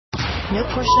No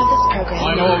portion of this program.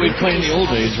 I know what we played in the old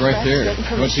days, right there.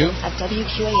 Don't you? Of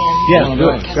WQAM. Yeah,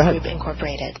 go ahead. Group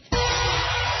Incorporated.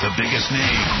 The biggest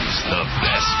names, the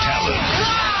best talent.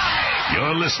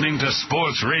 You're listening to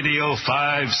Sports Radio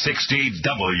 560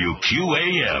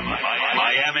 WQAM.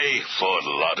 Miami, Fort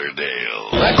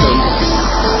Lauderdale.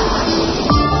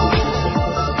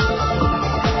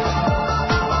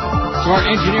 So our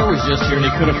engineer was just here, and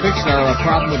he could have fixed our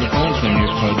problem with the phone thing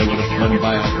if they would have let him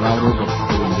buy a router, but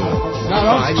they wouldn't do it. No,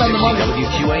 don't spend the money.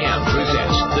 WQAM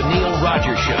presents The Neil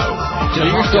Rogers Show. So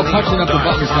you're still punching up the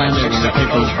buttons down there when they take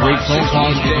those great phone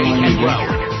calls you can only do.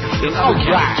 In other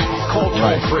counties, call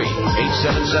toll-free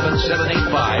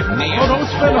 877-785-NEIL. Oh, don't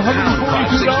spend $142.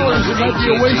 It might be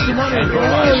a waste of money. And your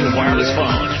Verizon wireless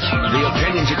phone. The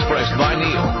opinions expressed by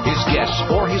Neil, his guests,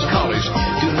 or his callers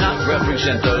do not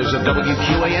represent those of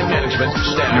WQAM management,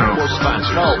 staff, or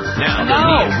sponsors. Now, The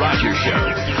Neil Rogers Show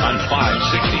on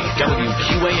 560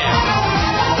 WQAM.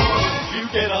 You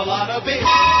get a lot of big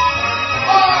sports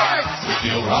with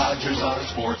Neil Rogers on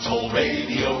Sports Hole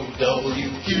Radio,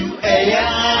 WQAM.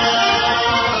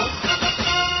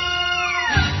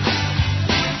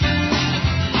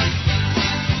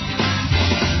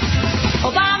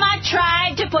 Obama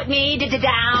tried to put me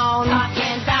down,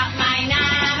 talking about my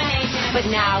nomination, but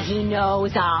now he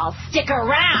knows I'll stick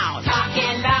around,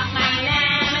 talking about my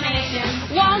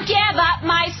nomination. Won't give up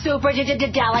my super delegate,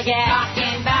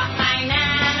 talking about my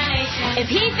nomination. If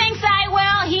he thinks I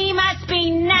will, he must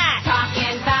be not,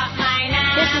 talking about my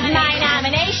nomination. This is my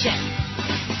nomination.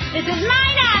 This is my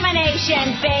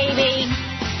nomination, baby.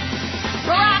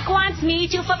 Barack wants me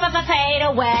to fade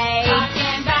away,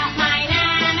 talking about my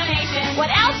nomination. What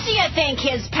else do you think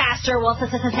his pastor will say?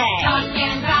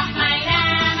 Talking about my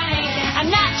nomination. I'm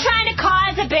not trying to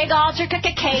cause a big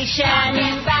altercation.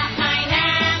 Talking about my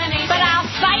nomination. But I'll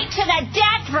fight to the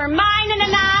death for mine and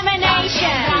a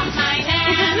nomination.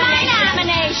 This is my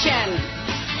nomination.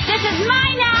 This is my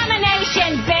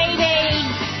nomination, baby.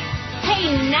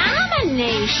 Hey,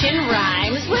 nomination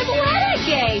rhymes with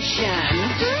litigation.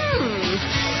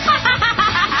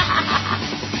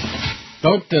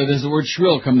 Don't, does the word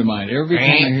shrill come to mind? Every time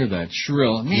I hear that,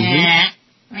 shrill.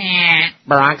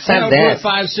 Barack said that.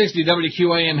 560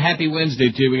 WQAM, happy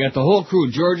Wednesday to you. We got the whole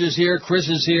crew. George is here, Chris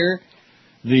is here.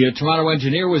 The Toronto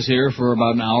engineer was here for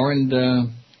about an hour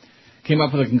and came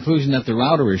up with a conclusion that the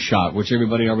router is shot, which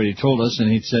everybody already told us. And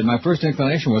he said, my first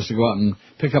inclination was to go out and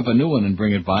pick up a new one and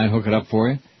bring it by and hook it up for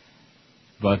you.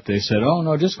 But they said, oh,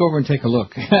 no, just go over and take a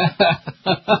look. We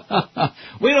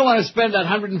don't want to spend that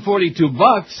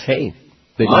 $142. Hey,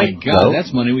 they my might. God, No.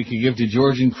 that's money we could give to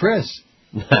George and Chris.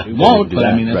 We won't, but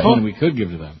I mean, that's money we could give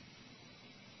to them.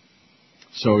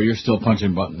 So you're still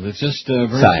punching buttons. It's just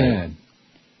very sad.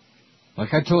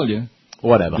 Like I told you.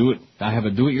 Whatever. Do it. I have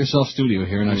a do-it-yourself studio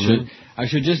here, and I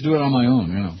should just do it on my own,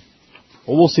 you know.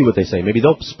 Well, we'll see what they say. Maybe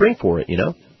they'll spring for it, you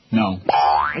know? No.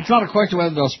 It's not a question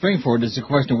whether they'll spring for it. It's a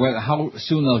question of how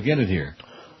soon they'll get it here.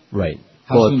 Right.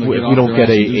 How Well, soon if they'll get we off don't their get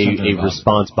ass and do something a about it.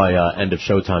 response by end of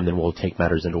showtime, then we'll take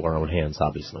matters into our own hands,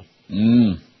 obviously.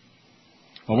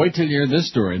 Well, wait till you hear this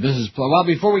story. This is well,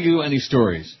 before we do any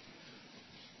stories,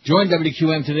 join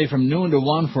WQM today from noon to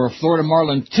 1 for a Florida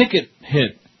Marlin ticket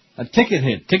hit. A ticket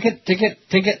hit. Ticket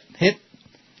hit.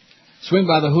 Swing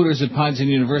by the Hooters at Pines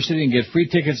University and get free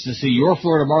tickets to see your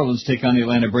Florida Marlins take on the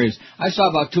Atlanta Braves. I saw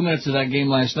about 2 minutes of that game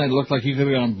last night. It looked like you could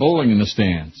have gone bowling in the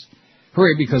stands.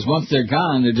 Hurry, because once they're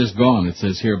gone, they're just gone, it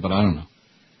says here, but I don't know.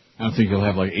 I don't think you'll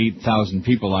have like 8,000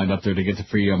 people lined up there to get the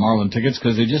free Marlin tickets,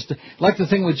 because they just, like the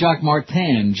thing with Jack Martin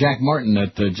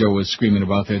that Joe was screaming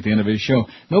about there at the end of his show.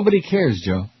 Nobody cares,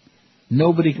 Joe.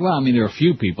 Nobody, well, I mean, there are a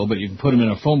few people, but you can put them in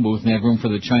a phone booth and they have room for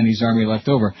the Chinese army left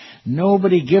over.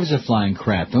 Nobody gives a flying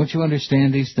crap. Don't you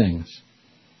understand these things?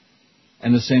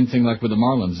 And the same thing like with the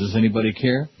Marlins. Does anybody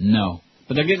care? No.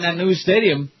 But they're getting that new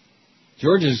stadium.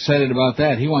 George is excited about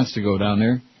that. He wants to go down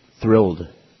there. Thrilled.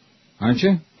 Aren't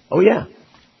you? Oh, yeah.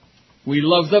 We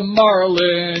love the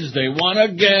Marlins. They won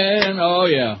again. Oh,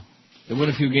 yeah. They win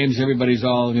a few games. Everybody's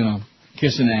all,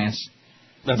 kissing ass.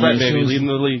 That's right, baby. Leading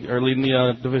the league, or leading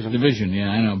the division. Division, yeah,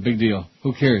 I know. Big deal.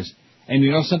 Who cares? And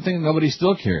you know something? Nobody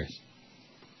still cares.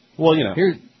 Well,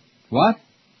 What?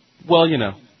 Well,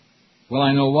 Well,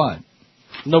 I know what.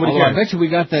 Nobody cares. I bet you we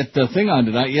got that thing on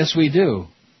tonight. Yes, we do.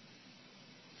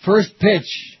 First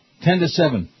pitch,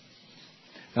 10-7.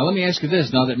 Now, let me ask you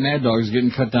this. Now that Mad Dog is getting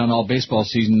cut down all baseball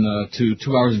season to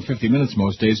 2 hours and 50 minutes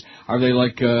most days, are they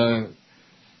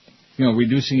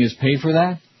reducing his pay for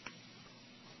that?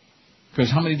 Because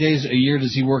how many days a year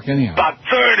does he work anyhow? About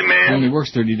 30, man. He only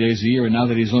works 30 days a year, and now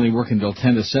that he's only working till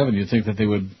 10-7, you'd think that they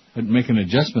would make an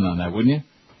adjustment on that, wouldn't you?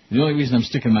 The only reason I'm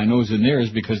sticking my nose in there is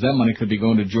because that money could be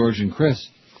going to George and Chris.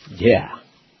 Yeah.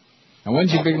 And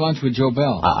when's your big lunch with Joe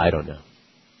Bell? I don't know.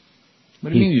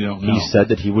 What do you mean you don't know? He said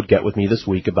that he would get with me this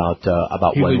week about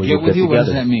he when would we get would with get you? together. What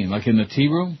does that mean? Like in the tea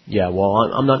room? Yeah, well,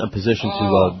 I'm not in a position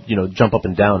to jump up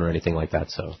and down or anything like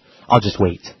that, so I'll just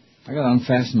wait. I got to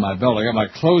unfasten my belt. I got my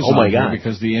clothes Oh, on my here God.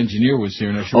 because the engineer was here.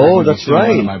 And I That's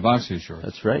right. In my boxer shorts.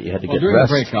 That's right. You had to Well, get during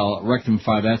dressed. the break, I'll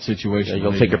rectify that situation.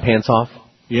 You'll take your pants off?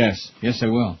 Yes. Yes, I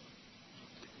will.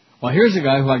 Well, here's a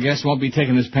guy who I guess won't be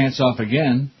taking his pants off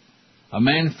again. A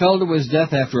man fell to his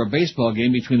death after a baseball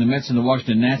game between the Mets and the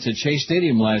Washington Nats at Shea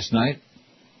Stadium last night.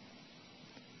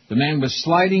 The man was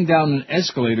sliding down an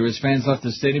escalator as fans left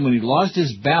the stadium when he lost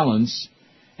his balance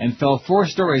and fell 4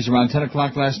 stories around 10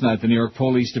 o'clock last night, the New York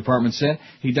Police Department said.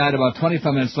 He died about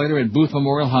 25 minutes later at Booth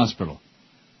Memorial Hospital.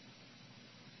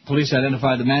 Police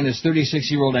identified the man as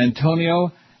 36-year-old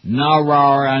Antonio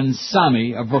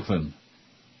Narayansamy of Brooklyn.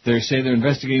 They say they're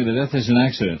investigating the death as an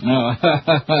accident. No,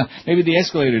 maybe the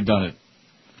escalator done it.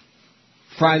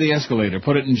 Fry the escalator,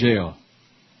 put it in jail.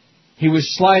 He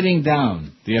was sliding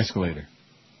down the escalator.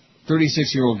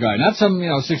 36-year-old guy, not some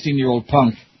 16-year-old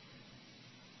punk.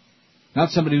 Not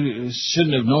somebody who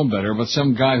shouldn't have known better, but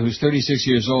some guy who's 36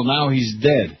 years old. Now he's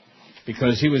dead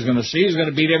because he was going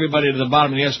to beat everybody to the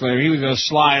bottom of the escalator. He was going to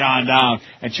slide on down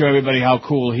and show everybody how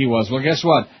cool he was. Well, guess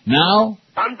what? Now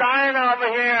I'm dying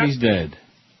over here. He's dead.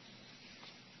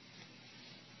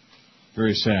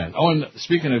 Very sad. Oh, and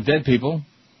speaking of dead people,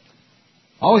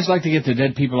 I always like to get the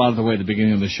dead people out of the way at the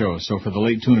beginning of the show, so for the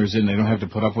late tuners in, they don't have to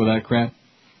put up with that crap.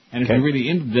 And if you're really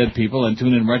into dead people, then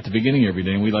tune in right at the beginning every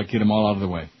day, and we like to get them all out of the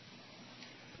way.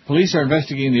 Police are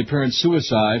investigating the apparent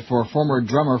suicide for a former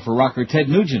drummer for rocker Ted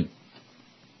Nugent.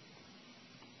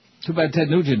 Too bad Ted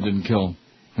Nugent didn't kill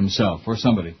himself or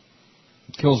somebody.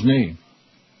 It kills me.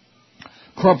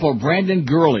 Corporal Brandon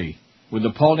Gurley with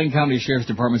the Paulding County Sheriff's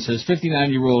Department says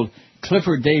 59-year-old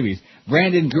Clifford Davies.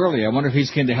 Brandon Gurley, I wonder if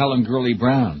he's kin to Helen Gurley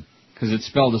Brown, because it's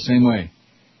spelled the same way.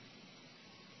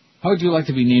 How would you like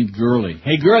to be named Gurley?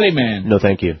 Hey, Gurley man. No,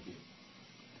 thank you.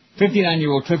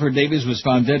 59-year-old Clifford Davies was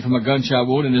found dead from a gunshot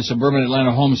wound in his suburban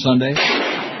Atlanta home Sunday.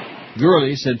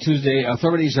 Gurley said Tuesday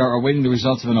authorities are awaiting the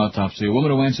results of an autopsy. A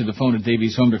woman who answered the phone at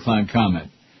Davies' home declined comment.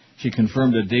 She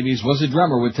confirmed that Davies was a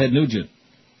drummer with Ted Nugent.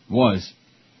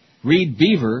 Reed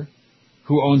Beaver,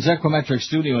 who owns Equimetric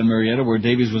Studio in Marietta, where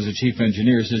Davies was the chief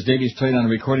engineer, says Davies played on a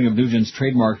recording of Nugent's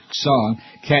trademark song,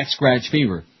 Cat Scratch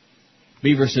Fever.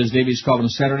 Beaver says Davies called him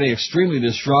Saturday extremely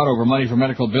distraught over money for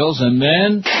medical bills, and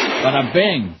then, bada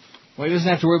bing. Well, he doesn't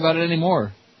have to worry about it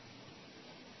anymore.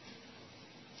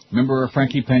 Remember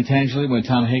Frankie Pentangeli when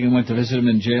Tom Hagen went to visit him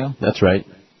in jail? That's right.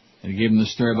 And he gave him the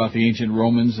story about the ancient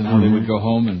Romans and how they would go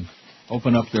home and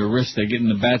open up their wrists, they get in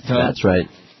the bathtub. That's right.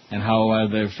 And how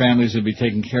their families would be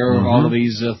taking care of all of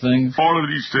these things. All of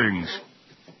these things.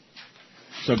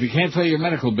 So if you can't pay your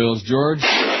medical bills, George,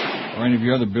 or any of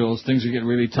your other bills, things are getting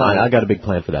really tough. I got a big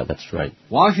plan for that. That's right.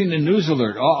 Washington News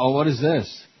Alert. Uh-oh, what is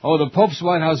this? Oh, the Pope's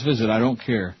White House visit. I don't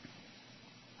care.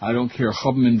 I don't care.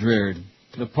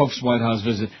 The Pope's White House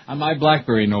visit. On my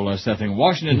BlackBerry, no less, that thing.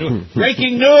 Washington News.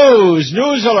 Breaking news!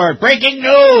 News alert! Breaking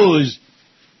news!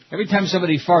 Every time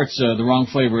somebody farts the wrong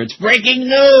flavor, it's breaking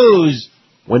news!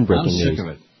 When breaking I'm news? sick of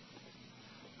it.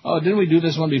 Oh, didn't we do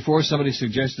this one before? Somebody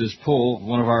suggested this poll,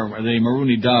 the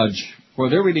Marooney Dodge. Boy,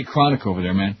 they're really chronic over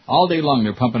there, man. All day long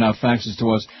they're pumping out faxes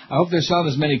to us. I hope they're selling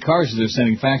as many cars as they're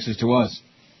sending faxes to us.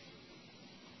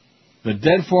 The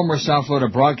dead former South Florida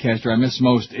broadcaster I miss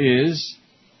most is...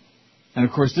 And,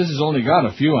 of course, this has only got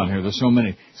a few on here. There's so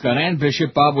many. It's got Ann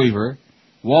Bishop, Bob Weaver,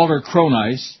 Walter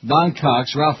Cronice, Don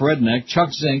Cox, Ralph Redneck, Chuck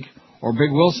Zink, or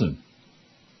Big Wilson.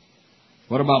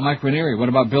 What about Mike Ranieri? What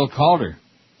about Bill Calder?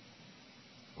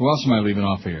 Who else am I leaving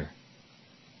off here?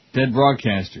 Dead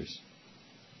broadcasters.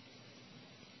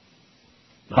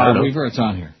 Bob Weaver, it's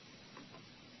on here.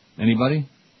 Anybody?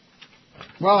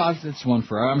 Well, it's one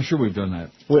for... I'm sure we've done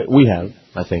that. We have,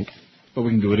 I think. But we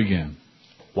can do it again.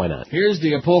 Why not? Here's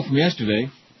the poll from yesterday.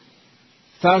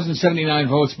 1,079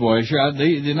 votes, boys.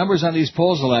 The numbers on these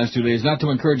polls the last 2 days, not too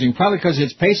encouraging, probably because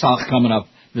it's Pesach coming up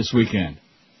this weekend.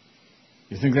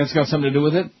 You think that's got something to do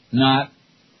with it? Not.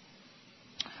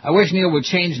 I wish Neil would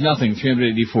change nothing,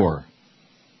 384.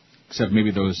 Except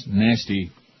maybe those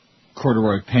nasty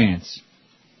corduroy pants.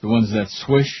 The ones that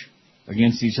swish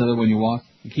against each other when you walk.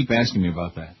 You keep asking me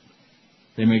about that.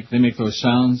 They make those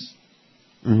sounds.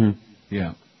 Mm-hmm.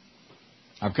 Yeah.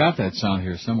 I've got that sound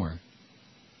here somewhere.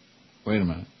 Wait a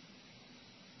minute.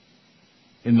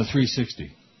 In the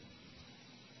 360.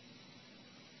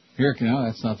 Here, no,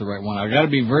 that's not the right one. I've got to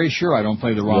be very sure I don't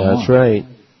play the wrong one. That's right.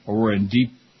 Or we're in deep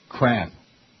crap.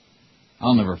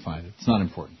 I'll never find it. It's not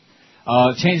important.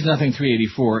 Change Nothing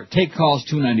 384. Take Calls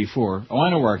 294. Oh, I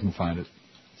know where I can find it.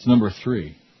 It's number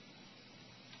 3.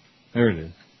 There it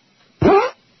is.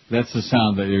 That's the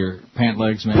sound that your pant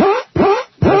legs make.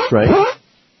 That's right.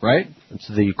 Right? It's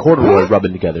the corduroy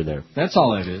rubbing together there. That's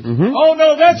all that is. Mm-hmm. Oh,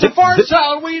 no, that's a fart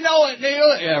sound. We know it,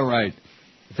 Neil. Yeah, right.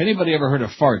 If anybody ever heard a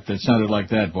fart that sounded like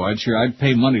that, boy, I'd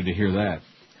pay money to hear that.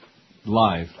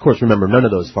 Live. Of course, remember, none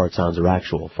of those fart sounds are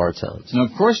actual fart sounds. No,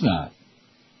 of course not.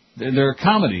 They're a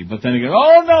comedy, but then again,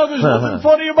 oh, no, there's nothing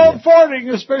funny about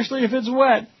farting, especially if it's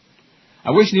wet.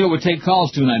 I wish Neil would take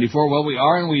calls 294. Well, we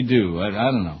are and we do. I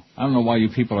don't know. I don't know why you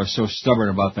people are so stubborn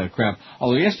about that crap.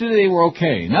 Although yesterday they were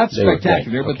okay. Not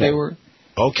spectacular, but they were...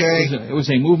 Okay. It was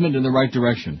a movement in the right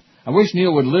direction. I wish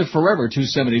Neil would live forever,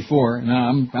 274. No,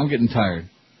 I'm getting tired.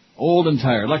 Old and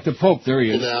tired. Like the Pope, there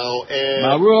he is.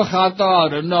 Baruch atah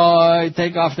Adonai.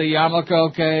 Take off the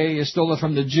yarmulke, okay? You stole it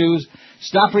from the Jews.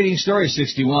 Stop reading stories,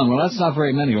 61. Well, that's not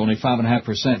very many, only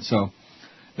 5.5%, so...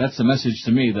 That's the message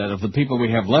to me, that of the people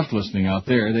we have left listening out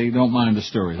there, they don't mind the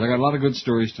stories. I got a lot of good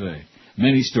stories today.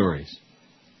 Many stories.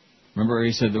 Remember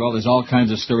he said, well, there's all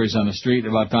kinds of stories on the street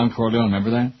about Don Corleone.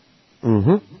 Remember that?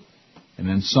 Mm-hmm. And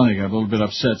then Sonny got a little bit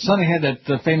upset. Sonny had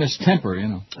that famous temper, you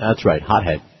know. That's right,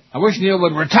 hothead. I wish Neil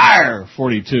would retire,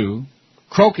 42.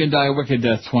 Croak and die a wicked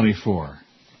death, 24.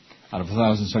 Out of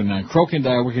 1,079. Croak and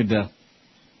die a wicked death,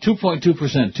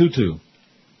 2.2%, 2.2.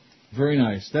 Very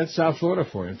nice. That's South Florida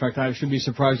for you. In fact, I should be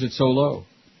surprised it's so low.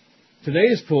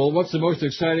 Today's poll, what's the most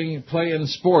exciting play in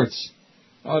sports?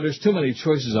 Oh, there's too many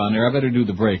choices on there. I better do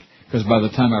the break, because by the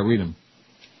time I read them,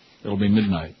 it'll be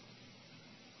midnight.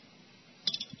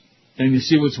 And you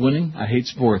see what's winning? I hate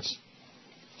sports.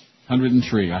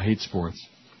 103. I hate sports.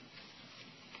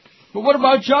 But what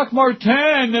about Jacques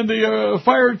Martin and the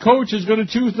fired coach is going to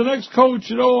choose the next coach?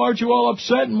 You know, aren't you all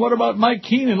upset? And what about Mike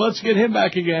Keenan? Let's get him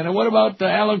back again. And what about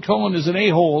Alan Cohen is an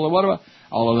a-hole? And what about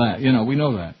all of that? You know, we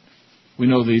know that. We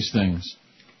know these things.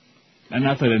 And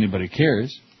not that anybody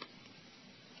cares.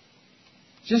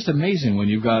 It's just amazing when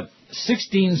you've got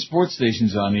 16 sports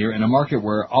stations on here in a market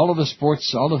where all of the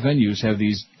sports, all the venues have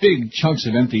these big chunks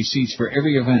of empty seats for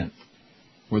every event.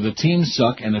 Where the teams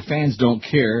suck and the fans don't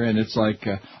care, and it's like,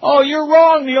 oh, you're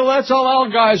wrong, Neil, that's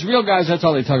all guys, real guys, that's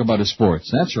all they talk about is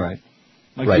sports. That's right.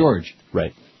 Like right. George.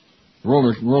 Right.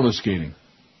 Roller skating.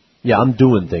 Yeah, I'm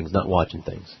doing things, not watching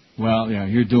things. Well, yeah,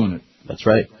 you're doing it. That's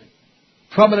right.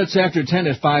 12 minutes after 10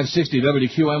 at 560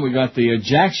 WQM, we got the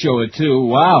Jack Show at 2.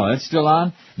 Wow, that's still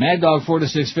on. Mad Dog 4 to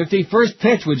 650. First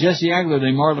pitch with Jesse Agler,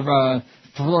 the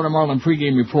Florida Marlin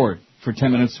pregame report for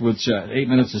 10 minutes with 8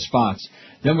 minutes of spots.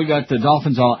 Then we got the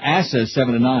Dolphins all assets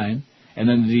 7 to 9, and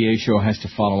then the DA show has to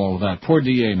follow all of that. Poor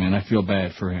DA, man, I feel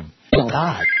bad for him. Oh,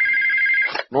 God.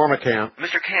 Norma Camp.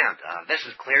 Mr. Kent, this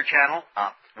is Clear Channel.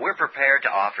 We're prepared to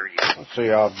offer you. Let's see,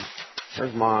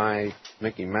 here's my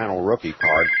Mickey Mantle rookie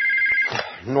card.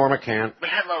 Norma Kent.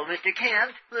 Hello, Mr.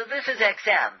 Kent. This is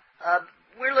XM.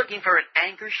 We're looking for an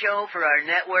anchor show for our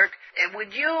network. And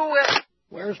would you...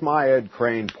 Where's my Ed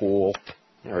Crane pool?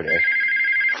 There it is.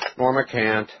 Norma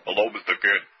Kent. Hello, Mr.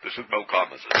 Kent. This is Mel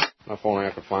Collins. If only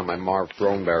I could find my Marv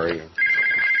Throneberry.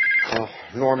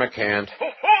 Norma Kent.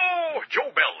 Ho-ho!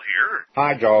 Joe Bell here.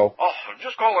 Hi, Joe. Oh,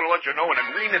 just calling to let you know an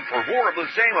agreement for more of the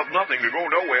same of nothing to go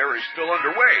nowhere is still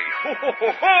underway.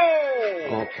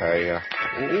 Ho-ho-ho-ho! Okay,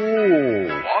 ooh.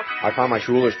 What? I found my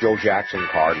Shoeless Joe Jackson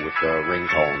card with the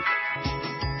ringtone.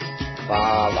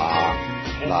 La la.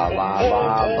 La la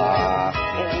la la.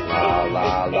 La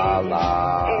la la la.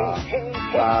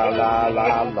 La la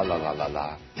la la la la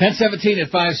la. 10:17 at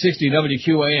 560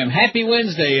 WQAM. Happy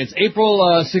Wednesday. It's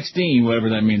April 16, whatever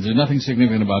that means. There's nothing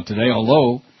significant about today,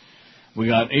 although we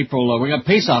got we got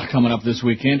Pesach coming up this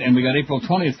weekend, and we got April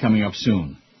 20th coming up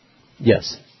soon.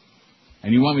 Yes.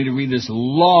 And you want me to read this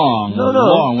long.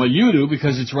 Well, you do,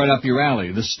 because it's right up your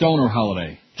alley. The Stoner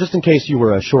holiday. Just in case you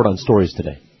were short on stories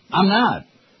today. I'm not.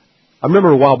 I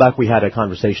remember a while back we had a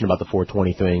conversation about the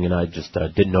 420 thing, and I just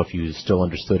didn't know if you still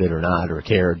understood it or not, or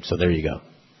cared, so there you go.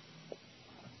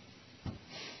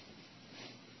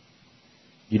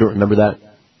 You don't remember that?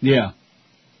 Yeah.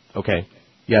 Okay.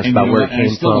 You asked about where it came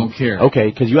from. I still don't care. Okay,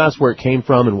 because you asked where it came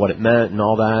from and what it meant and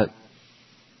all that.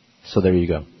 So there you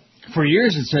go. For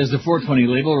years, it says the 420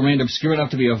 label remained obscure enough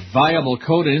to be a viable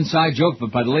code and inside joke,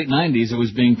 but by the late 90s, it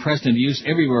was being pressed into use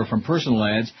everywhere from personal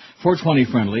ads, 420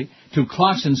 friendly, to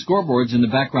clocks and scoreboards in the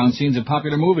background scenes of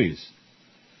popular movies.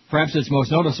 Perhaps its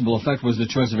most noticeable effect was the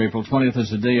choice of April 20th as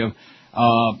the day of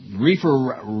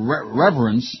reefer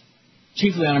reverence,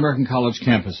 chiefly on American college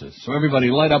campuses. So everybody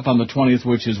light up on the 20th,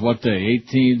 which is what day?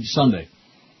 Sunday.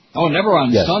 Oh, never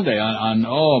on Yes. Sunday. On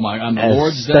the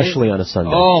Lord's Day? Especially on a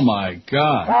Sunday. Oh, my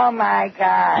God. Oh, my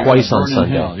God. Twice on Burn in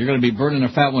Sunday. hell. You're going to be burning a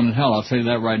fat one in hell, I'll tell you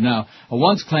that right now. A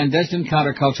once clandestine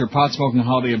counterculture pot-smoking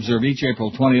holiday observed each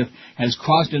April 20th has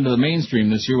crossed into the mainstream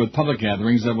this year with public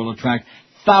gatherings that will attract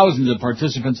thousands of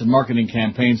participants in marketing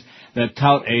campaigns that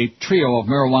tout a trio of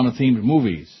marijuana-themed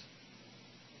movies.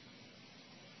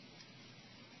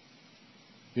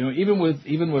 You know, even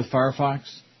with Firefox,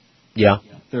 Yeah.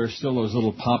 there are still those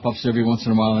little pop-ups every once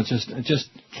in a while. It's just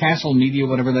Castle Media,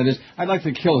 whatever that is. I'd like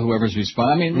to kill whoever's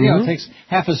responding. I mean, you know, it takes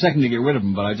half a second to get rid of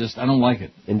them, but I don't like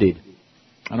it. Indeed.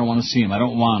 I don't want to see them. I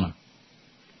don't want to.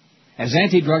 As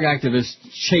anti-drug activists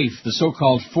chafe the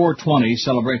so-called 420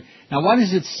 celebration. Now, why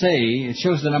does it say, it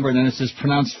shows the number and then it says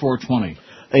pronounced 420?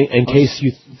 In case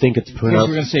you think it's pronounced...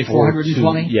 we're going to say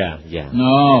 420? Yeah.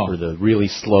 No. For the really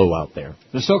slow out there.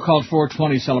 The so-called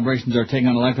 420 celebrations are taking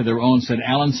on a life of their own, said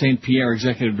Alan St. Pierre,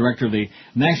 executive director of the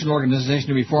National Organization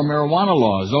to Reform Marijuana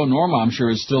Laws. Oh, Norma, I'm sure,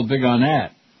 is still big on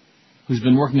that. Who's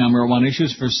been working on marijuana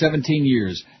issues for 17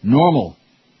 years. Norma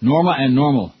and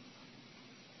Normal.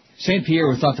 St.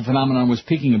 Pierre, who thought the phenomenon was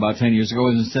peaking about 10 years ago,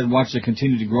 has instead watched it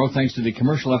continue to grow thanks to the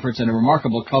commercial efforts and a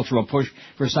remarkable cultural push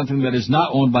for something that is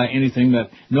not owned by anything that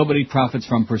nobody profits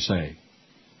from per se.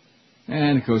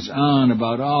 And it goes on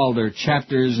about all their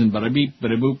chapters and bada-beep,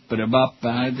 bada-boop, bada-bop.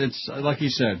 It's like he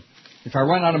said, if I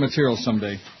run out of material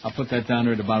someday, I'll put that down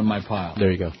there at the bottom of my pile.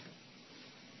 There you go.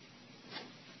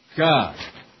 God.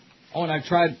 Oh, and I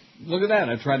tried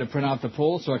to print out the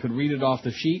poll so I could read it off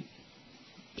the sheet.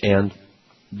 And?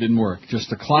 Didn't work. Just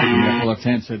the clock in the upper left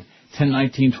hand said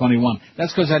 10:19:21.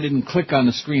 That's because I didn't click on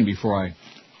the screen before I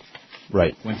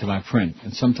went to my print.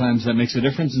 And sometimes that makes a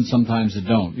difference, and sometimes it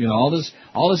don't. You know, all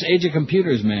this age of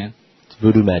computers, man. It's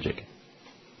voodoo magic.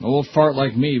 An old fart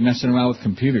like me messing around with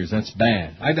computers, that's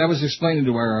bad. I was explaining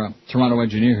to our Toronto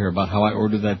engineer here about how I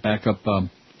ordered that backup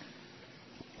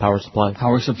power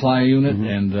supply unit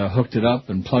and hooked it up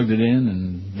and plugged it in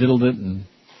and diddled it and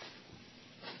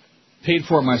paid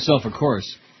for it myself, of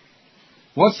course.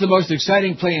 What's the most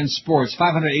exciting play in sports?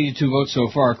 582 votes so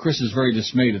far. Chris is very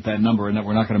dismayed at that number and that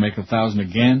we're not going to make 1,000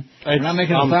 again. We're not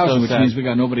making 1,000, which means we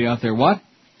got nobody out there. What?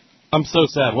 I'm so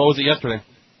sad. What was it yesterday?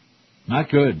 Not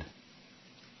good.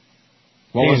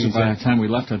 What was it by the time we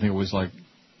left? I think it was like,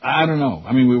 I don't know.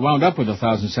 I mean, we wound up with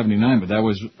 1,079, but that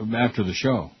was after the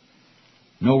show.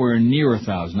 Nowhere near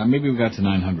 1,000. Now, maybe we got to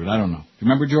 900. I don't know.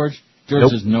 Remember, George? George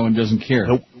says no and doesn't care.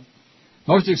 Nope.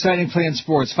 Most exciting play in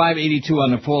sports, 582 on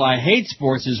the poll. I hate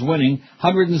sports is winning,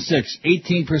 106,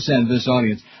 18% of this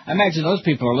audience. I imagine those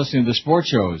people are listening to the sports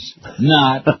shows.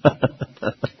 Not.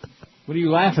 What are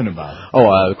you laughing about?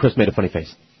 Oh, Chris made a funny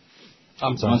face.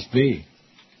 I'm sorry. Must be.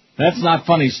 That's not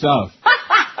funny stuff.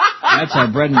 That's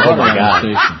our bread and butter on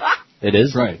the station. It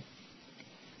is? Right.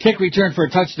 Kick return for a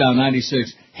touchdown,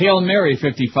 96. Hail Mary,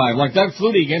 55. Like Doug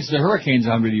Flutie against the Hurricanes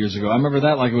 100 years ago. I remember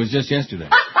that like it was just yesterday.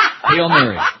 Hail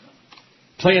Mary.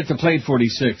 Play at the plate,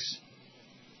 46.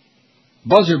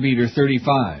 Buzzer beater,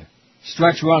 35.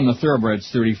 Stretch run, the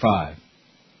thoroughbreds, 35.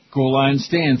 Goal line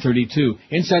stand, 32.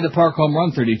 Inside the park home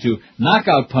run, 32.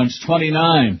 Knockout punch,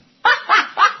 29.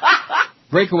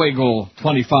 Breakaway goal,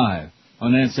 25.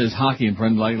 And then it says hockey in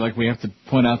front, like we have to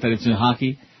point out that it's in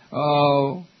hockey.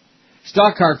 Oh.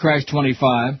 Stock car crash,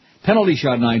 25. Penalty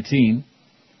shot, 19.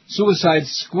 Suicide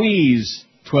squeeze,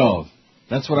 12.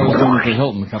 That's what I was doing at the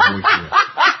Hilton a couple weeks ago.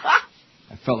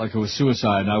 I felt like it was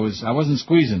suicide. I wasn't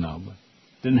squeezing though, but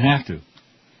didn't have to.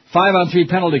 5-on-3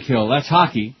 penalty kill. That's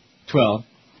hockey. 12.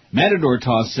 Matador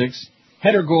toss 6.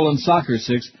 Header goal in soccer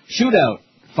 6. Shootout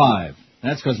 5.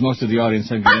 That's because most of the audience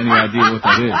haven't got any idea what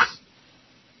that is.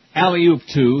 Alley-oop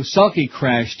 2. Sulky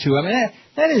crash 2. I mean,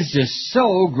 that is just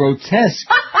so grotesque.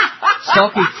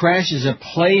 Sulky crash is a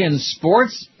play in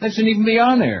sports? That shouldn't even be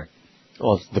on there.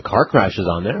 Well, the car crash is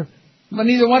on there. But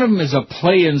neither one of them is a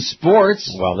play in sports.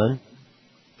 Well then.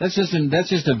 That's just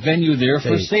a venue there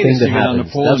for statists to get on the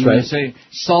poll and right. Say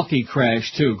sulky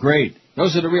crash too. Great.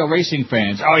 Those are the real racing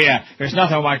fans. Oh yeah, there's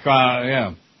nothing like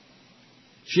yeah.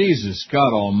 Jesus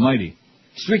God Almighty.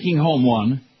 Streaking home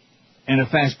 1 and a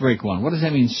fast break 1. What does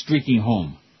that mean? Streaking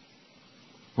home.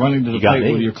 Running to the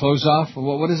plate with your clothes off.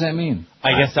 What does that mean?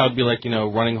 I guess that would be like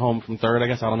running home from third. I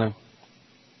guess I don't know.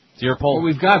 It's your poll. Well,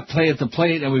 we've got play at the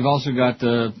plate and we've also got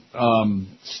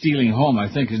stealing home.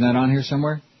 I think isn't that on here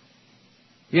somewhere?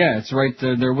 Yeah, it's right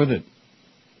there with it.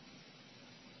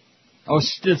 Oh,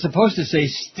 it's supposed to say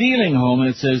stealing home,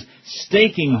 and it says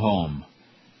staking home.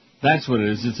 That's what it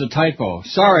is. It's a typo.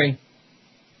 Sorry.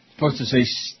 It's supposed to say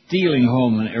stealing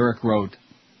home, and Eric wrote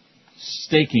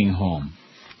staking home.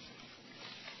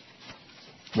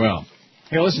 Well,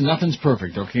 Hey, listen, nothing's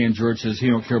perfect, okay? And George says he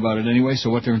don't care about it anyway, so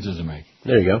what difference does it make?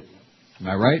 There you go. Am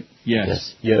I right?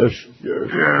 Yes. Yes.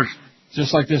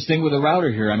 Just like this thing with the router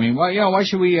here. I mean, why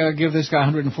should we give this guy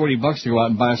 $140 to go out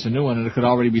and buy us a new one, and it could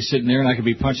already be sitting there, and I could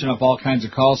be punching up all kinds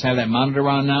of calls, have that monitor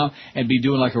on now, and be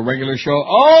doing like a regular show?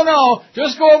 Oh, no,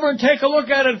 just go over and take a look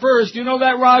at it first. You know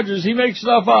that Rogers, he makes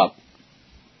stuff up.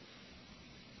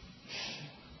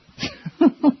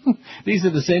 These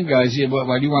are the same guys.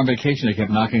 While you were on vacation, they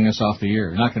kept knocking us off the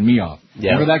air, knocking me off.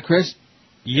 Yeah. Remember that, Chris?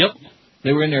 Yep.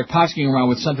 They were in there posking around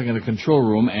with something in the control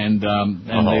room, and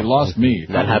they lost me.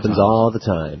 That happens all the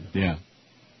time. Yeah.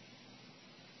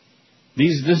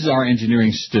 This is our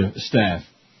engineering staff.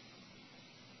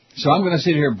 So I'm going to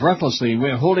sit here breathlessly,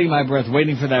 holding my breath,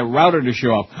 waiting for that router to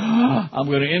show up. I'm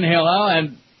going to inhale out,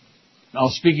 and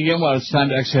I'll speak again while it's time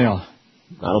to exhale.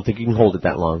 I don't think you can hold it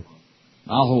that long.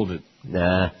 I'll hold it.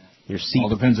 Nah. Your seat. All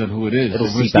depends on who it is. It'll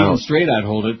If it was seep out. Stephen Strait, I'd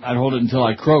hold it. I'd hold it until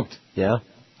I croaked. Yeah?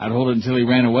 I'd hold it until he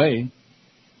ran away.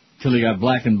 Till he got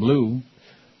black and blue.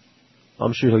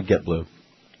 I'm sure he'll get blue.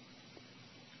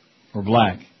 Or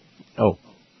black. Oh.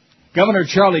 Governor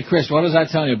Charlie Crist, what was I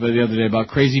telling you the other day about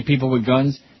crazy people with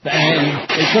guns? And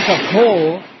they took a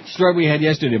poll, story we had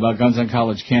yesterday about guns on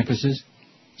college campuses.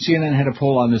 CNN had a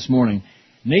poll on this morning.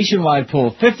 Nationwide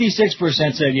poll,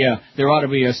 56% said, yeah,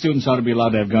 students ought to be allowed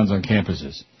to have guns on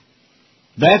campuses.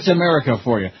 That's America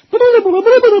for you.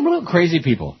 Crazy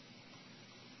people.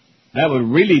 That would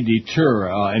really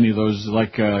deter any of those,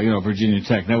 like, Virginia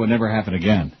Tech. That would never happen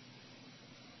again.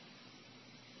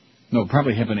 No, it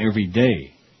probably happen every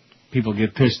day. People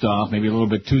get pissed off, maybe a little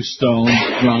bit too stoned,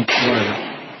 drunk,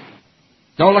 whatever.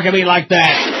 Don't look at me like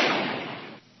that!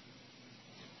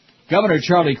 Governor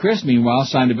Charlie Crist, meanwhile,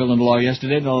 signed a bill into law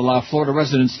yesterday that will allow Florida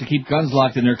residents to keep guns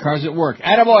locked in their cars at work.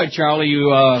 Attaboy, Charlie,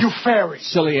 you fairy.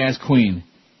 Silly-ass queen.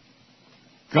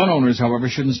 Gun owners, however,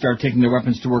 shouldn't start taking their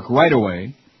weapons to work right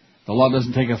away. The law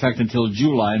doesn't take effect until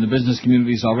July, and the business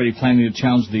community is already planning to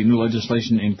challenge the new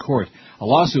legislation in court. A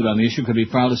lawsuit on the issue could be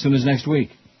filed as soon as next week.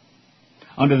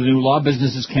 Under the new law,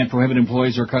 businesses can't prohibit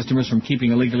employees or customers from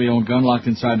keeping a legally owned gun locked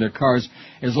inside their cars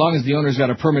as long as the owner's got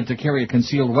a permit to carry a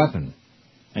concealed weapon,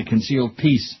 a concealed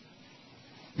piece.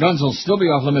 Guns will still be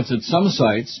off limits at some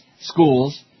sites,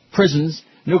 schools, prisons,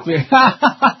 nuclear...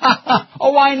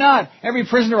 Oh, why not? Every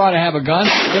prisoner ought to have a gun.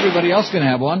 Everybody else can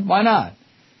have one. Why not?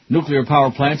 Nuclear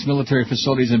power plants, military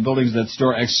facilities, and buildings that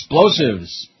store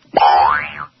explosives.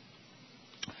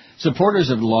 Supporters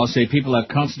of the law say people have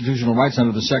constitutional rights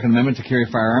under the Second Amendment to carry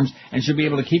firearms and should be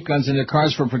able to keep guns in their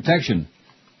cars for protection.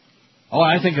 Oh,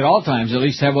 I think at all times, at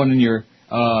least have one in your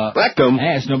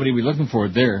ass. Nobody will be looking for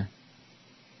it there.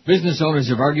 Business owners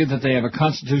have argued that they have a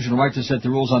constitutional right to set the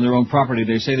rules on their own property.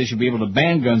 They say they should be able to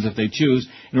ban guns if they choose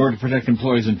in order to protect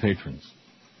employees and patrons.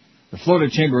 The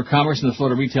Florida Chamber of Commerce and the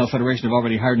Florida Retail Federation have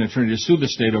already hired an attorney to sue the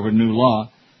state over the new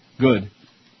law. Good.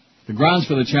 The grounds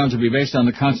for the challenge will be based on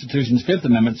the Constitution's Fifth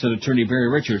Amendment, said Attorney Barry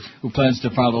Richard, who plans to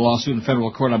file the lawsuit in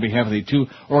federal court on behalf of the two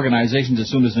organizations as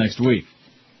soon as next week.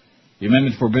 The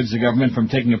amendment forbids the government from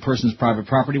taking a person's private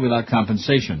property without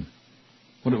compensation.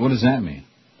 What does that mean?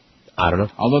 I don't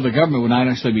know. Although the government would not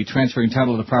actually be transferring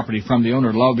title of the property from the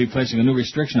owner, the law would be placing a new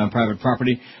restriction on private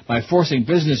property by forcing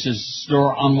businesses to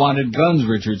store unwanted guns,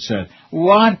 Richard said.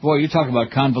 What? Boy, you talk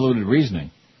about convoluted reasoning.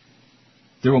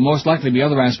 There will most likely be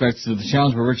other aspects to the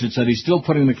challenge, but Richard said he's still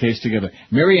putting the case together.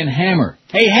 Marion Hammer.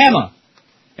 Hey, Hammer!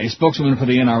 A spokeswoman for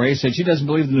the NRA said she doesn't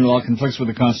believe the new law conflicts with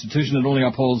the Constitution. It only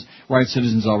upholds rights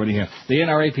citizens already have. The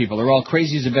NRA people are all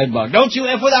crazy as a bedbug. Don't you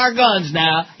F with our guns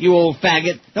now, you old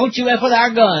faggot. Don't you F with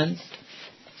our guns.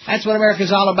 That's what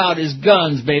America's all about, is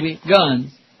guns, baby.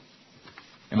 Guns.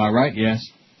 Am I right? Yes.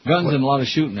 Guns and a lot of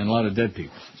shooting and a lot of dead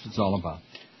people. That's what it's all about.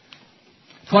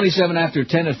 27 after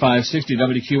 10 at 560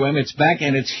 WQM. It's back,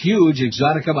 and it's huge.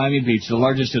 Exotica Miami Beach, the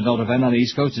largest adult event on the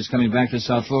East Coast, is coming back to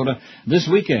South Florida this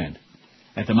weekend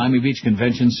at the Miami Beach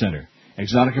Convention Center.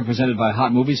 Exotica, presented by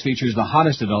Hot Movies, features the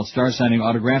hottest adult stars signing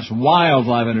autographs, wild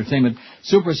live entertainment,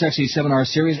 super sexy seminar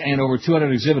series, and over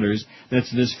 200 exhibitors.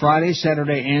 That's this Friday,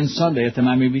 Saturday, and Sunday at the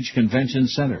Miami Beach Convention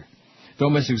Center.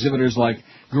 Don't miss exhibitors like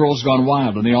Girls Gone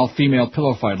Wild and the All-Female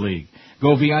Pillow Fight League.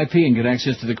 Go VIP and get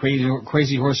access to the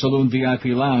Crazy Horse Saloon VIP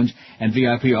Lounge and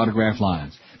VIP autograph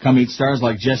lines. Come meet stars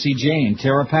like Jessie Jane,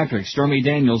 Tara Patrick, Stormy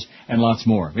Daniels, and lots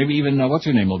more. Maybe even, what's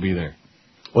her name will be there?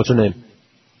 What's her name?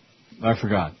 I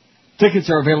forgot. Tickets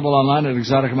are available online at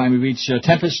Exotica Miami Beach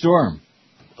Tempest Storm.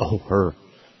 Oh, her.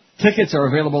 Tickets are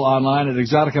available online at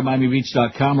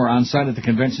ExoticaMiamiBeach.com or on site at the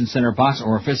Convention Center box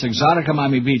or office. Exotica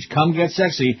Miami Beach. Come get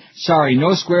sexy. Sorry,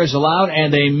 no squares allowed,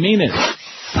 and they mean it.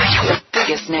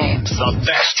 biggest names. The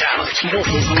best talent. This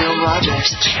is Neil Rogers.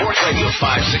 Sports Radio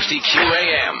 560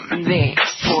 QAM. The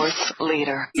sports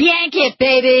leader. Yank it,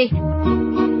 baby.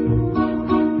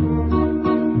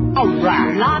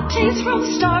 Alright. Lattes from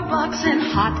Starbucks and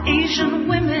hot Asian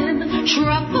women.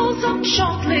 Truffles of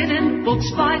chocolate and books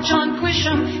by John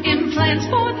Grisham. Implants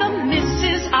for the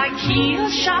Mrs. IKEA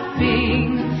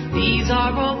shopping. These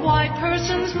are a white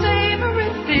person's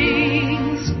favorite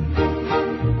things.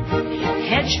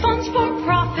 Hedge funds for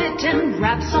profit and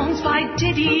rap songs by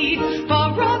Diddy.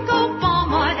 Barack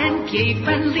Obama and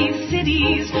gay-friendly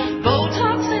cities.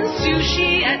 Botox and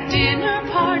sushi at dinner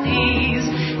parties.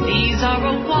 These are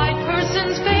a white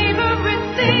person's favorite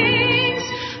things.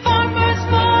 Farmers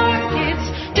markets,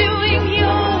 doing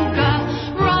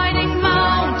yoga, riding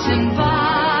mountain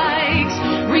bikes.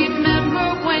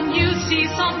 Remember when you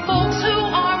see some folks who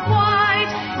are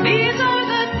white, these are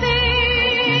the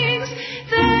things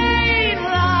they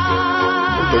like.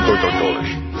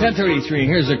 10:33.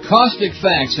 Here's a caustic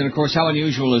facts, and of course, how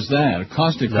unusual is that? A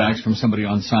caustic facts from somebody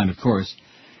on sign, of course,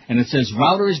 and it says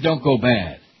routers don't go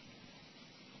bad.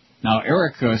 Now,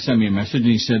 Eric sent me a message,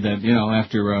 and he said that,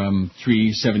 after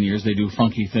 7 years, they do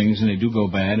funky things, and they do go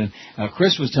bad. And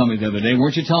Chris was telling me the other day,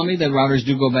 weren't you telling me that routers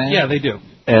do go bad? Yeah, they do.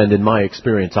 And in my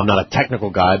experience, I'm not a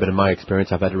technical guy, but in my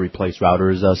experience, I've had to replace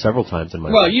routers several times in my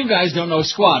life. Well, you guys don't know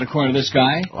squat, according to this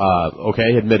guy.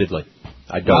 Okay, admittedly.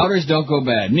 I don't. Routers don't go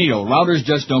bad. Neil, routers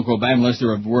just don't go bad unless they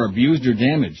were abused or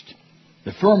damaged.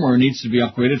 The firmware needs to be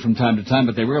upgraded from time to time,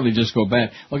 but they rarely just go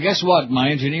bad. Well, guess what? My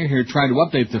engineer here tried to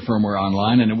update the firmware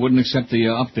online, and it wouldn't accept the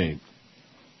update.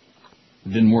 It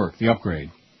didn't work, the upgrade.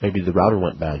 Maybe the router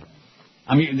went bad.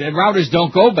 I mean, the routers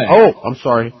don't go bad. Oh, I'm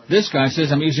sorry. This guy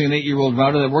says I'm using an 8-year-old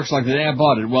router that works like the day I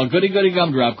bought it. Well, goody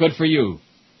gumdrop. Good for you,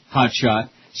 hot shot.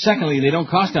 Secondly, they don't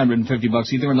cost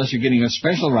 $150 either unless you're getting a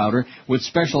special router with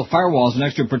special firewalls and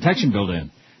extra protection built in.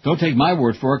 Don't take my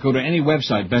word for it. Go to any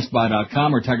website,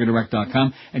 bestbuy.com or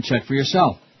tigerdirect.com, and check for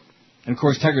yourself. And, of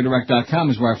course, tigerdirect.com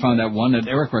is where I found that one that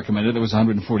Eric recommended that was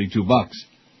 $142.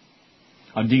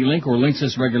 A D-Link or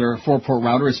Linksys regular 4-port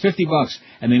router is $50,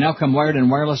 and they now come wired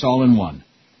and wireless all in one.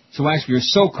 So ask your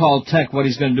so-called tech what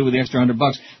he's going to do with the extra $100.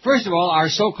 First of all, our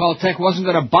so-called tech wasn't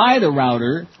going to buy the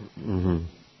router. Mm-hmm.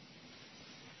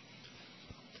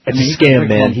 It's a scam,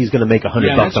 man. He's going to make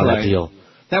 $100 on that deal.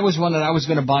 That was one that I was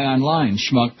going to buy online,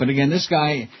 schmuck. But again, this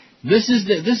guy, this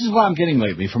is what I'm getting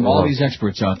lately from all these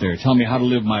experts out there. Telling me how to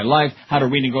live my life, how to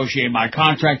renegotiate my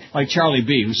contract, like Charlie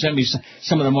B., who sent me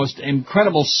some of the most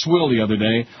incredible swill the other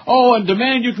day. Oh, and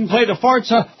demand you can play the farts,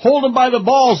 hold him by the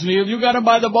balls, Neil. You got him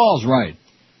by the balls. Right.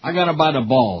 I got him by the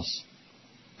balls.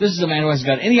 This is a man who hasn't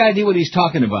got any idea what he's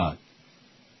talking about.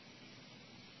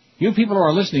 You people who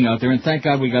are listening out there, and thank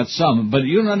God we got some, but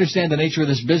you don't understand the nature of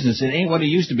this business. It ain't what it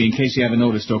used to be, in case you haven't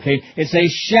noticed, okay? It's a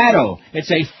shadow.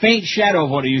 It's a faint shadow of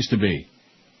what it used to be.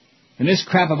 And this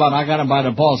crap about I got him by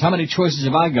the balls, how many choices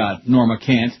have I got, Norma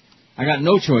Kant? I got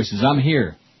no choices. I'm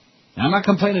here. And I'm not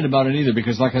complaining about it either,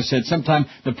 because like I said, sometimes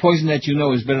the poison that you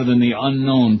know is better than the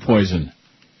unknown poison.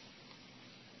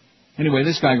 Anyway,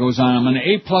 this guy goes on, I'm an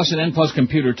A+ and N+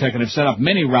 computer tech and have set up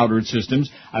many routered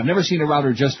systems. I've never seen a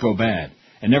router just go bad.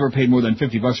 And never paid more than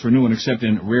 $50 for a new one except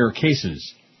in rare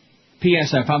cases.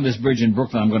 P.S. I found this bridge in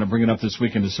Brooklyn. I'm going to bring it up this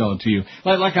weekend to sell it to you.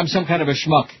 Like I'm some kind of a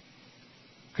schmuck.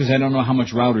 Because I don't know how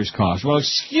much routers cost. Well,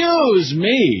 excuse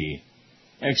me.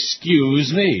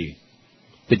 Excuse me.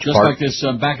 Just like this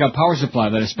backup power supply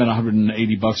that I spent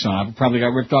 $180 on. I probably got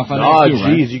ripped off on that too,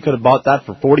 right? Oh, geez, you could have bought that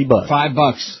for $40.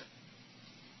 $5.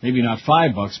 Maybe not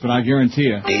 $5, but I guarantee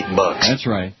you. $8. That's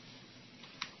right.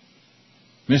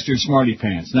 Mr. Smarty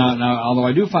Pants. Now, although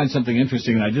I do find something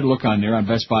interesting, and I did look on there on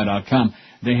bestbuy.com,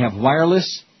 they have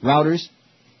wireless routers.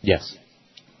 Yes.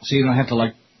 So you don't have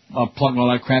to, plug all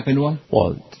that crap into them?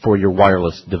 Well, for your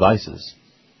wireless devices.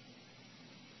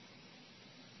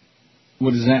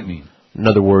 What does that mean? In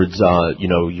other words,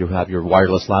 you have your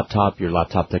wireless laptop, your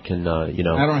laptop that can, I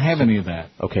don't have any of that.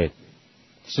 Okay.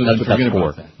 So then forget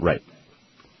about that. Right.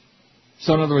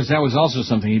 So in other words, that was also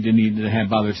something he didn't need to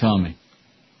bother telling me.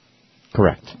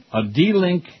 Correct. A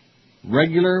D-Link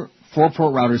regular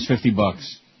 4-port router is $50.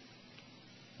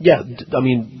 Yeah, I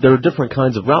mean, there are different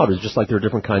kinds of routers, just like there are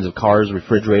different kinds of cars,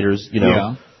 refrigerators,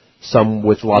 Yeah. Some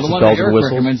with lots of bells and whistles.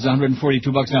 The one that Eric recommends is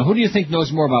 $142. Now, who do you think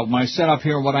knows more about my setup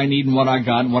here, what I need and what I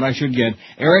got and what I should get?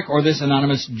 Eric or this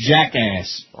anonymous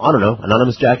jackass? I don't know.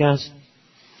 Anonymous jackass?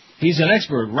 He's an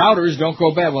expert. Routers don't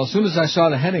go bad. Well, as soon as I saw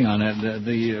the heading on it,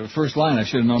 the first line, I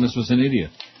should have known this was an idiot.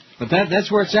 But that's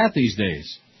where it's at these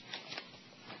days.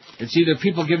 It's either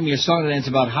people giving me a song and dance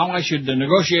about how I should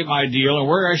negotiate my deal and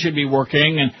where I should be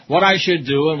working and what I should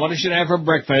do and what I should have for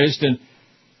breakfast. And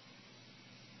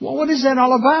Well, what is that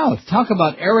all about? Talk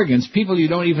about arrogance. People you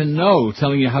don't even know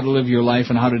telling you how to live your life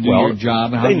and how to do your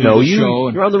job and how to do the show.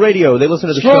 You're on the radio. They listen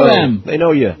to the show. show. Them. They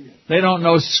know you. They don't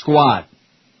know squat.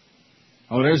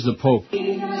 Oh, there's the Pope.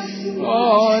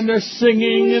 Oh, and they're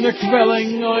singing and they're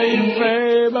quelling.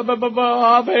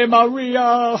 Ave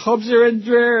Maria, Hobser and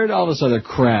Dread, all this other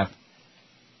crap.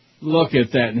 Look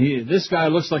at that. And this guy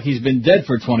looks like he's been dead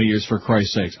for 20 years, for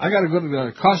Christ's sakes. I got a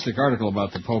good caustic article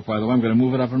about the Pope, by the way. I'm going to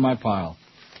move it up in my pile.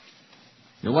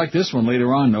 You'll like this one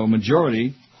later on, though.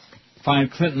 Majority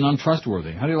find Clinton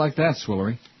untrustworthy. How do you like that,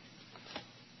 Swillery?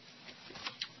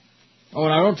 Oh,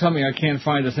 now don't tell me I can't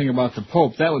find a thing about the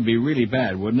Pope. That would be really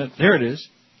bad, wouldn't it? There it is.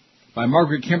 By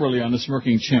Margaret Kimberly on the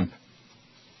Smirking Chimp.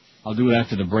 I'll do it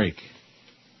after the break.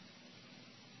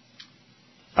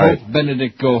 Pope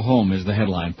Benedict Go Home is the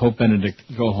headline. Pope Benedict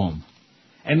Go Home.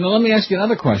 And let me ask you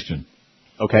another question.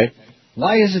 Okay.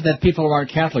 Why is it that people who aren't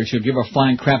Catholic should give a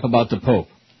flying crap about the Pope?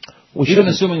 Well, even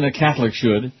assuming the Catholics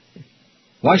should,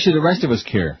 why should the rest of us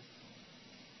care?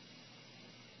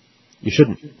 You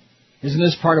shouldn't. Isn't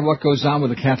this part of what goes on with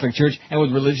the Catholic Church and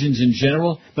with religions in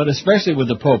general, but especially with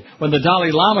the Pope? When the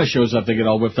Dalai Lama shows up, they get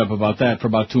all whipped up about that for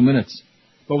about 2 minutes.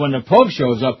 But when the Pope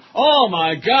shows up, oh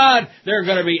my God, there are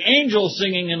going to be angels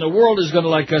singing and the world is going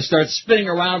to start spinning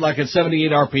around like at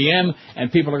 78 RPM and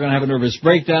people are going to have a nervous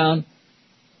breakdown.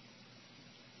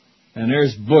 And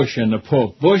there's Bush and the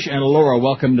Pope. Bush and Laura,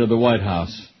 welcome to the White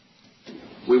House.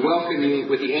 We welcome you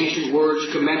with the ancient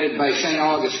words commended by St.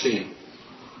 Augustine.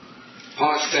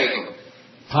 Pax Fago.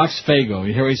 Pax Fago.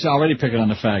 You hear he's already picking on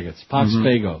the faggots. Pax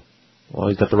Fago. Well,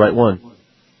 he's got the right one.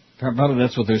 Probably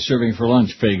that's what they're serving for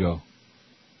lunch, Fago.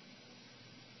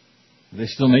 Do they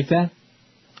still make that?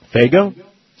 Fago?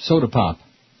 Soda pop.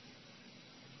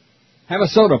 Have a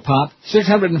soda pop.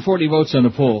 640 votes on the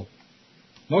poll.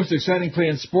 Most exciting play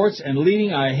in sports and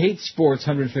leading I hate sports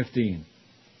 115.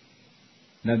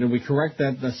 Now, did we correct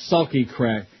that? The sulky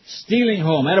crack. Stealing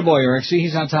home. Attaboy, Eric. See,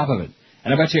 he's on top of it.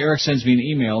 And I bet you Eric sends me an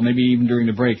email, maybe even during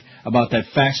the break, about that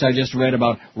fax I just read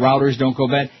about routers don't go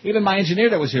bad. Even my engineer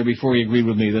that was here before, he agreed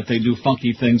with me that they do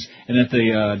funky things and that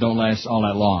they don't last all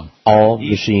that long. All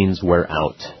machines wear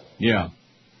out. Yeah.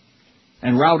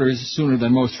 And routers sooner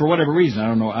than most, for whatever reason. I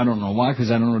don't know why,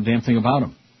 because I don't know a damn thing about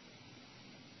them.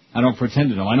 I don't pretend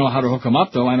to know. I know how to hook them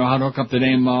up, though. I know how to hook up the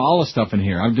damn all the stuff in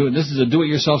here. This is a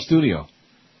do-it-yourself studio.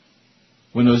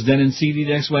 When those Denon CD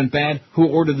decks went bad, who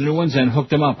ordered the new ones and hooked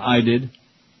them up? I did.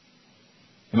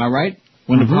 Am I right?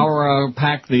 When the power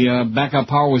pack, the backup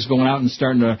power was going out and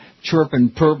starting to chirp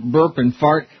and burp and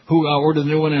fart, who ordered the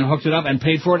new one and hooked it up and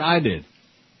paid for it? I did.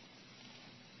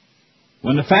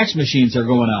 When the fax machines are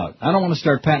going out, I don't want to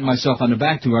start patting myself on the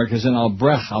back too hard because then I'll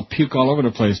puke all over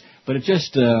the place. But it's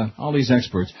just all these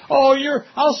experts. Oh,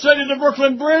 I'll send you to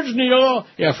Brooklyn Bridge, Neil.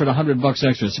 Yeah, for the $100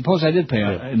 extra. Suppose I did pay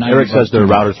 $90. Eric says they're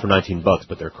routers for $19,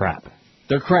 but they're crap.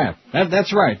 They're crap.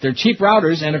 That's right. They're cheap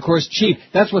routers, and of course cheap.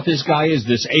 That's what this guy is.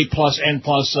 This A+, N+,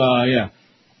 A+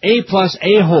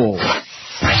 a-hole.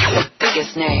 The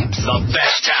biggest names. The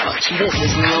best talent. This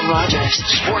is Neil Rogers.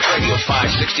 Sports Radio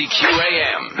 560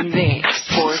 QAM. The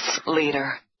sports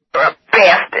leader. The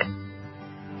best.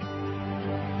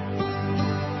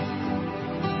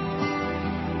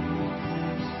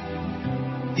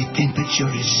 The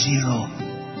temperature is 0.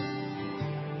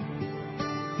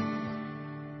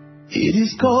 It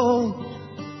is cold.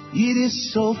 It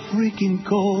is so freaking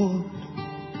cold.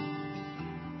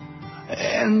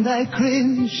 And I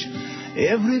cringe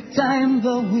every time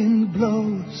the wind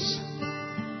blows.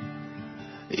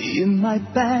 In my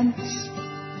pants,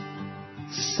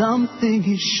 something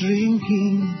is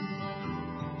shrinking.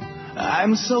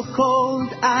 I'm so cold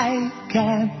I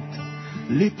can't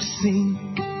lip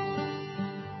sync.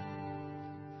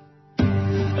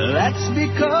 That's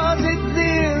because it's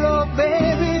 0,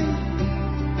 baby.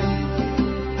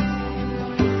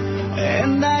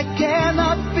 And I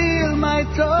cannot feel my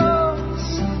toes.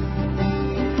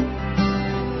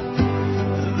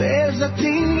 There's a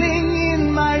tingling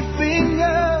in my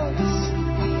fingers,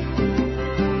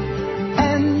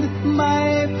 and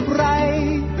my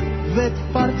private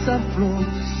parts are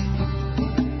froze.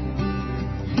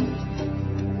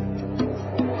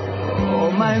 Oh,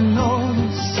 my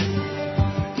nose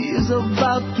is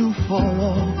about to fall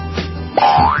off.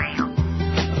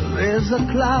 There's a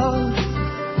cloud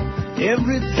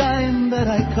every time that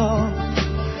I cough,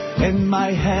 and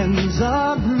my hands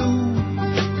are blue.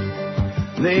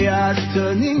 They are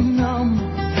turning numb.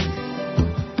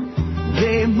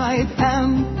 They might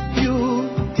amputate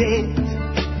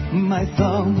my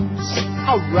thumbs.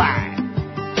 Alright.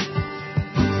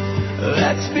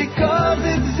 That's because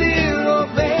it's 0,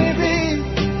 baby.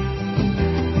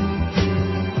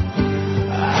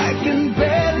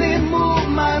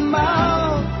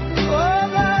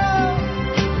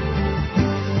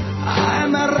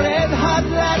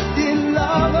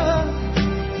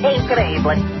 Take it easy,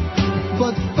 buddy.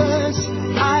 But first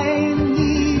I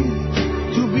need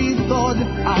to be thought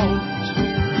out.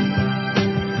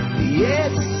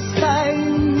 Yes, I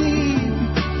need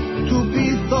to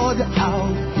be thought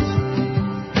out.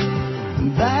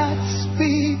 That's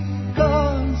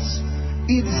because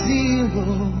it's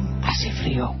zero. Hace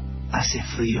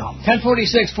frío.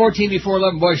 10:46, 14 before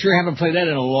 11. Boy, sure haven't played that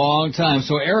in a long time.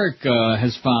 So Eric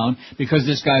has found, because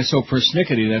this guy's so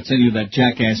persnickety that sent you that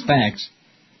jackass fax,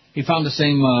 he found the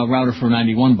same router for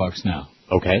 $91 now.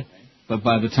 Okay. But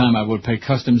by the time I would pay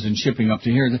customs and shipping up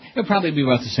to here, it'll probably be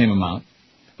about the same amount.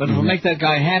 But if we'll make that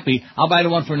guy happy, I'll buy the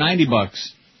one for $90.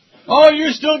 Oh,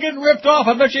 you're still getting ripped off.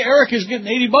 I bet you Eric is getting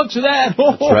 $80 of that.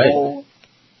 That's right.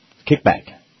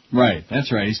 Kickback. Right,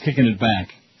 that's right. He's kicking it back.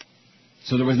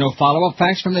 So there was no follow-up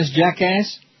fax from this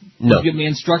jackass? No. Give me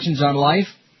instructions on life?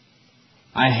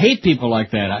 I hate people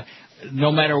like that.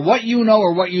 No matter what you know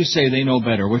or what you say, they know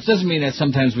better, which doesn't mean that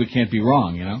sometimes we can't be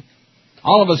wrong, you know?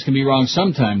 All of us can be wrong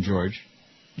sometime, George.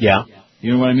 Yeah.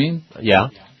 You know what I mean? Yeah.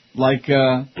 Like,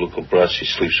 Luca Brasi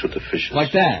sleeps with the fishes.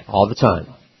 Like that. All the time.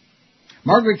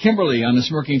 Margaret Kimberly on the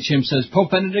Smirking Chimp says, Pope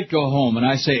Benedict, go home, and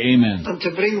I say amen. And to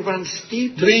bring one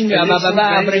steep... Bring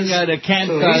the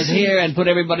camp here and put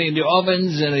everybody in the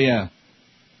ovens and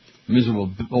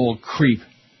miserable old creep.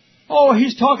 Oh,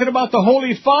 he's talking about the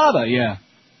Holy Father, yeah.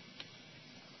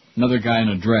 Another guy in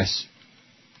a dress.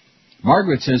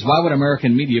 Margaret says, why would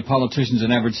American media, politicians,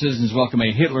 and average citizens welcome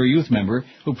a Hitler Youth member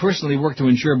who personally worked to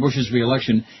ensure Bush's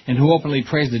re-election and who openly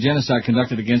praised the genocide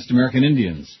conducted against American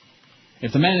Indians?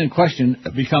 If the man in question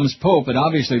becomes Pope, it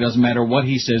obviously doesn't matter what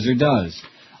he says or does.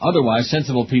 Otherwise,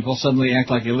 sensible people suddenly act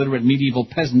like illiterate medieval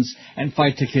peasants and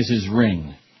fight to kiss his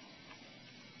ring.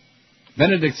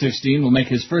 Benedict XVI will make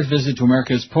his first visit to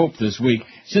America as Pope this week.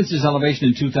 Since his elevation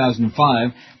in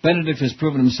 2005, Benedict has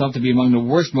proven himself to be among the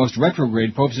worst, most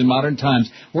retrograde popes in modern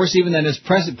times, worse even than his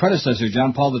predecessor,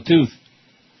 John Paul the Tooth.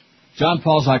 John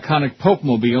Paul's iconic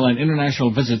Pope-mobile and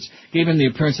international visits gave him the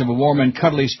appearance of a warm and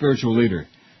cuddly spiritual leader.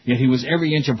 Yet he was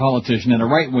every inch a politician, and a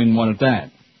right-wing one at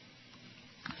that.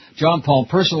 John Paul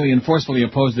personally and forcefully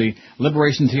opposed the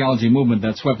liberation theology movement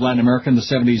that swept Latin America in the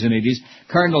 70s and 80s.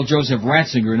 Cardinal Joseph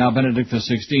Ratzinger, now Benedict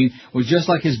XVI, was just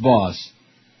like his boss.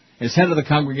 As head of the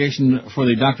Congregation for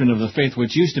the Doctrine of the Faith,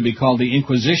 which used to be called the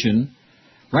Inquisition,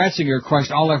 Ratzinger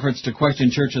crushed all efforts to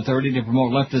question church authority to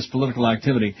promote leftist political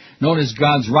activity. Known as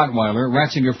God's Rottweiler,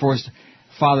 Ratzinger forced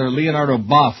Father Leonardo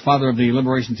Boff, father of the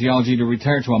liberation theology, to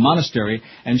retire to a monastery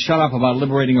and shut up about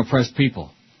liberating oppressed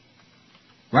people.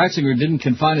 Ratzinger didn't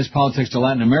confine his politics to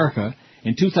Latin America.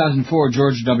 In 2004,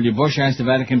 George W. Bush asked the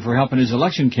Vatican for help in his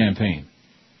election campaign.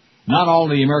 Not all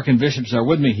the American bishops are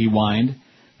with me, he whined.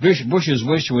 Bush's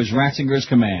wish was Ratzinger's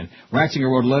command. Ratzinger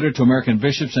wrote a letter to American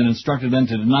bishops and instructed them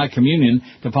to deny communion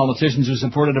to politicians who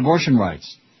supported abortion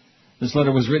rights. This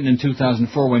letter was written in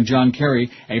 2004 when John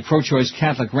Kerry, a pro-choice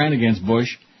Catholic, ran against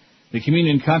Bush. The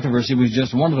communion controversy was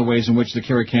just one of the ways in which the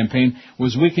Kerry campaign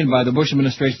was weakened by the Bush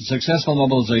administration's successful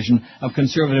mobilization of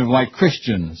conservative white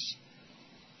Christians.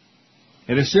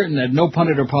 It is certain that no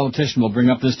pundit or politician will bring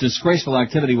up this disgraceful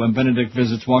activity when Benedict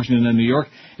visits Washington and New York.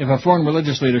 If a foreign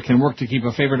religious leader can work to keep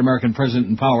a favored American president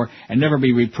in power and never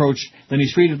be reproached, then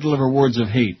he's free to deliver words of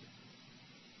hate.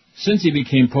 Since he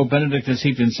became Pope, Benedict has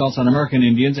heaped insults on American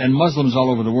Indians and Muslims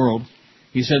all over the world.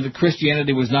 He said that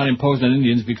Christianity was not imposed on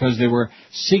Indians because they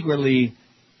secretly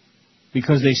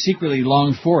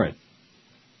longed for it.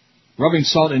 Rubbing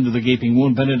salt into the gaping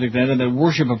wound, Benedict added that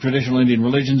worship of traditional Indian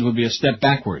religions would be a step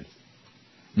backward.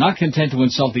 Not content to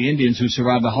insult the Indians who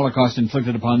survived the Holocaust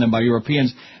inflicted upon them by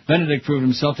Europeans, Benedict proved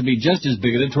himself to be just as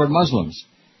bigoted toward Muslims.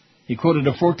 He quoted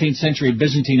a 14th century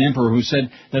Byzantine emperor who said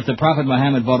that the Prophet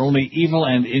Muhammad brought only evil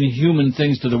and inhuman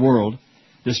things to the world.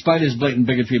 Despite his blatant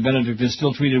bigotry, Benedict is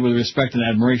still treated with respect and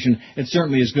admiration. It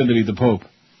certainly is good to be the Pope.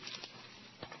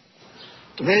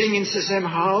 Dwelling in the same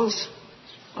house,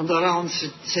 on the round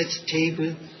set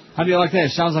table. How do you like that?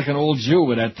 It sounds like an old Jew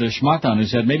with that schmat on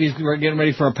his head. Maybe he's getting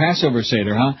ready for a Passover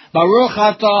Seder, huh? Baruch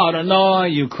atah Adonai,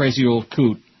 you crazy old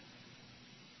coot.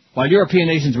 While European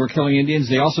nations were killing Indians,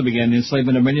 they also began the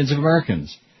enslavement of millions of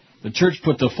Americans. The Church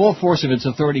put the full force of its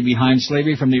authority behind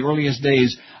slavery from the earliest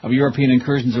days of European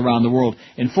incursions around the world.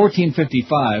 In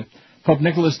 1455, Pope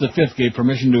Nicholas V gave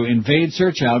permission to invade,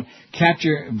 search out,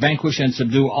 capture, vanquish, and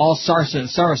subdue all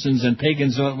Saracens and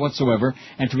pagans whatsoever,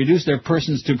 and to reduce their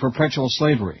persons to perpetual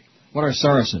slavery. What are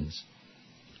Saracens?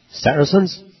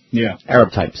 Saracens? Yeah.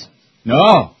 Arab types.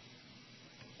 No!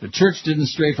 The Church didn't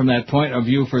stray from that point of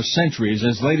view for centuries.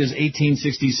 As late as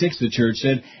 1866, the Church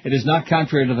said, it is not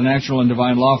contrary to the natural and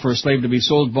divine law for a slave to be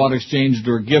sold, bought, exchanged,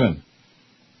 or given.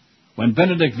 When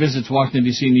Benedict visits Washington,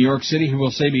 D.C. and New York City, he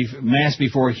will say Mass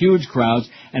before huge crowds,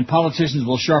 and politicians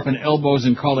will sharpen elbows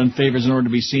and call in favors in order to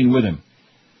be seen with him.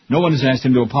 No one has asked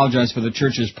him to apologize for the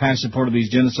Church's past support of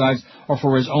these genocides or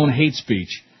for his own hate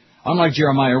speech. Unlike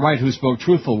Jeremiah Wright, who spoke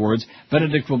truthful words,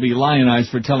 Benedict will be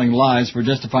lionized for telling lies, for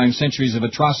justifying centuries of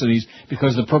atrocities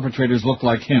because the perpetrators look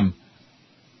like him.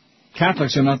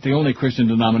 Catholics are not the only Christian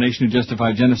denomination who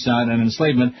justify genocide and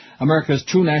enslavement. America's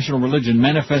true national religion,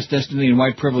 manifest destiny and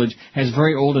white privilege, has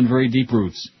very old and very deep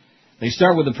roots. They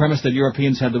start with the premise that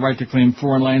Europeans had the right to claim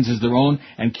foreign lands as their own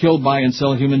and kill, buy, and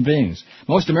sell human beings.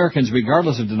 Most Americans,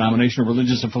 regardless of denomination or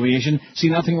religious affiliation, see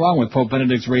nothing wrong with Pope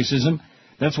Benedict's racism.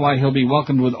 That's why he'll be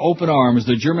welcomed with open arms.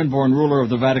 The German-born ruler of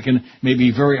the Vatican may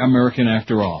be very American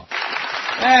after all.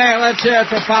 Hey, let's hear it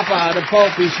for Papa, the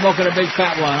Pope. He's smoking a big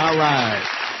fat one. All right.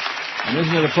 And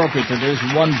isn't it appropriate that there's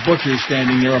one butcher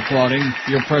standing there applauding,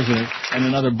 your president, and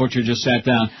another butcher just sat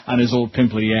down on his old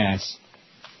pimply ass?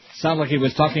 Sounded like he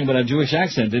was talking with a Jewish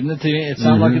accent, didn't it to you? It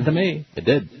sounded like it to me. It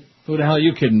did. Who the hell are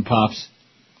you kidding, Pops?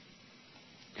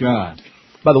 God.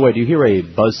 By the way, do you hear a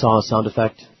buzzsaw sound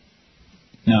effect?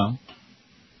 No.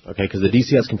 Okay, because the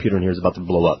DCS computer in here is about to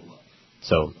blow up.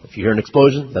 So, if you hear an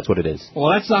explosion, that's what it is.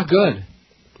 Well, that's not good.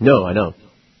 No, I know.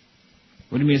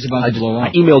 What do you mean it's about to blow up?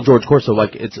 I emailed George Corso,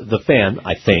 like, it's the fan,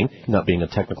 I think, not being a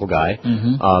technical guy,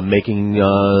 making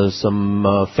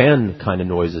some fan kind of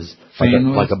noises.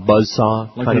 Like a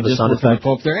buzzsaw kind of a sound effect.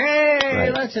 Pope there.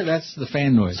 Hey, that's the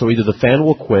fan noise. So either the fan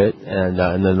will quit, and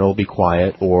then it'll be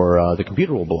quiet, or the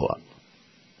computer will blow up.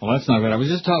 Well, that's not good. I was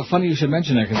just funny you should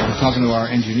mention that, because I was talking to our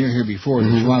engineer here before,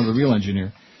 the real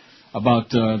engineer, about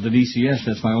the DCS.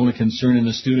 That's my only concern in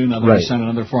the studio, now that I signed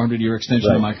another 400-year extension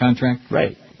on my contract.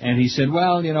 Right. And he said,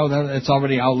 well, you know, it's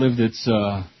already outlived its,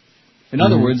 in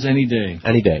other words, any day.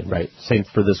 Any day, right. Same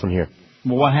for this one here.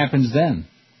 Well, what happens then?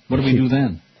 What do we do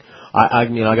then? I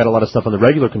got a lot of stuff on the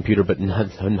regular computer, but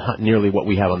not nearly what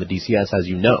we have on the DCS, as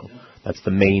you know. That's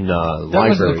the main library. That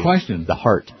wasn't the question. The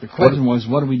heart. The question was,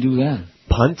 what do we do then?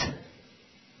 Punt?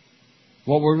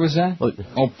 What word was that?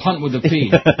 Oh, punt with a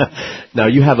P. Now,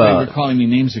 you have You're calling me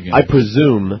names again. I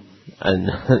presume, and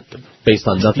based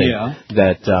on nothing,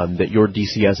 that your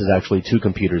DCS is actually two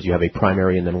computers. You have a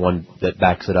primary and then one that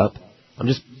backs it up. I'm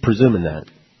just presuming that.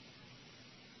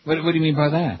 What do you mean by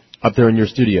that? Up there in your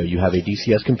studio, you have a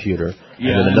DCS computer, and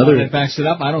then another that backs it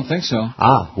up. I don't think so.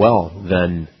 Ah, well,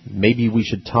 then maybe we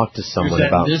should talk to someone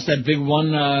about. There's that big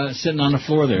one sitting on the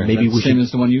floor there. Maybe we same should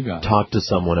as the one you got. Talk to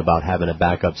someone about having a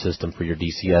backup system for your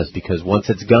DCS, because once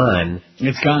it's gone,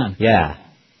 it's gone. Yeah.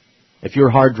 If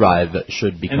your hard drive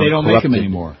should become and they don't corrupted, make them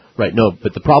anymore. Right. No,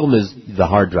 but the problem is the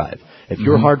hard drive. If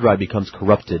your hard drive becomes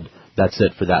corrupted, that's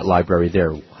it for that library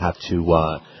there. We'll have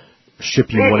to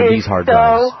ship you one of these hard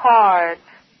drives. So hard.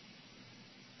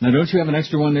 Now, don't you have an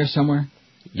extra one there somewhere?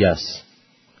 Yes.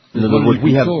 We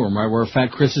have room, right, where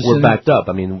Fat Chris is. We're backed up.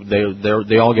 I mean, they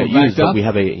all get used, but we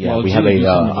have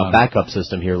a backup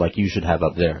system here, like you should have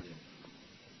up there.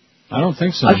 I don't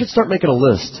think so. I should start making a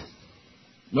list.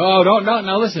 No, don't.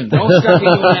 Now listen, don't start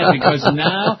doing that, because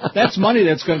now that's money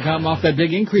that's going to come off that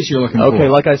big increase you're looking for. Okay,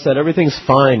 like I said, everything's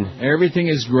fine. Everything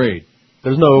is great.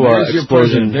 There's no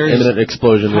imminent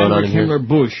explosion going on in here. Heinrich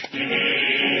Busch.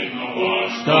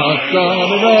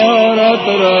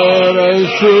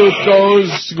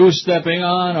 Goose stepping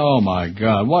on. Oh my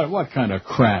God! What kind of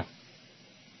crap?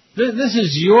 This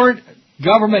is your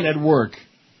government at work.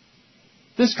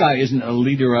 This guy isn't a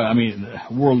leader.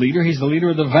 World leader. He's the leader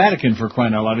of the Vatican, for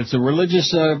crying out loud. It's a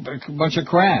religious bunch of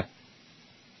crap.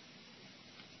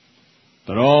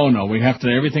 But oh no,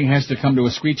 everything has to come to a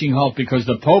screeching halt because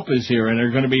the Pope is here, and there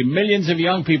are going to be millions of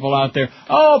young people out there.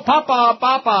 Oh, Papa,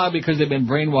 Papa, because they've been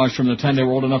brainwashed from the time they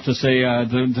were old enough to say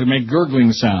to make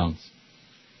gurgling sounds.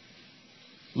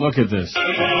 Look at this. I'm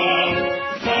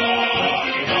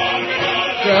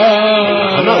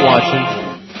not watching.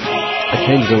 I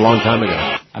changed it a long time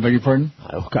ago. I beg your pardon?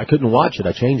 I couldn't watch it.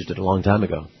 I changed it a long time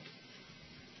ago.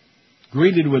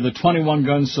 Greeted with a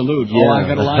 21-gun salute. Yeah. Oh, I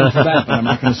got a line for that, but I'm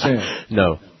not going to say it.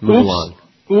 No, move along.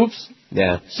 Oops.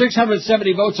 Yeah.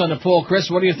 670 votes on the poll, Chris.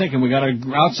 What are you thinking? We got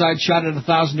an outside shot at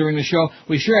 1,000 during the show.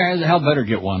 We sure as hell better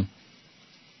get one.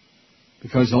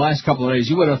 Because the last couple of days,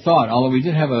 you would have thought, although we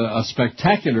did have a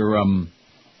spectacular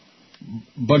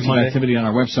bunch of activity on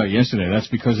our website yesterday. That's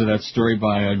because of that story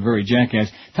by a very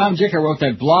jackass. Tom Jicker wrote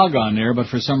that blog on there, but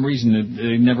for some reason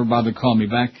they never bothered calling me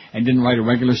back and didn't write a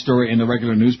regular story in the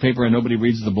regular newspaper, and nobody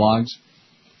reads the blogs.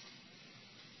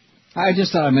 I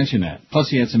just thought I'd mention that. Plus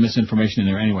he had some misinformation in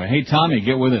there anyway. Hey, Tommy,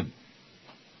 get with it.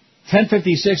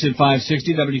 10:56 at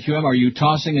 560 WQM. Are you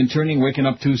tossing and turning, waking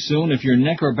up too soon? If your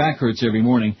neck or back hurts every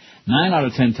morning, 9 out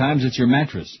of 10 times it's your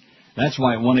mattress. That's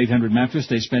why at 1-800-Mattress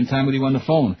they spend time with you on the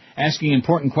phone, asking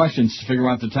important questions to figure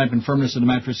out the type and firmness of the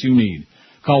mattress you need.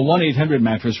 Call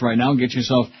 1-800-Mattress right now and get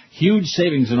yourself huge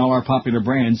savings in all our popular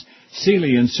brands: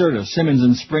 Sealy and Serta, Simmons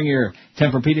and Spring Air,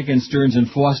 Tempur-Pedic and Stearns and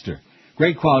Foster.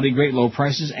 Great quality, great low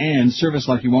prices, and service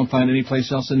like you won't find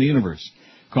anyplace else in the universe.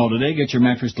 Call today, get your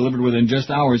mattress delivered within just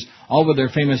hours, all with their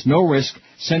famous no-risk,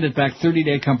 send-it-back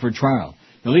 30-day comfort trial.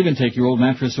 They'll even take your old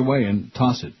mattress away and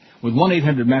toss it. With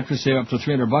 1-800-Mattress, save up to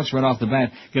 $300 right off the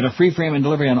bat, get a free frame and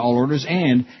delivery on all orders,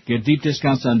 and get deep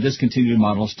discounts on discontinued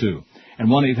models, too. And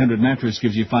 1-800-Mattress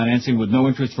gives you financing with no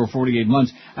interest for 48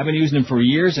 months. I've been using them for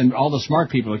years, and all the smart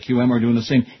people at QM are doing the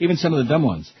same, even some of the dumb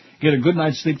ones. Get a good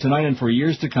night's sleep tonight and for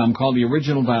years to come. Call the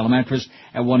original Dial Mattress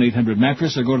at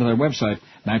 1-800-Mattress or go to their website,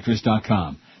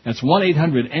 mattress.com. That's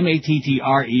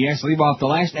 1-800-MATTRES. Leave off the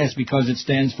last S because it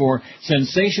stands for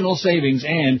Sensational Savings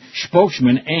and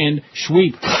Spokesman and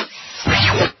Sweep.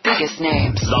 The biggest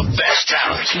names. The best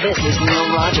talent. This is Neil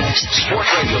Rogers.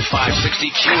 Sports Radio 560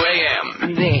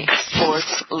 QAM. The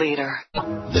sports leader.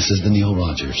 This is the Neil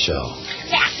Rogers Show.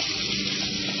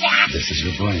 This is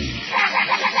your brain.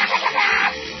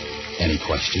 Any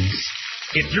questions?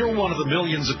 If you're one of the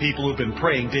millions of people who've been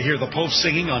praying to hear the Pope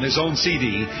singing on his own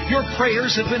CD, your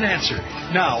prayers have been answered.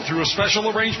 Now, through a special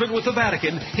arrangement with the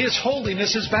Vatican, His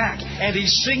Holiness is back, and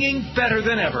he's singing better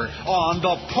than ever on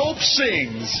The Pope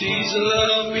Sings. Please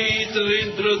allow me to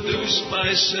introduce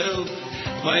myself.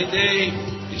 My name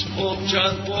is Pope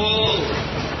John Paul.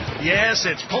 Yes,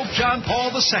 it's Pope John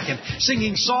Paul II,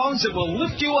 singing songs that will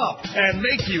lift you up and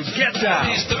make you get down.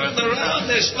 Please turn around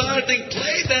and starting.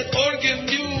 Play that organ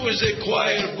music,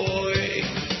 choir boy.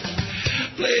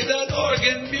 Play that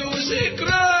organ music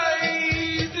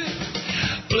right.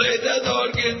 Play that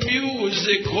organ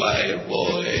music, choir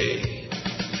boy.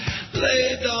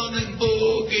 Lay down and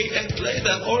boogie and play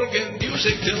that organ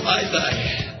music till I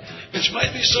die. Which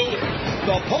might be so.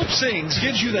 The Pope Sings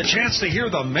gives you the chance to hear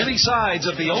the many sides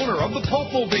of the owner of the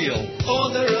Pope-mobile.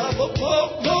 Owner of a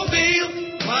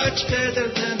Pope-mobile, much better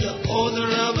than the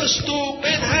owner of a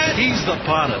stupid hat. He's the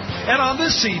Pontiff, and on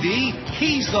this CD,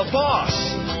 he's the boss.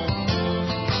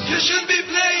 You should be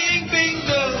playing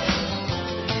bingo.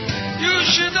 You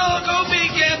should all go be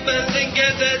gambling,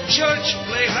 get at church,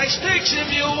 play high stakes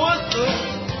if you want to.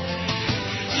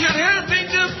 You're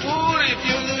helping the poor if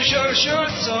you lose your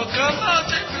shirt, so come out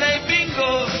and play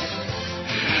bingo.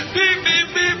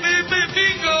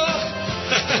 Bingo.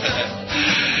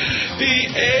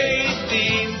 Be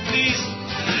 18, please.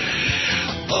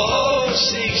 Oh,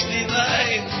 69.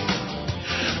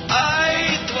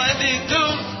 I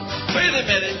 22. Wait a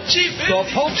minute, Chief. The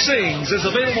Pope Sings is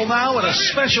available now at a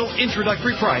special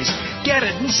introductory price. Get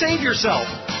it and save yourself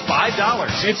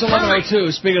 $5. It's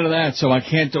 11:02. Speaking of that, so I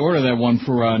can't order that one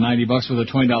for $90 with a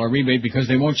 $20 rebate because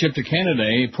they won't ship to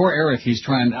Canada. Poor Eric, he's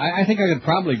trying. I think I could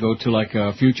probably go to like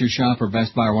a Future Shop or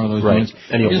Best Buy or one of those ones.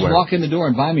 Just walk in the door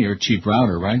and buy me a cheap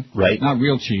router, right? Right. Not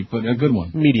real cheap, but a good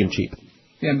one. Medium cheap.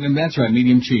 Yeah, that's right.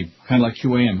 Medium cheap, kind of like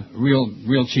QAM.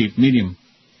 Real cheap, medium.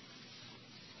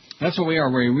 That's what we are.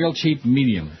 We're a real cheap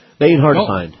medium. They ain't hard to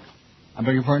find. I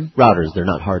beg your pardon? Routers, they're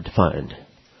not hard to find.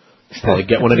 Probably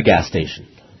get one at a gas station.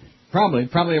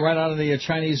 Probably right out of the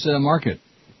Chinese market.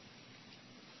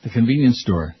 The convenience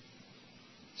store.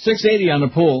 $680 on the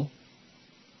pool.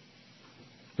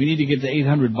 We need to get to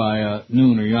 800 by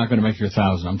noon or you're not going to make your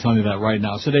 1,000. I'm telling you that right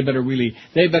now. So they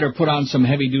better put on some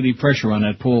heavy duty pressure on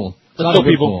that pool. Let's go,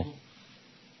 people. Pool.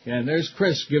 Yeah, there's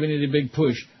Chris giving you the big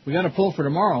push. We got a pool for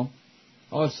tomorrow.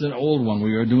 Oh, it's an old one.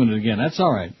 We are doing it again. That's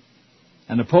all right.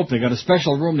 And the Pope, they got a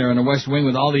special room there in the West Wing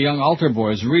with all the young altar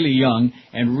boys, really young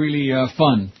and really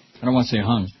fun. I don't want to say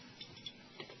hung.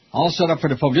 All set up for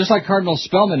the Pope. Just like Cardinal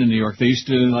Spellman in New York. They used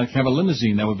to have a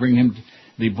limousine that would bring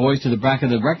the boys to the back of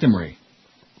the rectory.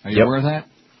 Are you aware of that?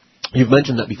 You've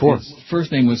mentioned that before. His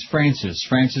first name was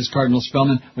Francis Cardinal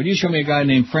Spellman. Would you show me a guy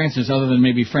named Francis other than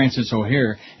maybe Francis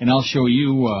O'Hare, and I'll show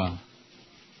you...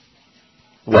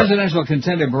 Presidential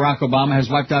contender Barack Obama has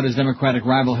wiped out his Democratic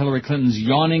rival Hillary Clinton's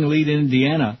yawning lead in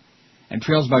Indiana and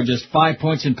trails by just 5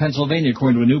 points in Pennsylvania,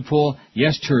 according to a new poll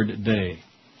yesterday.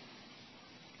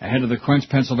 Ahead of the Crunch,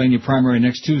 Pennsylvania primary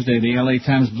next Tuesday, the L.A.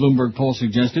 Times Bloomberg poll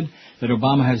suggested that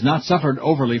Obama has not suffered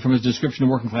overly from his description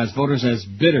of working-class voters as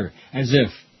bitter, as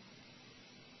if.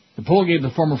 The poll gave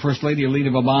the former First Lady a lead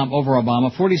of over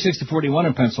Obama, 46-41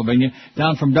 in Pennsylvania,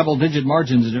 down from double-digit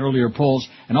margins in earlier polls,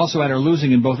 and also had her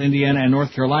losing in both Indiana and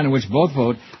North Carolina, which both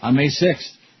vote on May 6th.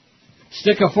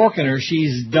 Stick a fork in her,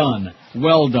 she's done.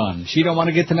 Well done. She don't want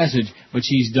to get the message, but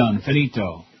she's done.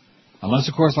 Finito. Unless,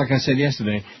 of course, like I said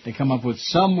yesterday, they come up with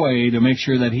some way to make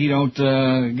sure that he don't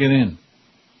get in.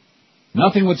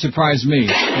 Nothing would surprise me,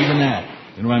 even that.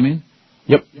 You know what I mean?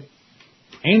 Yep.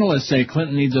 Analysts say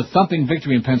Clinton needs a thumping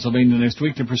victory in Pennsylvania next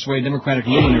week to persuade Democratic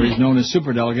luminaries known as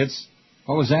superdelegates.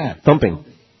 What was that? Thumping.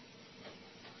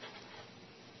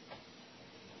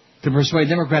 To persuade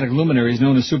Democratic luminaries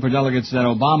known as superdelegates that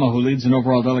Obama, who leads an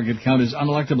overall delegate count, is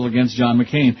unelectable against John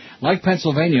McCain. Like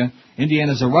Pennsylvania,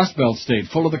 Indiana's a Rust Belt state,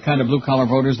 full of the kind of blue-collar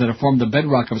voters that have formed the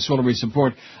bedrock of Swillery's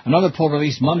support. Another poll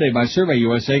released Monday by Survey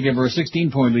USA gave her a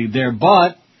 16-point lead there,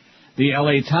 but the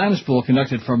L.A. Times poll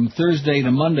conducted from Thursday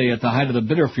to Monday at the height of the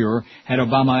bitter furor had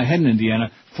Obama ahead in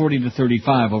Indiana,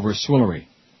 40-35 over Swillery.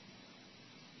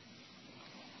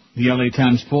 The L.A.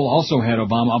 Times poll also had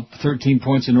Obama up 13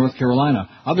 points in North Carolina.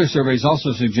 Other surveys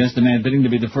also suggest the man bidding to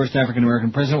be the first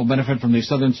African-American president will benefit from the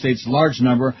southern state's large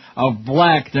number of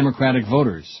black Democratic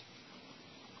voters.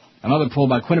 Another poll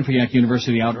by Quinnipiac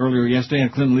University out earlier yesterday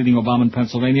had Clinton leading Obama in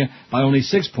Pennsylvania by only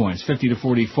 6 points,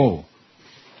 50-44.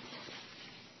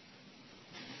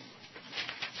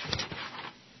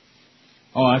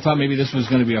 Oh, I thought maybe this was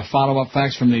going to be a follow-up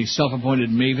fax from the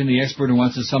self-appointed Maven, the expert who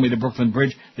wants to sell me the Brooklyn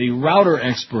Bridge, the router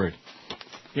expert.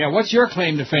 Yeah, what's your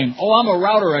claim to fame? Oh, I'm a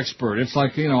router expert. It's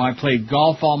like, I played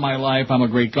golf all my life. I'm a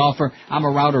great golfer. I'm a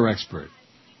router expert.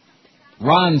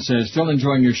 Ron says, still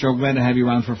enjoying your show. Glad to have you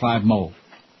around for 5 more.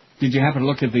 Did you happen to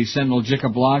look at the Sentinel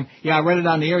Jicka blog? Yeah, I read it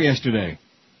on the air yesterday.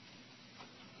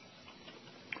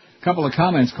 A couple of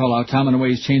comments call out, Tom in a way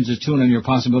he's changed his tune on your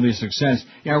possibility of success.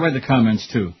 Yeah, I read the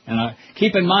comments too. And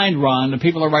keep in mind, Ron, the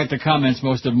people who write the comments,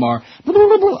 most of them are,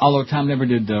 although Tom never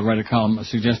did write a column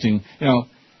suggesting,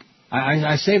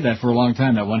 I saved that for a long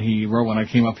time, that one he wrote when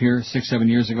I came up here 6-7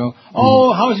 years ago.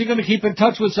 Oh, how is he going to keep in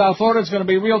touch with South Florida? It's going to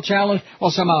be a real challenge.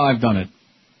 Well, somehow I've done it.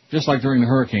 Just like during the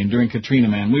hurricane, during Katrina,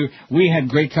 man. We had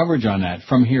great coverage on that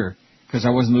from here because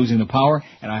I wasn't losing the power,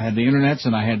 and I had the internets,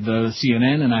 and I had the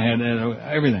CNN, and I had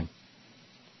everything.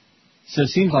 So it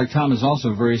seems like Tom is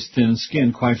also very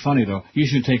thin-skinned. Quite funny, though. You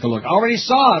should take a look. I already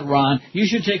saw it, Ron. You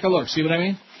should take a look. See what I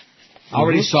mean? I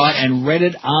already saw it and read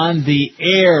it on the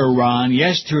air, Ron,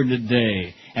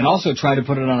 yesterday. And also tried to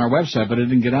put it on our website, but it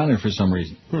didn't get on there for some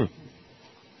reason.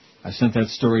 I sent that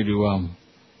story to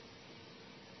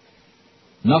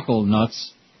Knuckle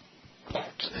Nuts.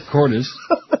 Cordis.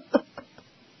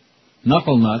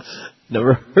 Knuckle Nuts.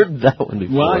 Never heard that one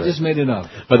before. Well, I just made it up.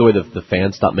 By the way, the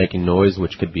fan stopped making noise,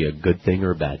 which could be a good thing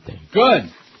or a bad thing. Good.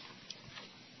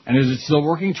 And is it still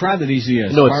working? Try the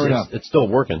DCS. No, Fire it up. It's still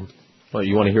working. Well,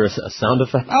 you want to hear a sound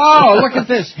effect? Oh, look at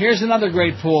this. Here's another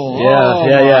great pull. Yeah.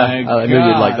 I knew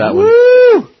you'd like that one.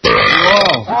 Woo!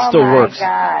 Whoa. It still works.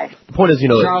 God. The point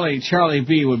is, Charlie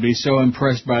B would be so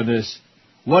impressed by this.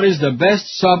 What is the best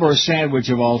sub or sandwich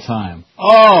of all time?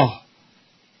 Oh!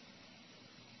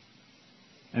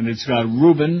 And it's got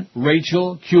Reuben,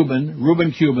 Rachel,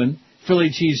 Reuben Cuban,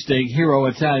 Philly cheesesteak, Hero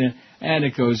Italian, and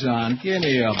it goes on. Give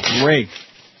me a break.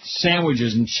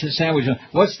 Sandwiches and sandwiches.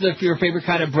 What's your favorite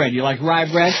kind of bread? You like rye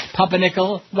bread,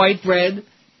 pumpernickel, white bread,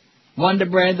 Wonder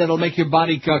bread that'll make your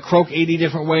body croak 80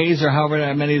 different ways, or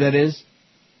however many that is?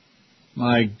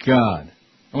 My God.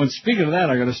 Oh, and speaking of that,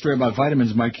 I got a story about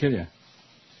vitamins might kill you.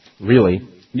 Really?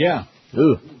 Yeah.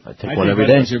 Ooh, I take one every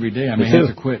day. Every day. I may have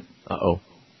to quit. Uh-oh.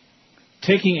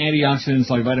 Taking antioxidants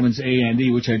like vitamins A and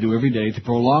D, which I do every day, to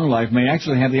prolong life may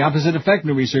actually have the opposite effect,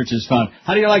 new research has found.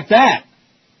 How do you like that?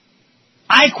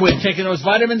 I quit taking those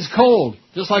vitamins cold,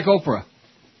 just like Oprah.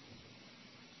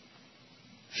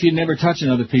 She'd never touch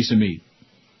another piece of meat.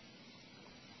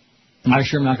 I'm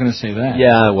sure I'm not going to say that.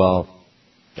 Yeah, well,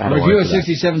 A review of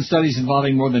 67 studies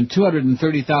involving more than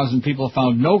 230,000 people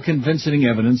found no convincing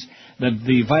evidence that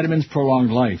the vitamins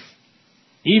prolonged life.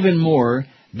 Even more,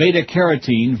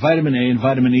 beta-carotene, vitamin A, and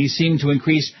vitamin E seem to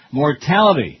increase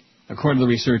mortality, according to the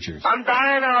researchers. I'm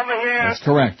dying over here. That's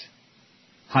correct.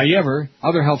 However,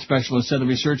 other health specialists said the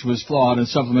research was flawed and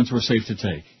supplements were safe to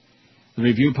take. The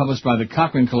review, published by the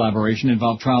Cochrane Collaboration,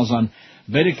 involved trials on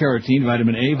beta-carotene,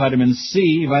 vitamin A, vitamin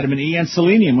C, vitamin E, and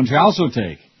selenium, which I also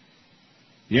take.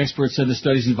 The experts said the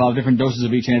studies involved different doses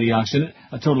of each antioxidant.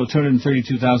 A total of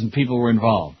 232,000 people were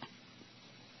involved.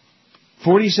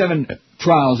 47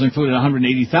 trials included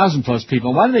 180,000 plus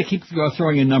people. Why do they keep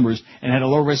throwing in numbers and had a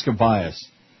low risk of bias?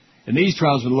 In these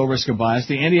trials with a low risk of bias,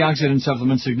 the antioxidant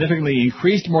supplements significantly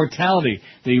increased mortality,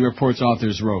 the report's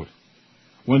authors wrote.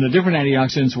 When the different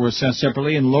antioxidants were assessed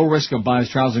separately and low risk of bias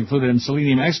trials included and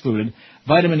selenium excluded,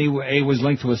 vitamin A was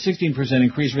linked to a 16%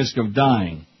 increased risk of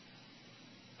dying,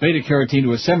 beta-carotene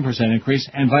to a 7% increase,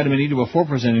 and vitamin E to a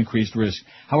 4% increased risk.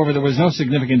 However, there was no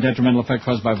significant detrimental effect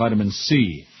caused by vitamin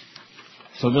C.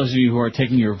 So those of you who are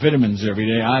taking your vitamins every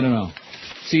day, I don't know.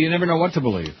 See, you never know what to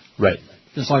believe. Right.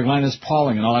 Just like Linus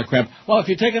Pauling and all that crap. Well, if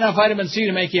you take enough vitamin C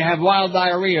to make you have wild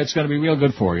diarrhea, it's going to be real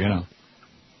good for you, you know.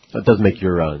 That does make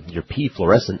your pee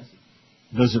fluorescent.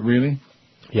 Does it really?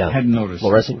 Yeah. I hadn't noticed.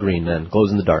 Fluorescent green, then.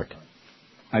 Glows in the dark.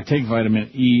 I take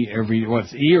vitamin E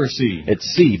what's E or C? It's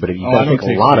C, but if you gotta take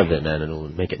a lot of it, man, it'll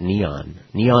make it neon.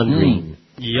 Neon green.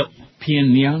 Yep. P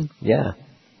and neon? Yeah.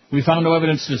 We found no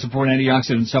evidence to support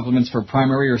antioxidant supplements for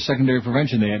primary or secondary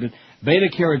prevention, they added.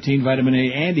 Beta-carotene, vitamin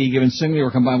A, and E, given singly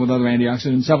or combined with other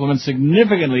antioxidant supplements,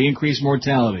 significantly increase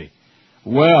mortality.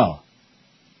 Well,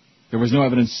 there was no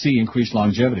evidence C increased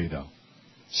longevity, though.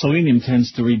 Selenium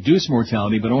tends to reduce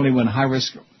mortality, but only when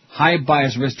high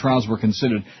bias risk trials were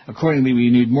considered. Accordingly, we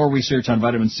need more research on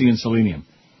vitamin C and selenium.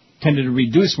 Tended to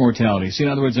reduce mortality. See, in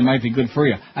other words, it might be good for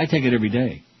you. I take it every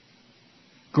day.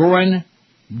 Goran,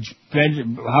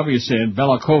 however you say it,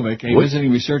 Belakovic, a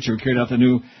visiting researcher who carried out the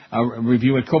new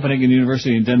review at Copenhagen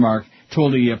University in Denmark,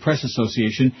 told the Press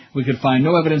Association, we could find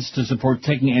no evidence to support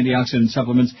taking antioxidant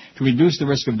supplements to reduce the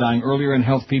risk of dying earlier in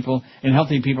healthy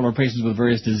people or patients with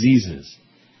various diseases.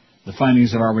 The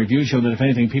findings of our review show that, if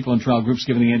anything, people in trial groups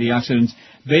given the antioxidants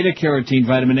beta-carotene,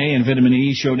 vitamin A, and vitamin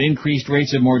E showed increased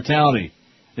rates of mortality.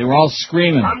 They were all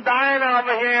screaming. I'm dying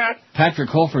over here. Patrick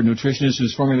Holford, nutritionist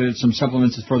who's formulated some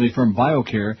supplements for the firm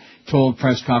BioCare, told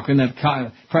Press Cochrane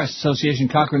that Press Association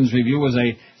Cochrane's review was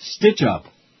a stitch-up.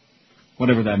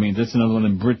 Whatever that means. That's another one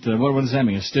in Brit. What does that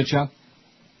mean, a stitch-up?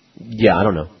 Yeah, I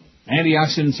don't know.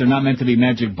 Antioxidants are not meant to be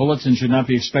magic bullets and should not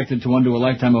be expected to undo a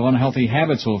lifetime of unhealthy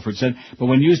habits, Holford said. But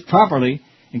when used properly,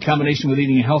 in combination with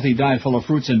eating a healthy diet full of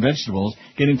fruits and vegetables,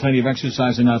 getting plenty of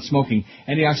exercise and not smoking,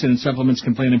 antioxidant supplements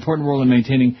can play an important role in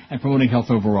maintaining and promoting health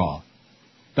overall.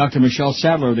 Dr. Michelle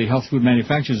Sadler of the Health Food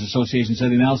Manufacturers Association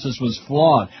said the analysis was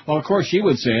flawed. Well, of course she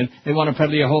would say it. They want to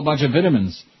peddle you a whole bunch of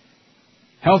vitamins.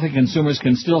 Healthy consumers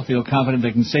can still feel confident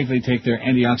they can safely take their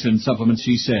antioxidant supplements,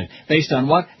 she said. Based on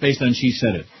what? Based on she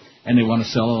said it. And they want to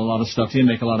sell a lot of stuff to you and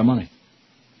make a lot of money.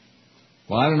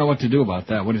 Well, I don't know what to do about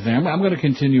that. What do you think? I'm going to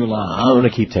continue along. I'm going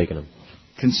to keep taking them.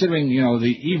 Considering, the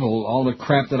evil, all the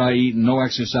crap that I eat and no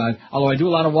exercise, although I do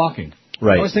a lot of walking.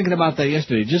 Right. I was thinking about that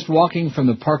yesterday. Just walking from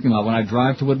the parking lot when I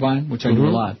drive to Woodbine, which I do a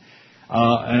lot.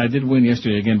 And I did win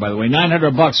yesterday again, by the way.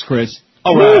 $900, Chris.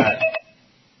 All right.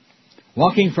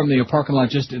 Walking from the parking lot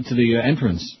just into the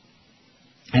entrance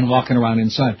and walking around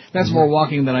inside. That's more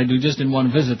walking than I do just in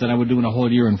one visit than I would do in a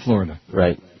whole year in Florida.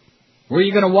 Right. Where are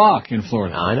you going to walk in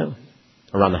Florida? I know.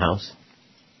 Around the house.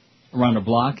 Around the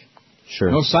block? Sure.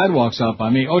 No sidewalks up by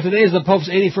me. Oh, today is the Pope's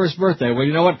 81st birthday. Well,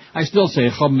 you know what? I still say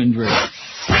Chum Indri.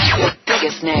 The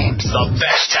biggest names. The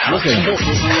best talent. Look at him. This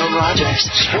is Neil Rogers.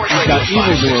 Sports He's got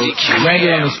evildoer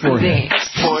ragged on his forehead. The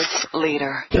sports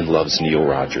leader. And loves Neil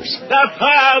Rogers. The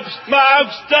pub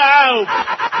smokes dope.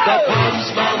 The pub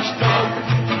smokes dope.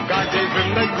 Got deep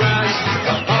in the grass.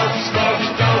 The pub smokes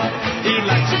dope. He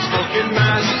likes his smoking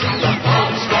mask. The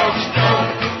pub smokes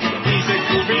dope. He's a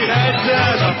groovy head.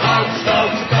 The pub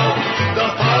smokes dope. The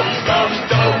pub smokes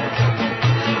dope.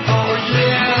 Oh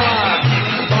yeah.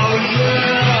 Oh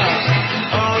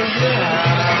yeah. Oh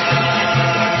yeah.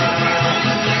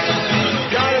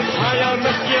 Got his high on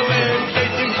masculine,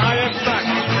 taking high back.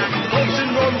 Hopes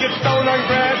in Rome gets down on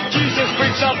grass. Jesus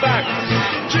brings our back.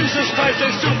 Jesus Christ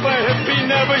is super hippie,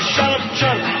 never shut up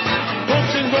chunk.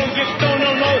 Hopes in Rome gets down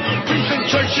on low. Priest in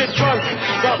church shit drunk.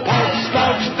 The Pope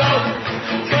smokes dope.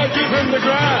 Can't give him the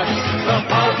grass. The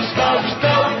Pope smokes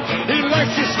dope. He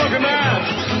likes his smoking ass.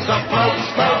 The Pope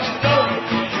smokes dope.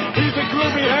 He's a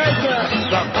groovy head.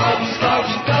 The Pope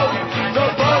smokes dope. The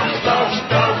Pope smokes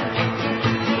dope.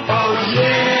 Oh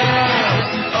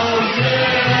yeah. Oh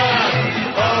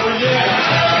yeah. Oh yeah.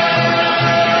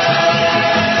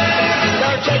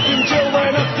 Now taking Jill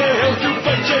right up the hill to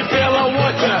fetch a pail of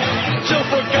water. Jill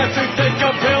forgot to take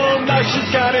a pill. Now she's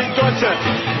got a daughter.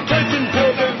 Taking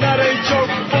pills is not a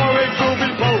joke for a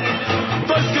groovy Pope.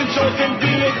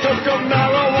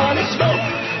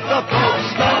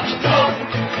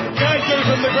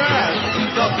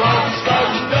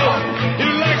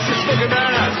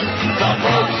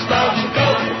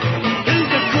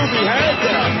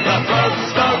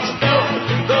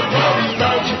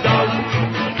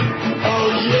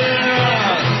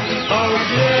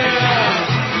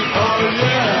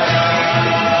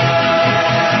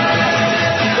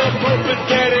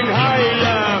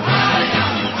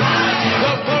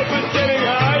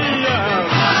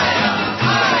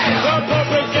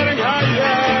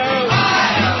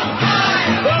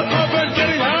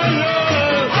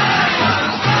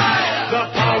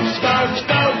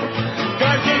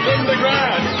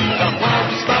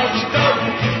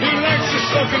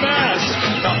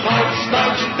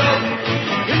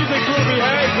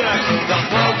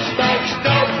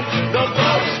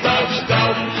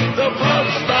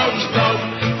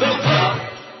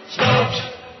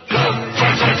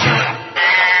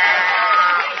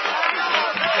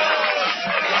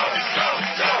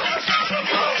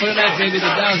 that, baby. The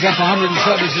Dow's up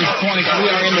 176 points. We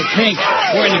are in the pink.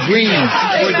 We're in the green.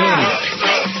 We're doing it.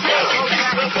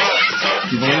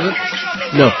 You believe it?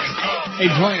 No. Hey,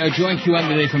 join QM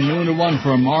today from noon to 1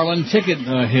 for a Marlin ticket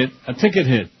hit. A ticket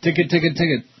hit.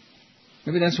 Ticket.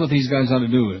 Maybe that's what these guys ought to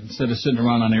do. Instead of sitting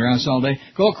around on their ass all day,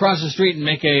 go across the street and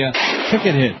make a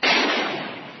ticket hit.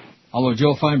 Although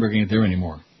Joe Feinberg ain't there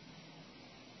anymore.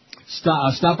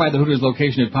 Stop by the Hooters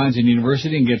location at Pines and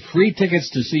University and get free tickets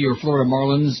to see your Florida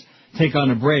Marlins take on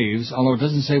the Braves, although it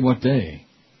doesn't say what day.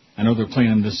 I know they're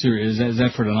playing in this series. Is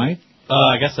that for tonight?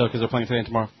 I guess so, because they're playing today and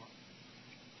tomorrow.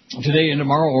 Today and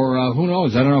tomorrow, or who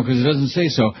knows? I don't know, because it doesn't say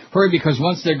so. Hurry, because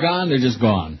once they're gone, they're just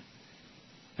gone.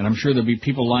 And I'm sure there'll be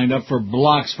people lined up for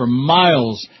blocks, for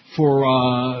miles,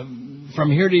 from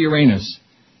here to Uranus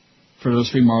for those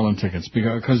free Marlin tickets,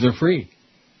 because they're free.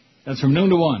 That's from noon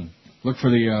to 1. Look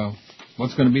for the,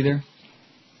 what's going to be there?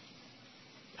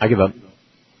 I give up.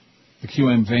 The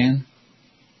QM van?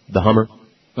 The Hummer?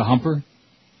 The Humper?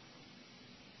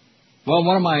 Well,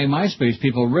 one of my MySpace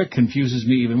people, Rick, confuses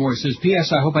me even more. He says,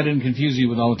 P.S. I hope I didn't confuse you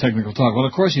with all the technical talk. Well,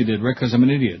 of course you did, Rick, because I'm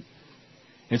an idiot.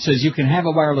 It says you can have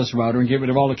a wireless router and get rid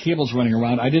of all the cables running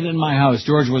around. I did it in my house.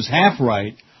 George was half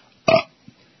right.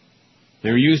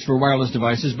 They're used for wireless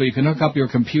devices, but you can hook up your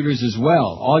computers as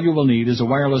well. All you will need is a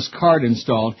wireless card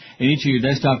installed in each of your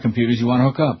desktop computers you want to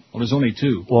hook up. Well, there's only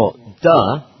 2. Well,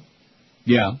 duh.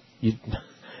 Yeah.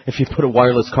 If you put a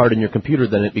wireless card in your computer,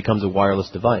 then it becomes a wireless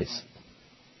device.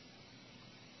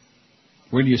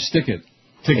 Where do you stick it?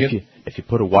 If you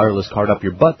put a wireless card up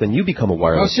your butt, then you become a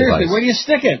wireless device. Oh, seriously, where do you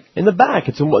stick it? In the back.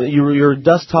 Your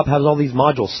desktop has all these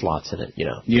module slots in it, you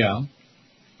know. Yeah.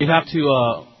 You'd have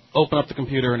to open up the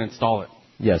computer and install it.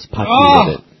 Yes, with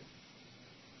it.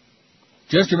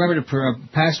 Just remember to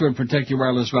password protect your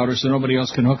wireless router so nobody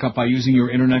else can hook up by using your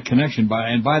internet connection.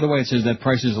 And by the way, it says that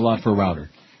price is a lot for a router,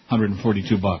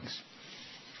 $142.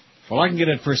 Well, I can get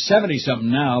it for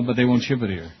 $70-something now, but they won't ship it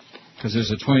here because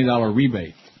there's a $20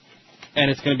 rebate.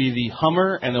 And it's going to be the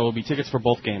Hummer, and there will be tickets for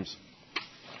both games.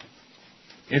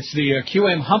 It's the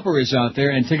QM Humper is out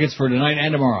there, and tickets for tonight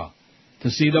and tomorrow to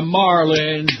see the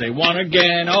Marlins. They won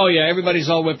again. Oh, yeah, everybody's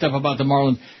all whipped up about the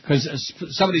Marlins because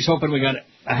somebody's hoping we got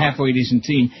a halfway decent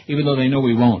team, even though they know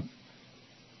we won't.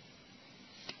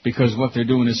 Because what they're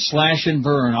doing is slash and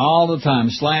burn all the time,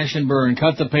 slash and burn,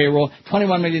 cut the payroll,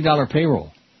 $21 million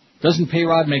payroll. Doesn't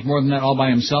Payrod make more than that all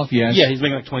by himself? Yes. Yeah, he's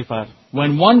making like 25.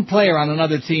 When one player on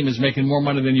another team is making more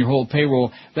money than your whole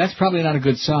payroll, that's probably not a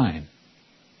good sign.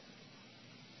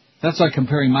 That's like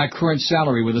comparing my current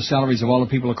salary with the salaries of all the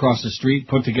people across the street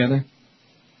put together.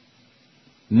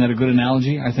 Isn't that a good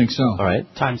analogy? I think so. All right.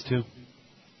 Times 2.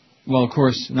 Well, of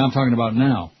course, now I'm talking about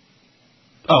now.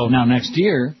 Oh. Now, next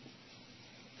year,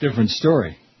 different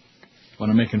story. When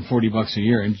I'm making $40 a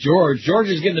year. And George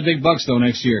is getting the big bucks, though,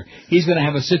 next year. He's going to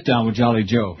have a sit-down with Jolly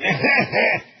Joe.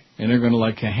 And they're going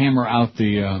to, hammer out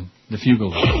the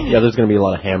fugal. Yeah, there's going to be a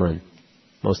lot of hammering.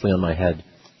 Mostly on my head.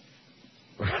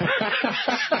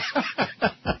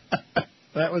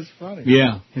 That was funny.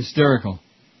 Yeah, hysterical.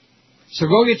 So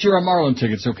go get your Marlin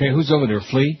tickets, okay? Who's over there,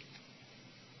 Flea?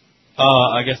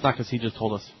 I guess not, because he just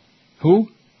told us. Who?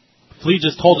 Flea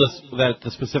just told us that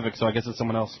the specifics, so I guess it's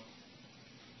someone else.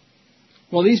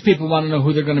 Well, these people want to know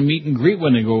who they're going to meet and greet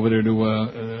when they go over there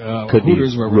to could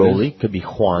Hooters. Be Rolly, could be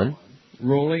Juan.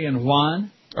 Rolly and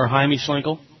Juan. Or Jaime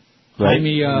Schlenkel. Right.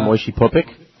 Moishi Popik.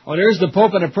 Oh, there's the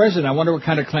Pope and the President. I wonder what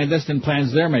kind of clandestine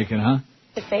plans they're making, huh?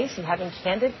 The face and having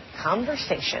candid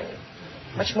conversation.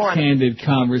 Much more. Candid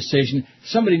conversation.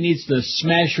 Somebody needs to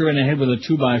smash her in the head with a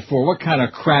 2x4. What kind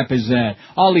of crap is that?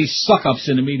 All these suck-ups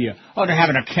in the media. Oh, they're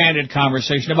having a candid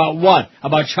conversation. About what?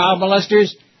 About child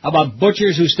molesters? About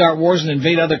butchers who start wars and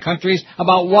invade other countries?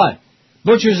 About what?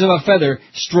 Butchers of a feather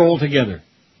stroll together.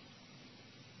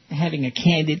 Having a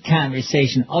candid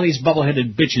conversation. All these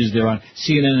bubble-headed bitches there on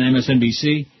CNN and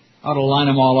MSNBC ought to line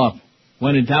them all up.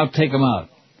 When in doubt, take them out.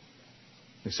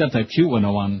 Except that cute one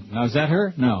on. Now, is that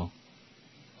her? No.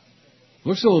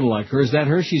 Looks a little like her. Is that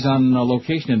her? She's on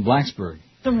location in Blacksburg.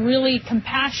 Some really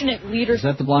compassionate leaders. Is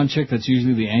that the blonde chick that's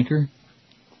usually the anchor?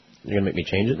 You're going to make me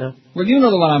change it now? Well, you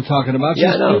know the one I'm talking about.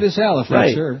 Yeah, She's cute as hell, if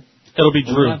that's her. It'll be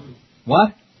Drew.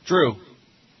 What? Drew.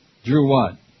 Drew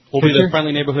what? Will be the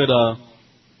friendly neighborhood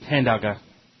handout guy.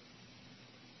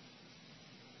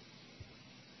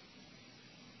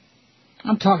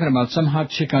 I'm talking about some hot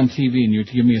chick on TV and you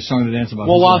to give me a song to dance about.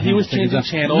 Well, while he was changing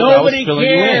channel, nobody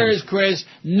cares, Chris.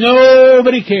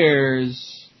 Nobody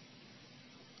cares.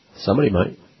 Somebody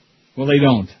might. Well, they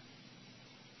don't.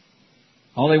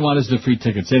 All they want is the free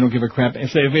tickets. They don't give a crap.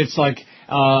 If it's like,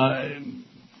 no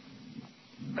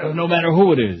matter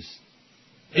who it is.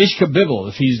 Ishka Bibble,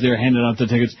 if he's there handing out the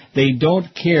tickets, they don't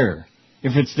care.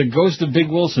 If it's the ghost of Big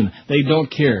Wilson, they don't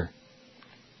care.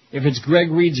 If it's Greg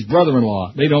Reed's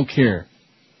brother-in-law, they don't care.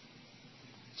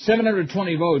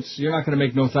 720 votes, you're not going to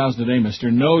make no $1,000 a day, mister.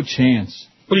 No chance.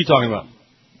 What are you talking about?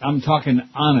 I'm talking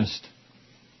honest.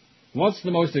 What's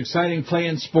the most exciting play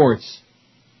in sports?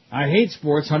 I hate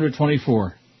sports,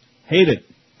 124. Hate it.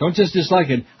 Don't just dislike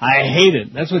it. I hate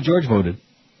it. That's what George voted.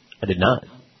 I did not.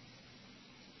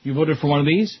 You voted for one of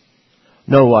these?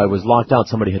 No, I was locked out.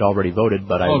 Somebody had already voted,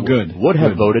 but I would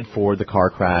have Good. voted for the car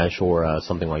crash or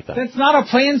something like that. That's not a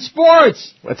play in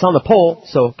sports. It's on the poll,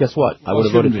 so guess what? I would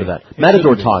have voted for that.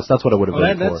 Matador toss, that's what I would have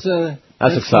voted for.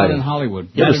 That's exciting. In Hollywood.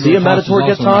 You ever see a Matador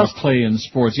get tossed? Not a play in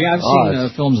sports. Yeah, I've seen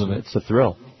films of it. It's a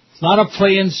thrill. It's not a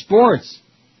play in sports.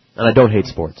 And I don't hate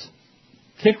sports.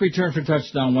 Kick return for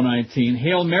touchdown 119.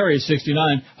 Hail Mary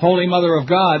 69. Holy Mother of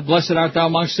God, blessed art thou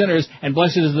amongst sinners, and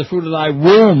blessed is the fruit of thy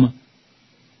womb.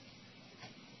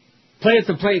 Play at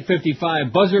the plate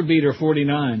 55. Buzzer beater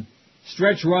 49.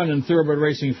 Stretch run in thoroughbred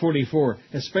racing 44.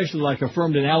 Especially like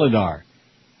affirmed in Aladar.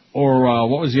 Or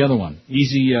what was the other one?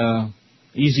 Easy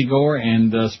goer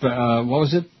and what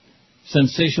was it?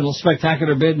 Sensational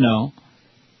spectacular bid? No.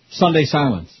 Sunday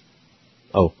silence.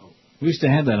 Oh. We used to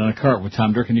have that on a cart with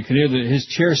Tom Durkin. You could hear his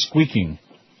chair squeaking.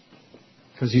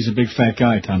 Because he's a big fat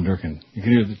guy, Tom Durkin. You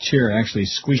could hear the chair actually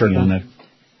squeaking on that.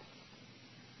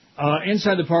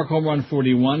 Inside the park, home run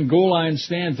 41. Goal line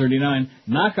stand 39.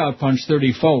 Knockout punch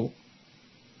 34.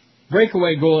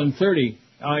 Breakaway goal in 30.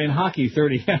 In hockey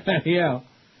 30. Yeah.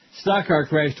 Stock car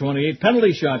crash 28.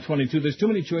 Penalty shot 22. There's too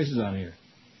many choices on here.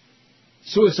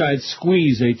 Suicide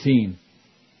squeeze 18.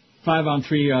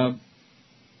 5-on-3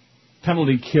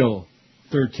 penalty kill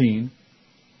 13.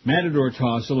 Matador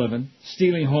toss 11.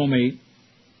 Stealing home 8.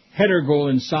 Header goal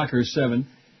in soccer 7.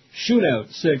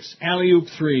 Shootout 6. Alley-oop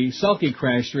 3. Sulky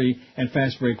crash 3. And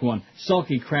fast break 1.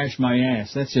 Sulky crash my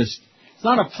ass. That's just... It's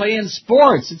not a play in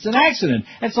sports. It's an accident.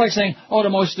 It's like saying, the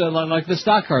most... like the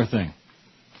stock car thing.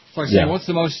 It's like saying, what's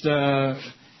the most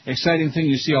exciting thing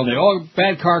you see all day? Oh,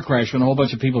 bad car crash when a whole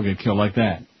bunch of people get killed like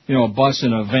that. You know, a bus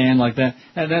and a van like that.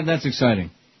 That's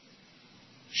exciting.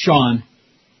 Sean.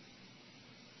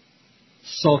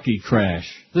 Sulky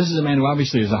crash. This is a man who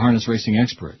obviously is a harness racing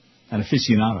expert. An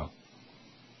aficionado.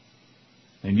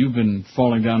 And you've been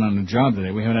falling down on the job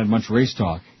today. We haven't had much race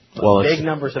talk. Well, big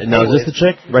numbers of now, is this the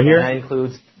chick right here? That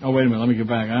includes... Oh, wait a minute. Let me get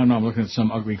back. I don't know. I'm looking at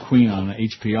some ugly queen on the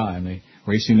HPI on the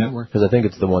Racing Network. Because I think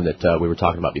it's the one that we were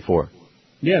talking about before.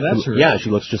 Yeah, that's her. Yeah, she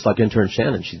looks just like intern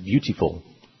Shannon. She's beautiful.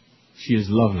 She is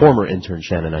lovely. Former intern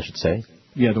Shannon, I should say.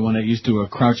 Yeah, the one that used to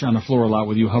crouch on the floor a lot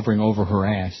with you hovering over her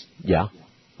ass. Yeah.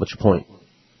 What's your point?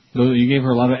 You gave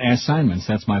her a lot of assignments.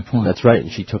 That's my point. That's right,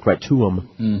 and she took right to them.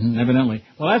 Mm-hmm, evidently.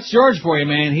 Well, that's George for you,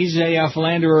 man. He's a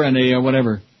philanderer and a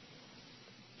whatever.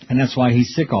 And that's why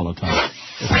he's sick all the time.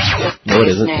 No, it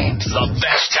isn't. The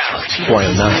best talent. Boy,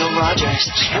 I'm not. Neil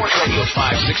Rogers. Sports Radio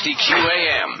 560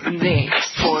 QAM. The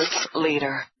sports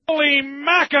leader. Holy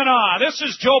Mackinac! This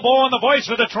is Joe Bowen, the voice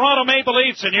of the Toronto Maple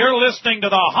Leafs, and you're listening to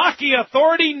the Hockey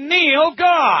Authority, Neil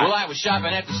God. Well, I was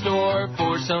shopping at the store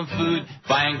for some food.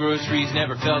 Buying groceries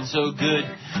never felt so good.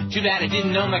 Too bad I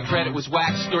didn't know my credit was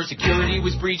whacked. Store security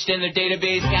was breached and their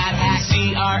database got hacked.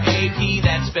 C-R-A-P,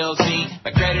 that spells me.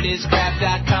 My credit is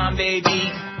crap.com,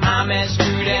 baby. I'm as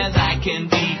screwed as I can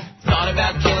be. Thought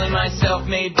about killing myself,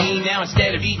 maybe. Now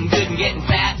instead of eating good and getting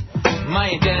fat, my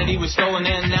identity was stolen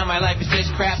and now my life is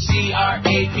just crap.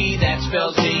 C-R-A-P, that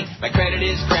spells me. My credit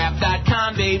is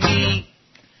crap.com, baby.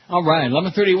 All right,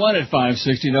 11:31 at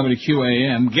 560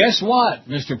 WQAM. Guess what,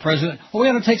 Mr. President? Well, we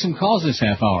got to take some calls this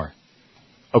half hour.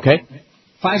 Okay.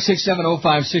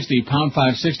 5670560, pound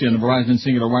 560 on the Verizon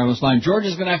Singular Wireless line. George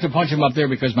is going to have to punch him up there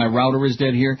because my router is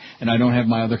dead here and I don't have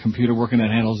my other computer working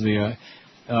that handles the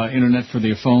internet for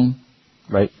the phone.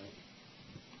 Right.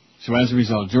 So as a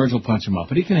result, George will punch him up,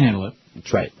 but he can handle it.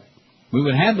 That's right. We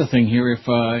would have the thing here if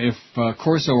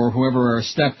Corso or whoever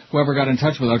got in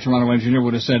touch with our Toronto engineer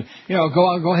would have said,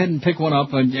 go ahead and pick one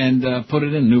up and put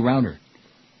it in, new router.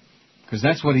 Because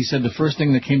that's what he said the first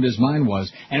thing that came to his mind was.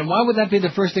 And why would that be the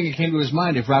first thing that came to his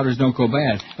mind if routers don't go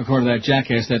bad, according to that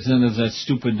jackass that sent us that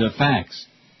stupid fax?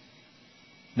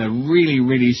 The really,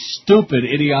 really stupid,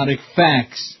 idiotic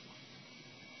fax.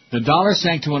 The dollar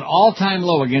sank to an all-time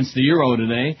low against the euro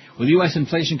today, with U.S.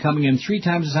 inflation coming in 3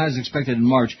 times as high as expected in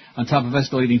March, on top of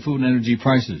escalating food and energy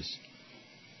prices.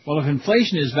 Well, if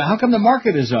inflation is bad, how come the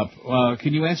market is up?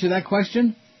 Can you answer that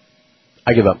question?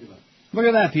 I give up. Look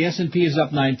at that. The S&P is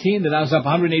up 19. The Dow's up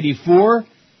 184.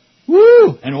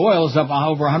 Woo! And oil is up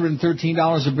over $113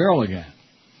 a barrel again.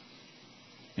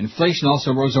 Inflation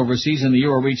also rose overseas, and the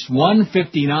euro reached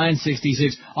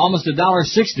 159.66, almost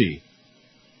 $1.60.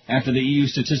 After the EU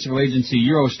statistical agency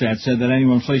Eurostat said that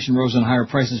annual inflation rose on higher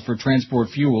prices for transport,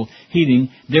 fuel, heating,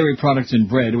 dairy products, and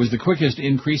bread. It was the quickest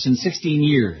increase in 16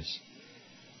 years.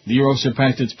 The euro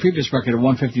surpassed its previous record of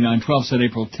 159.12, said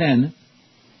April 10.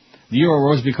 The euro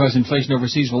rose because inflation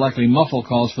overseas will likely muffle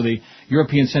calls for the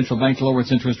European Central Bank to lower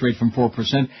its interest rate from 4%.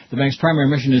 The bank's primary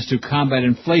mission is to combat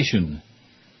inflation.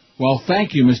 Well,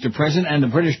 thank you, Mr. President. And the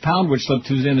British pound, which slipped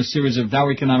Tuesday in a series of Dow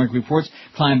economic reports,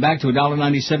 climbed back to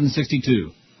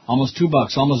 $1.9762. Almost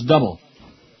 $2, almost double.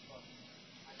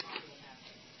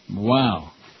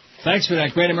 Wow. Thanks for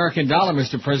that great American dollar,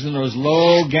 Mr. President. Those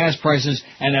low gas prices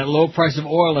and that low price of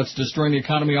oil that's destroying the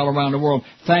economy all around the world.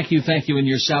 Thank you, and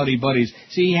your Saudi buddies.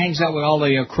 See, he hangs out with all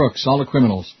the crooks, all the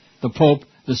criminals. The Pope,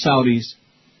 the Saudis,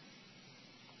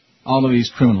 all of these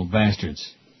criminal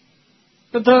bastards.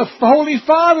 But the Holy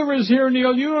Father is here,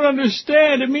 Neil. You don't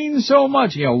understand. It means so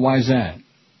much. Yeah, why's that?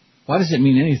 Why does it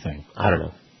mean anything? I don't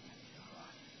know.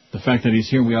 The fact that he's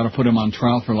here, we ought to put him on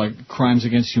trial for, like, crimes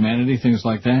against humanity, things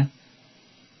like that.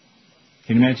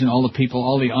 Can you imagine all the people,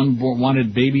 all the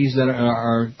unwanted babies that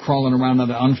are crawling around, the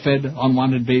unfed,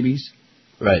 unwanted babies?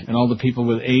 Right. And all the people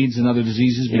with AIDS and other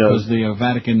diseases because the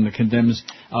Vatican condemns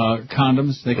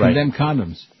condoms. They condemn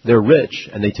condoms. They're rich,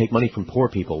 and they take money from poor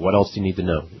people. What else do you need to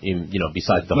know?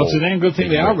 Besides the whole... Well, it's a damn good thing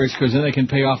they are rich, because then they can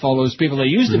pay off all those people. They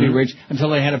used to be rich until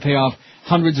they had to pay off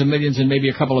hundreds of millions and maybe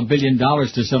a couple of $1 billion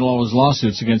to settle all those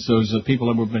lawsuits against those people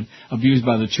that have been abused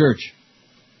by the church.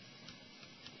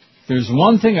 There's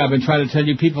one thing I've been trying to tell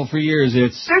you people for years.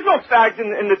 There's no fags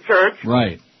in the church.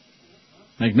 Right.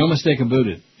 Make no mistake about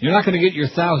it. You're not going to get your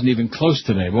 1,000 even close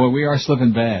today. Boy, we are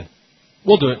slipping bad.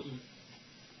 We'll do it.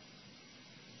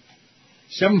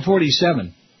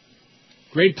 747.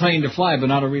 Great plane to fly, but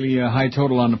not a really high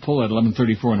total on the pull at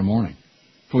 11:34 in the morning.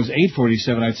 If it was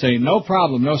 847, I'd say no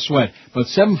problem, no sweat. But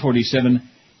 747,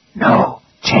 no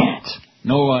chance.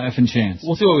 No effing chance.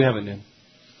 We'll see what we have in there.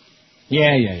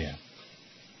 Yeah.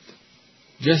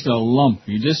 Just a lump.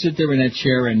 You just sit there in that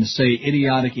chair and say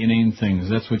idiotic, inane things.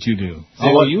 That's what you do.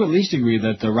 Well, you at least agree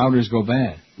that the routers go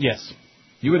bad. Yes.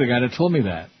 You were the guy that told me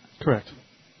that. Correct.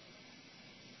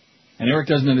 And Eric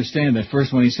doesn't understand that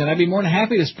first when he said, I'd be more than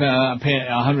happy to pay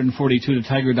 $142 to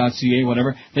Tiger.ca,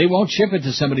 whatever. They won't ship it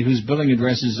to somebody whose billing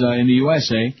address is in the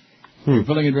USA. Your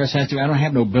billing address has to be... I don't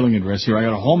have no billing address here. I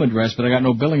got a home address, but I got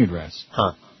no billing address.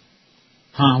 Huh,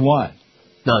 what?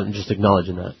 No, I'm just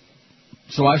acknowledging that.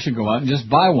 So I should go out and just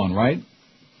buy one, right?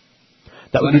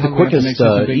 That would be the quickest,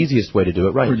 easiest way to do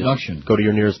it, right? Production. Go to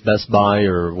your nearest Best Buy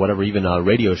or whatever, even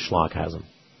Radio Schlock has them.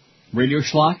 Radio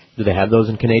Schlock? Do they have those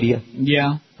in Canada?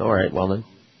 Yeah. All right, well then.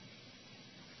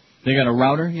 They got a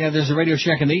router? Yeah, there's a Radio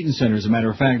Shack in the Eaton Center, as a matter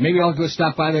of fact. Maybe I'll go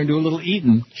stop by there and do a little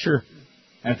eating. Sure.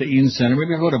 At the Eaton Center.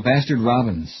 Maybe I'll go to Bastard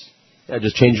Robbins. Yeah,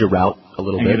 just change your route a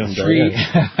little bit.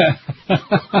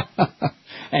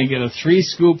 And get a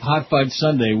 3-scoop hot fudge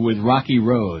sundae with Rocky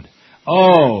Road.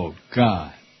 Oh,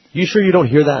 God. You sure you don't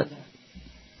hear that?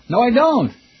 No, I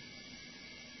don't.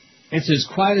 It's as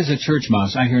quiet as a church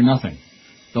mouse. I hear nothing.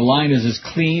 The line is as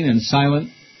clean and silent.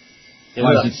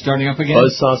 Why, is it starting up again?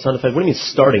 Buzzsaw sound effect. What do you mean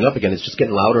starting up again? It's just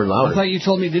getting louder and louder. I thought you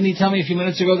told me, didn't he tell me a few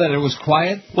minutes ago that it was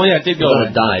quiet? Well, yeah, it did go.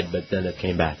 It died, but then it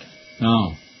came back.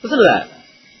 Oh. Listen to that.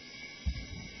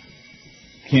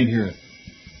 Can't hear it.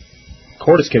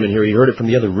 Cordis came in here. He heard it from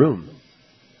the other room.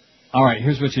 All right,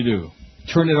 here's what you do.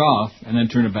 Turn it off and then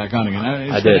turn it back on again.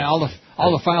 I did. All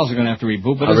the files are going to have to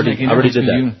reboot. But I already did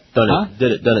that. Done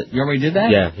it. You already did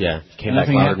that? Yeah. It came back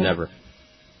louder than ever.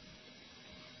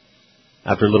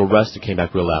 After a little rest, it came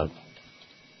back real loud.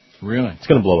 Really? It's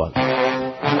going to blow up. But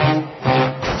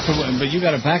you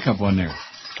got a backup one there.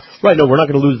 Right, no, we're not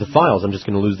going to lose the files. I'm just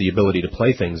going to lose the ability to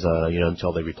play things,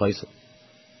 until they replace it.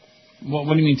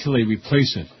 What do you mean until they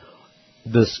replace it?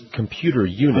 This computer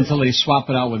unit. Until they swap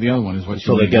it out with the other one is what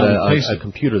you mean. Until they get a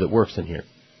computer that works in here.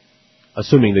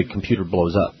 Assuming the computer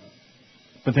blows up.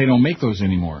 But they don't make those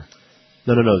anymore.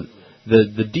 No.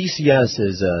 The DCS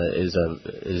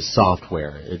is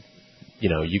software.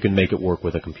 You can make it work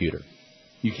with a computer.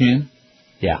 You can?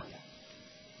 Yeah.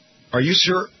 Are you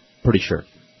sure? Pretty sure.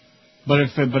 But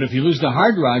if you lose the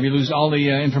hard drive, you lose all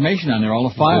the information on there, all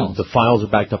the files. The files are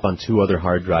backed up on 2 other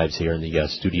hard drives here in the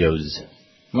studios.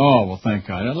 Oh, well, thank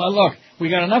God. Look, we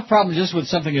got enough problems just with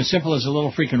something as simple as a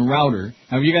little freaking router.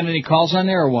 Have you got any calls on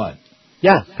there or what?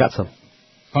 Yeah, got some.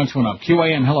 Punch one up.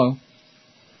 QAM, hello.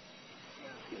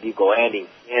 Dico Andy.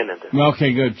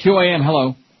 Okay, good. QAM,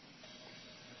 hello.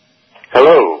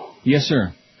 Hello. Yes,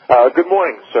 sir. Good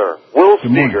morning, sir. Will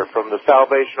Good morning. Steger from the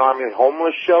Salvation Army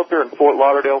Homeless Shelter in Fort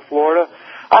Lauderdale, Florida.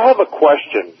 I have a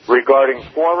question regarding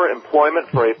former employment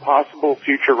for a possible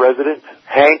future resident,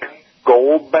 Hank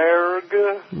Goldberg.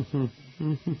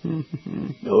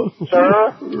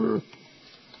 Sir?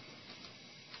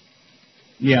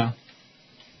 Yeah.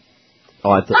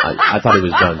 Oh, I thought he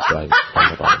was done, so I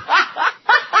hung up on him.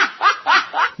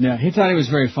 Yeah, he thought he was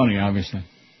very funny, obviously.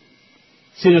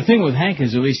 See, the thing with Hank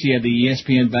is at least he had the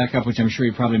ESPN backup, which I'm sure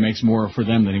he probably makes more for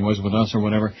them than he was with us or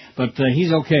whatever. But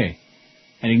he's okay.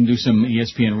 And he can do some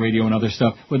ESPN radio and other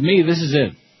stuff. With me, this is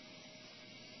it.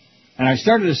 And I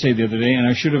started to say the other day, and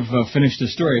I should have finished the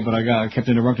story, but I kept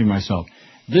interrupting myself.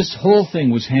 This whole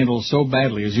thing was handled so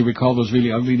badly, as you recall those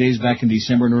really ugly days back in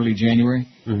December and early January,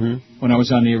 when I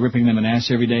was on the air ripping them an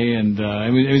ass every day, and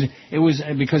it was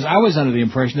because I was under the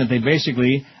impression that they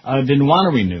basically didn't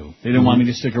want to renew. They didn't want me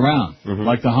to stick around,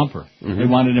 like the Humper. They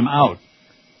wanted him out.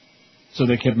 So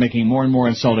they kept making more and more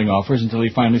insulting offers until he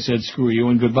finally said, screw you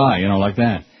and goodbye, like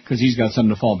that, because he's got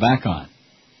something to fall back on,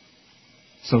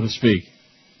 so to speak.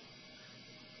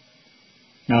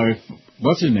 Now, if,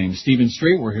 what's his name, Stephen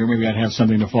Strait were here, maybe I'd have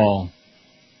something to fall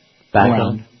back around.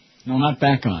 on? No, not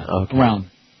back on. Okay. Around.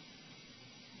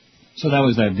 So that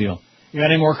was that deal. You got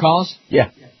any more calls? Yeah.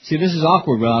 See, this is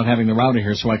awkward without having the router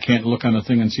here, so I can't look on the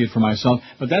thing and see it for myself.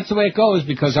 But that's the way it goes,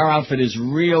 because our outfit is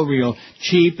real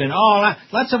cheap, and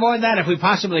let's avoid that if we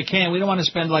possibly can. We don't want to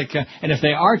spend and if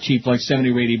they are cheap, like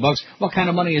 $70 or $80, what kind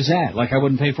of money is that? Like I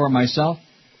wouldn't pay for it myself?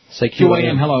 Say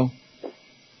QAM, hello.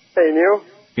 Hey, Neil.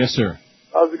 Yes, sir.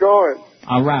 How's it going?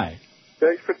 All right.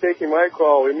 Thanks for taking my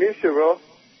call. We miss you, bro.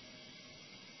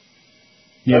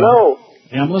 Yeah. Hello.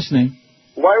 Yeah, I'm listening.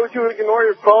 Why would you ignore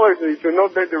your callers if you know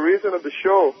they're the reason of the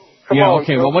show? Come on,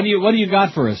 okay. bro. Well, what do you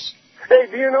got for us? Hey,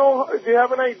 do you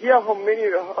have an idea how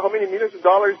many millions of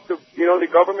dollars the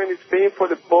government is paying for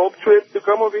the Pope trip to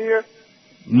come over here?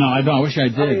 No, I don't. I wish I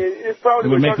did. I mean, it's probably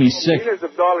it would make me sick. Millions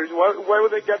of dollars. Why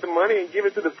would they get the money and give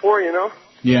it to the poor?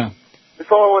 Yeah.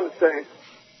 That's all I want to say.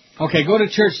 Okay, go to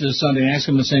church this Sunday and ask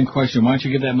them the same question. Why don't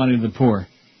you give that money to the poor?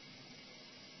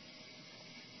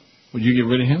 Would you get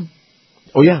rid of him?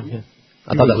 Oh, yeah.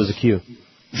 I thought that was a cue.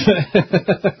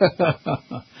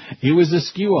 He was the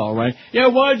skew, all right. Yeah,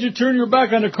 why'd you turn your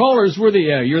back on the callers?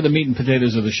 You're the meat and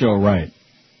potatoes of the show, right?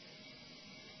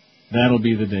 That'll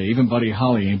be the day. Even Buddy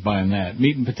Holly ain't buying that.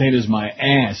 Meat and potatoes, my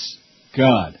ass.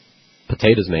 God.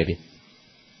 Potatoes, maybe.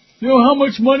 You know how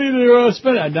much money they're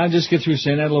spending? I just get through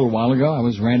saying that a little while ago. I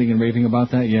was ranting and raving about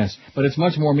that, yes. But it's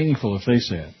much more meaningful if they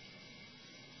say it.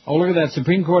 Oh, look at that.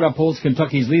 Supreme Court upholds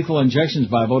Kentucky's lethal injections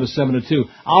by a vote of 7-2.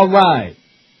 All right.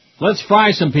 Let's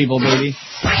fry some people, baby.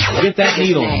 Get that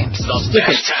needle. Stick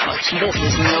it. This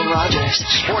is Neil Rogers.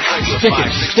 Sports Radio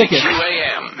Stick it.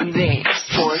 QAM. The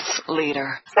sports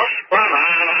leader.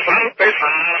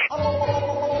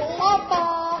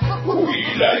 We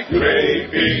like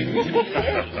raping.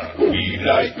 We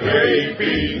like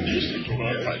raping.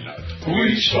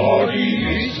 We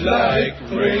sorties like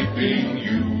raping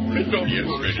you.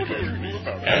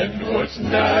 And what's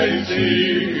nice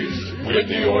is when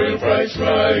the oil price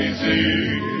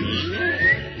rises,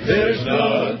 there's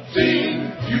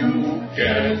nothing you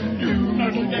can do.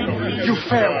 You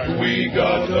failed. We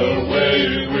got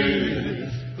away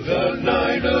with the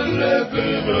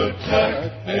 9/11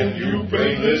 attack, and you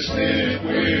brainless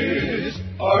nitwits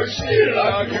are still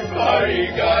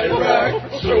occupying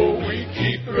Iraq. So we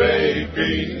keep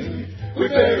raping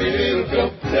with very little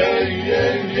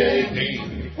complaining.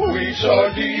 We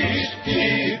sorties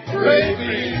keep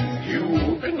raping you,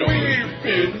 and we've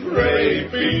been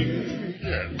raping,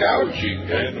 gouging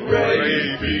and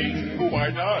raping. Why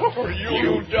not? For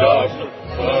you dumb,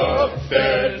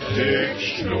 pathetic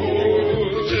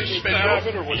schnooze. It's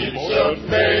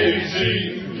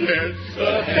amazing. Yes,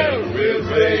 the hell we're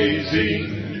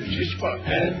raising.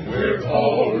 And we're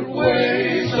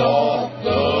always off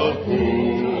the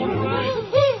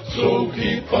hook. So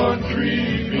keep on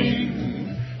dreaming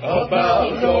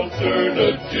about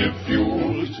alternative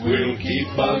fuels. We'll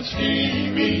keep on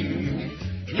scheming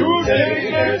to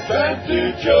take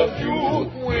advantage of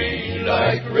you. We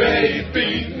like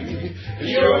raping.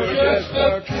 You're just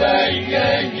a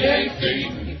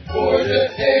clang-yang-yanking for the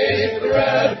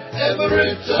Arab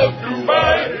Emirates of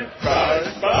Dubai.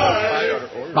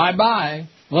 Bye-bye. Bye-bye.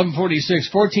 11:46,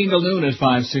 14 till noon at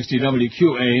 560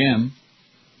 WQAM.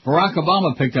 Barack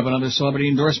Obama picked up another celebrity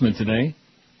endorsement today.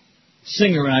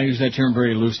 Singer, and I use that term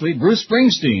very loosely, Bruce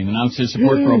Springsteen announced his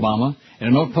support for Obama in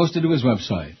a note posted to his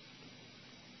website.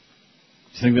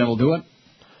 You think that'll do it?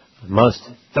 It must.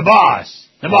 The boss!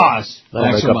 The boss!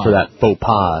 That'll make up for that faux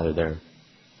pas there.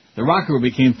 The rocker, who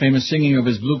became famous singing of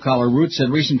his blue-collar roots, said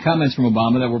recent comments from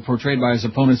Obama that were portrayed by his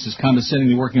opponents as condescending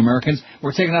to working Americans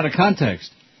were taken out of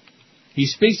context. He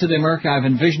speaks to the America I've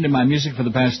envisioned in my music for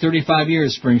the past 35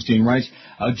 years, Springsteen writes,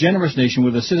 a generous nation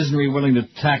with a citizenry willing to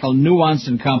tackle nuanced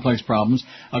and complex problems,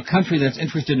 a country that's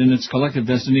interested in its collective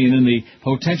destiny and in the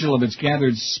potential of its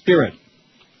gathered spirit.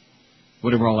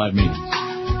 Whatever all that means.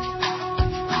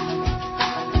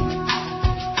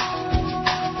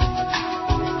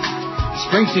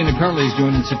 Springsteen apparently is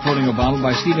joined in supporting Obama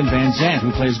by Stephen Van Zandt,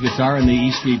 who plays guitar in the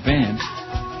E Street Band.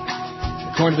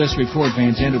 According to this report,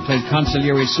 Van Zandt, who played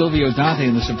consigliere Silvio Dante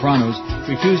in The Sopranos,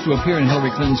 refused to appear in Hillary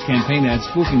Clinton's campaign ad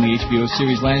spoofing the HBO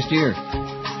series last year.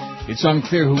 It's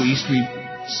unclear who E Street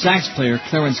sax player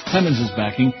Clarence Clemens is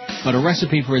backing, but a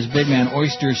recipe for his big man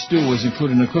oyster stew was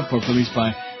included in a cookbook released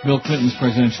by Bill Clinton's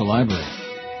presidential library.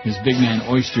 His big man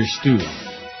oyster stew.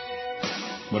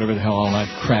 Whatever the hell all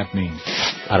that crap means.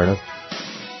 I don't know.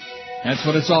 That's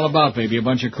what it's all about, baby, a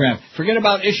bunch of crap. Forget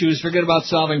about issues, forget about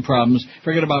solving problems,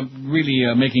 forget about really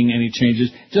making any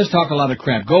changes. Just talk a lot of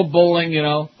crap. Go bowling, you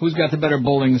know. Who's got the better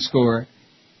bowling score?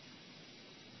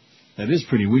 That is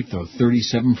pretty weak, though.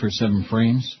 37 for 7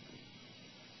 frames.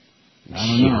 I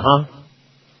don't know. Huh?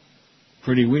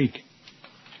 Pretty weak.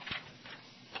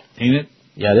 Ain't it?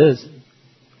 Yeah, it is.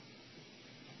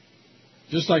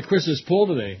 Just like Chris's poll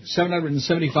today,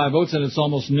 775 votes, and it's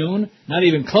almost noon. Not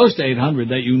even close to 800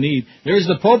 that you need. There's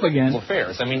the Pope again.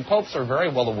 Affairs. I mean, popes are very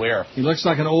well aware. He looks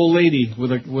like an old lady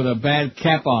with a bad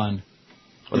cap on.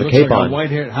 With a cape like on. A white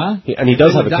hair, huh? And he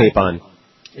does have a cape on.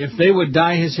 If they would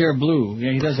dye his hair blue,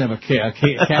 yeah, he does have a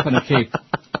cap and a cape.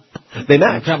 They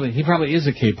match. He probably is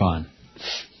a cape on.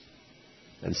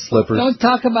 And slippers. Don't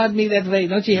talk about me that way.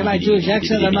 Don't you hear my Jewish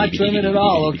accent? I'm not German at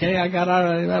all, okay? I got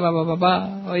out of... Blah, blah, blah,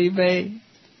 blah. Oy vey.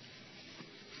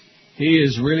 He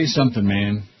is really something,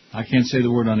 man. I can't say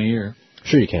the word on the air.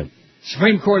 Sure you can.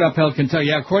 Supreme Court upheld Kentucky.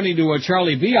 Yeah, according to what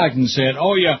Charlie Beichten said,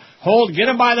 get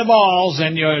him by the balls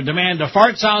and you demand the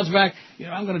fart sounds back. You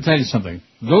know, I'm going to tell you something.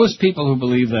 Those people who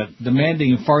believe that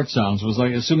demanding fart sounds was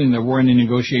like assuming there were any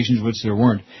negotiations, which there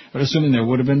weren't, but assuming there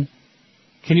would have been.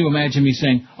 Can you imagine me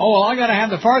saying, I got to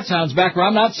have the fart sounds back or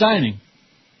I'm not signing?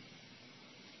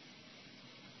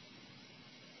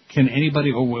 Can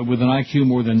anybody with an IQ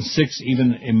more than 6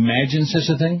 even imagine such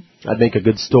a thing? I'd make a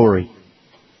good story.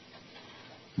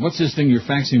 What's this thing you're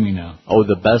faxing me now? Oh,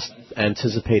 the best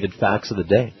anticipated fax of the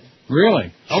day.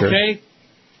 Really? Sure. Okay.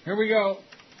 Here we go.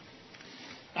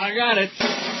 I got it.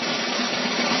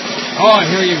 Oh,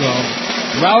 here you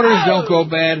go. Routers don't go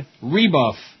bad.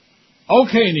 Rebuff.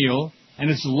 Okay, Neil. And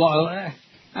it's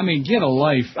get a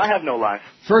life. I have no life.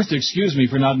 First, excuse me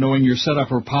for not knowing you're set up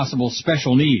for possible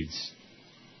special needs.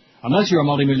 Unless you're a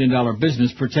multi-million-dollar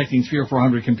business protecting 300 or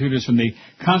 400 computers from the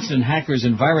constant hackers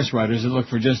and virus writers that look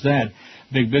for just that,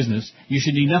 big business, you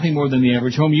should need nothing more than the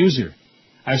average home user.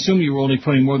 I assume you were only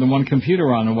putting more than one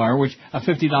computer on the wire, which a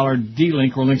 $50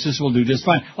 D-Link or Linksys will do just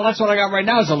fine. Well, that's what I got right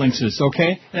now is a Linksys,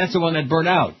 okay? That's the one that burnt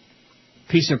out.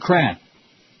 Piece of crap.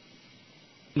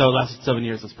 No, it lasted 7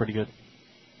 years. That's pretty good.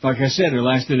 Like I said, it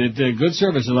lasted good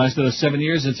service. It lasted us 7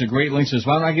 years. It's a great Linksys.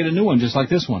 Why don't I get a new one just like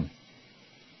this one?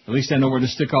 At least I know where to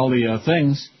stick all the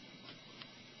things.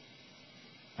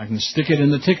 I can stick it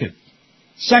in the ticket.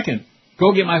 Second,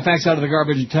 go get my facts out of the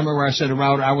garbage and tell me where I said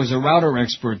I was a router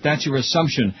expert. That's your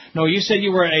assumption. No, you said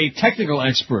you were a technical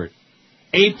expert.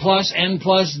 A+, N+,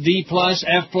 D+,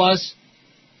 F+.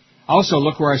 Also,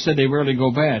 look where I said they rarely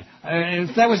go bad.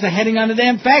 If that was the heading on the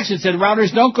damn fax, it said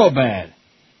routers don't go bad.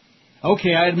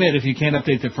 Okay, I admit if you can't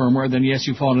update the firmware, then yes,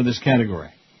 you fall into this category.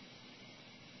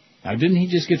 Now, didn't he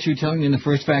just get through telling you in the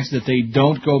first fax that they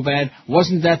don't go bad?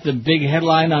 Wasn't that the big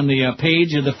headline on the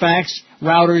page of the fax?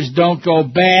 Routers don't go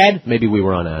bad? Maybe we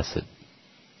were on acid.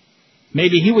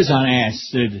 Maybe he was on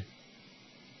acid.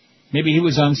 Maybe he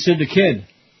was on Sid the Kid.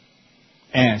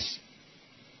 Ass.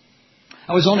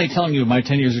 I was only telling you my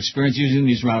 10 years experience using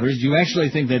these routers. Do you actually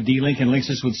think that D-Link and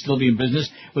Linksys would still be in business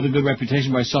with a good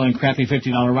reputation by selling crappy $50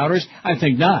 routers? I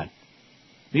think not.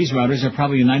 These routers are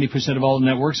probably in 90% of all the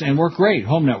networks and work great,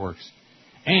 home networks.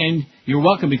 And you're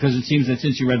welcome because it seems that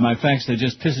since you read my fax that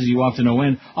just pisses you off to no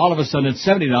end, all of a sudden it's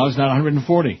 $70, not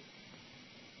 $140.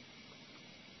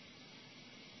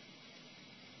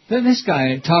 Then this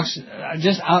guy talks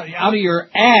just out of your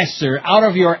ass, sir, out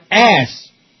of your ass.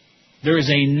 There is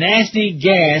a nasty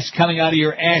gas coming out of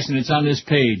your ass, and it's on this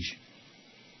page.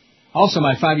 Also,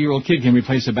 my 5-year-old kid can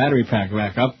replace a battery pack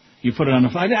back up. You put it on the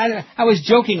floor. I was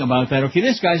joking about that. Okay,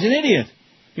 this guy's an idiot.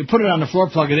 You put it on the floor,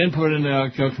 plug it in, put it in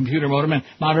the computer modem, and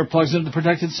monitor plugs into the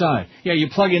protected side. Yeah, you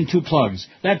plug in 2 plugs.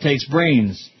 That takes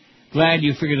brains. Glad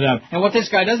you figured it out. And what this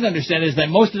guy doesn't understand is that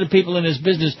most of the people in this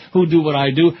business who do what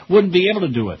I do wouldn't be able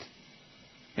to do it.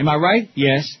 Am I right?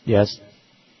 Yes. Yes.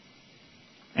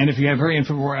 And if you have very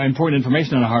important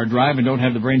information on a hard drive and don't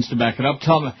have the brains to back it up,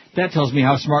 that tells me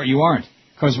how smart you aren't.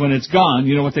 Because when it's gone,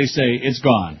 you know what they say, it's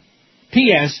gone.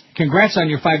 P.S. Congrats on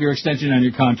your 5-year extension on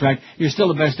your contract. You're still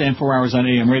the best damn 4 hours on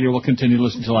AM radio. We'll continue to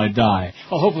listen till I die.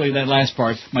 Well, hopefully that last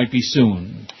part might be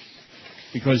soon.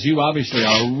 Because you obviously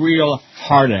are a real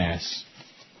hard ass.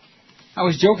 I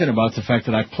was joking about the fact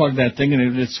that I plugged that thing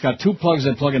and it's got 2 plugs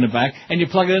that plug in the back and you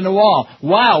plug it in the wall.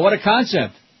 Wow, what a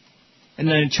concept. And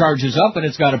then it charges up and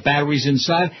it's got batteries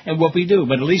inside and whoopee-doo.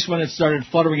 But at least when it started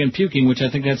fluttering and puking, which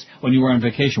I think that's when you were on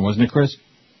vacation, wasn't it, Chris?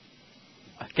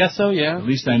 I guess so, yeah. At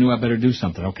least I knew I better do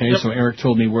something, okay? Yep. So Eric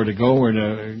told me where to go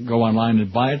online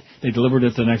and buy it. They delivered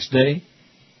it the next day.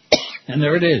 And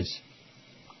there it is.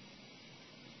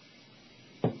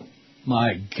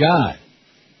 My God.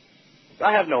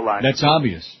 I have no line. That's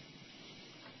obvious.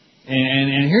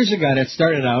 And here's a guy that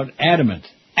started out adamant,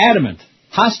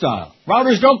 hostile.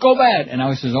 Routers don't go bad. And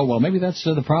now he says, oh, well, maybe that's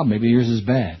the problem. Maybe yours is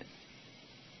bad.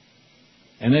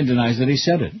 And then denies that he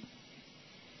said it.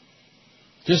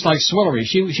 Just like Swillery.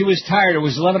 She was tired. It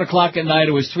was 11 o'clock at night.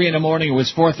 It was 3 in the morning. It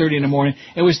was 4:30 in the morning.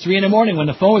 It was 3 in the morning when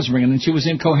the phone was ringing, and she was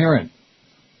incoherent,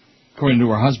 according to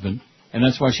her husband. And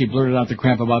that's why she blurted out the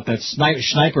crap about that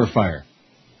sniper fire.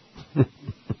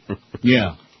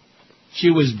 Yeah.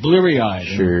 She was bleary-eyed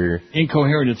and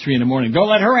incoherent at 3 in the morning. Don't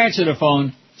let her answer the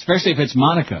phone, especially if it's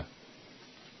Monica.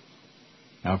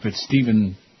 Now, if it's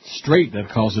Stephen Strait that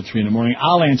calls at 3 in the morning,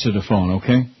 I'll answer the phone,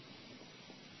 okay?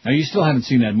 Now, you still haven't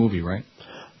seen that movie, right?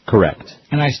 Correct.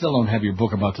 And I still don't have your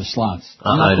book about the slots.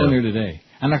 I'm not going there today.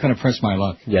 I'm not going to press my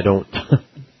luck. Yeah, don't.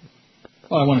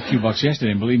 Well, I won a few bucks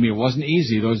yesterday, and believe me, it wasn't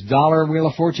easy. Those dollar Wheel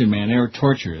of Fortune, man, they were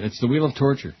torture. It's the Wheel of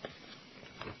Torture.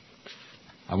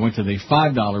 I went to the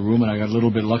 $5 room, and I got a little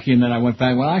bit lucky, and then I went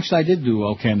back. Well, actually, I did do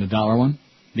okay in the dollar one.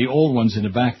 The old one's in the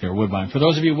back there, Woodbine. For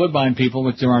those of you Woodbine people,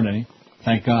 which there aren't any,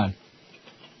 thank God.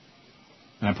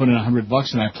 And I put in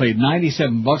 $100, and I played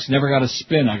 $97, never got a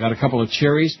spin. I got a couple of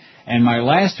cherries, and my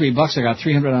last $3, I got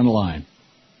 300 on the line.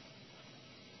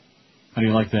 How do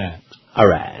you like that? All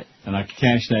right. And I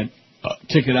cashed that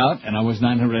ticket out, and I was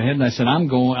 900 ahead, and I said, I'm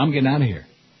getting out of here.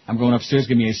 I'm going upstairs,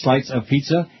 give me a slice of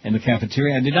pizza in the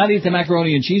cafeteria. I did not eat the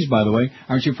macaroni and cheese, by the way.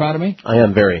 Aren't you proud of me? I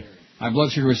am very. My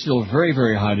blood sugar is still very,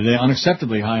 very high today,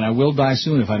 unacceptably high, and I will die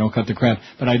soon if I don't cut the crap.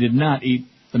 But I did not eat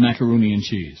the macaroni and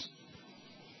cheese.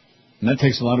 And that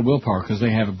takes a lot of willpower because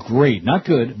they have great, not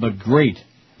good, but great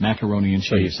macaroni and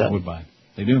cheese at Woodbine.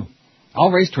 They do.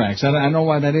 All racetracks. I don't know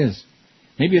why that is.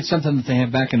 Maybe it's something that they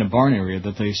have back in the barn area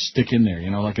that they stick in there,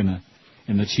 like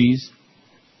in the cheese.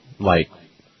 Like?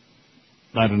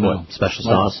 I don't know. What, special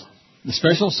sauce? The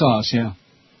special sauce, yeah.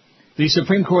 The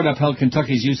Supreme Court upheld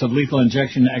Kentucky's use of lethal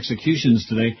injection executions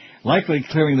today, likely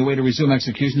clearing the way to resume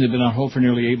executions that had been on hold for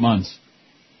nearly 8 months.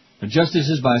 The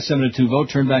justices, by a 7-2 vote,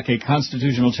 turned back a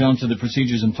constitutional challenge to the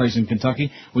procedures in place in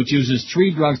Kentucky, which uses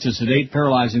 3 drugs to sedate,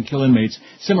 paralyze, and kill inmates.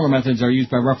 Similar methods are used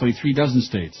by roughly 3 dozen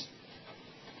states.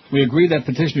 We agree that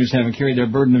petitioners haven't carried their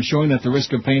burden of showing that the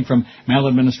risk of pain from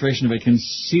maladministration of a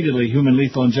conceitedly human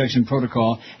lethal injection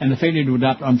protocol and the failure to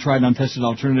adopt untried, untested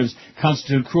alternatives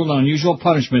constitute cruel and unusual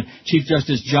punishment. Chief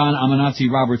Justice John Amanatzi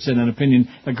Roberts said in an opinion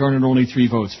that garnered only 3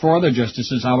 votes. 4 other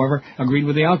justices, however, agreed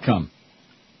with the outcome.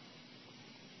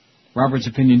 Roberts'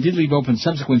 opinion did leave open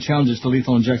subsequent challenges to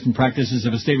lethal injection practices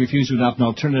if a state refused to adopt an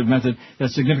alternative method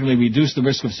that significantly reduced the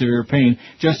risk of severe pain.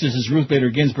 Justices Ruth Bader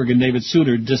Ginsburg and David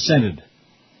Souter dissented.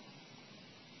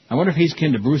 I wonder if he's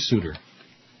kin to Bruce Souter.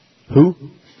 Who?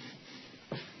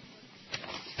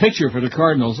 Picture for the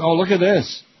Cardinals. Oh, look at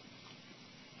this.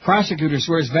 Prosecutor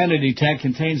swears vanity tag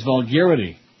contains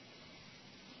vulgarity.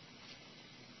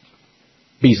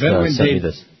 Beast sent me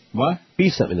this. What?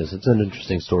 Beast sent me this. It's an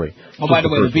interesting story. Oh, by the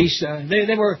way, the Beast,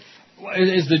 they were...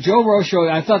 Is the Joe Rowe show...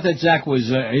 I thought that Zach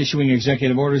was issuing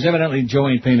executive orders. Evidently, Joe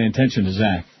ain't paying attention to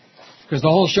Zach. Because the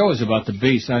whole show is about the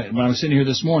Beast. When I was sitting here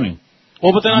this morning...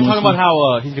 Well, but they're not talking about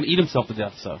how he's going to eat himself to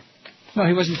death, so... No,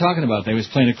 he wasn't talking about that. He was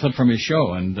playing a clip from his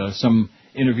show and some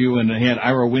interview, and he had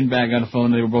Ira Windbag on the phone.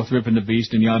 They were both ripping the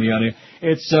Beast and yada yada.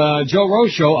 It's Joe Rowe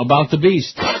show about the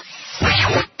Beast.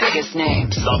 Biggest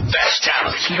names. The best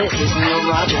talent. This is Neil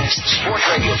Rogers. Sports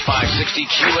Radio 560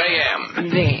 QAM.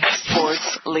 The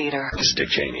sports leader. This is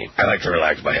Dick Cheney. I like to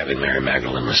relax by having Mary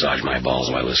Magdalene massage my balls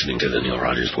while listening to the Neil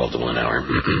Rogers 12 to 1 hour.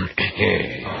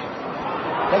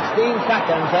 16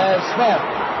 seconds as Smith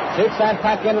shoots that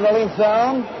puck into the lead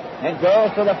zone. It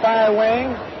goes to the far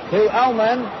wing to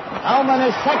Ullman. Ullman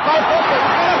is checked by Fisher.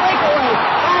 He's got a breakaway.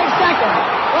 5 seconds.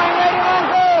 Going right around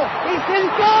goal. He's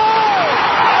in goal.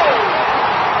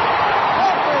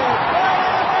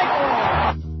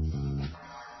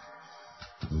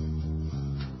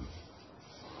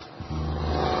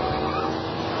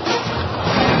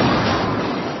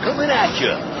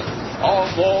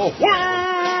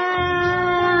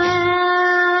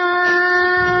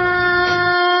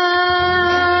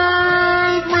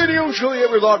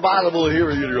 thought possible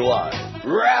hearing in your life.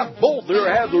 Raph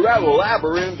Bolter has the rattle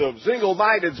labyrinth of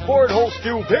single-minded sport-hole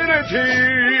stupidity.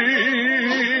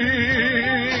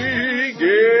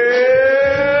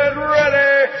 Get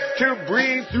ready to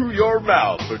breathe through your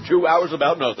mouth for 2 hours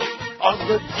about nothing on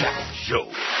the Jack Show.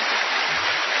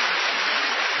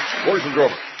 Where's the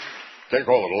drummer? Take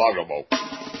hold of the logo.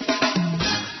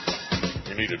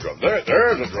 You need a drum. There's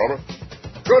a drummer.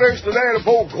 Good thanks today to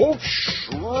Paul Coach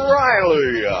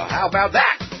Riley. How about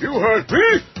that? You heard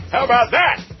me? How about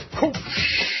that? Coach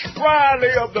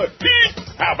Riley of the Heat.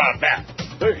 How about that?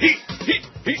 The Heat.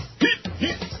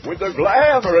 With the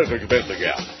glamorous expensive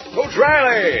gal. Coach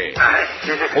Riley.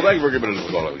 Well, thank you for giving us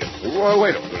a call.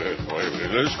 Wait a minute.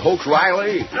 Is this Coach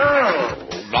Riley? No.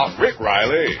 Not Rick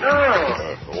Riley.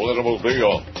 No. Well, then it must be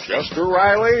Chester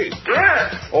Riley.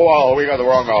 Yeah. Oh, well, we got the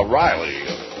wrong Riley.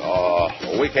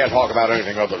 We can't talk about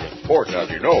anything other than sports,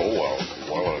 as you know.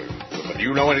 But do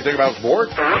you know anything about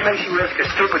sports? What makes you ask a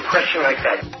stupid question like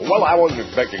that? Well, I wasn't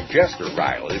expecting Chester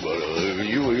Riley, but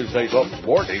you say something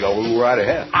sporty, go right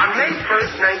ahead. On May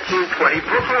 1st, 1920,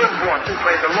 Brooklyn and Boston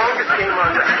played the longest game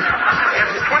on record.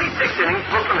 After 26 innings,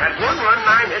 Brooklyn had 1 run,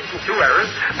 9 hits, and 2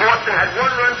 errors. Boston had 1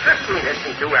 run, 15 hits,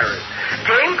 and 2 errors.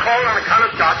 Game called on account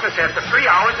of darkness after 3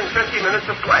 hours and 50 minutes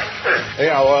of play.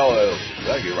 Yeah, well,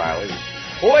 thank you, Riley.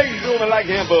 Well, ladies and gentlemen, I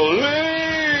can't believe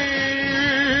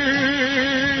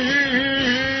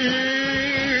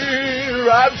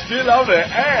I'm still on the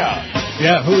air.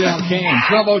 Yeah, who the hell can?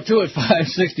 12:02 at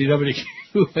 560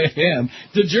 WQAM.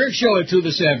 The Jerk Show at 2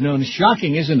 this afternoon.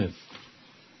 Shocking, isn't it?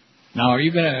 Now,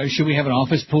 should we have an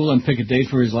office pool and pick a date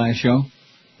for his last show?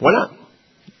 Why not?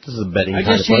 This is a betting I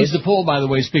just changed the poll, by the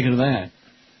way, speaking of that.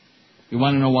 You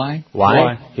want to know why?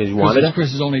 Why? Because that's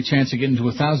Chris's only chance of getting to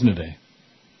 1,000 a day.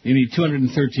 You need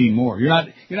 213 more. You're not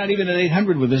even at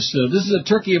 800 with this. This is a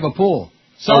turkey of a poll.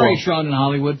 Sorry, Sean in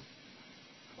Hollywood.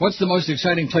 What's the most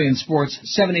exciting play in sports?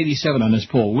 787 on this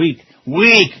poll. Weak.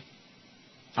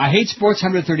 I hate sports,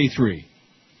 133.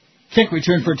 Kick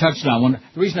return for a touchdown.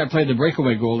 The reason I played the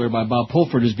breakaway goal there by Bob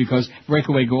Pulford is because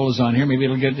breakaway goal is on here. Maybe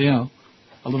it'll get, a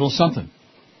little something.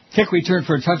 Kick return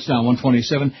for a touchdown,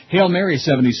 127. Hail Mary,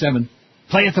 77.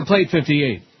 Play at the plate,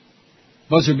 58.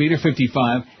 Buzzer beater,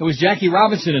 55. It was Jackie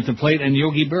Robinson at the plate and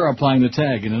Yogi Berra applying the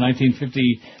tag in the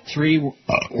 1953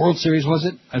 World Series, was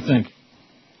it? I think.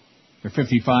 Or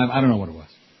 55, I don't know what it was.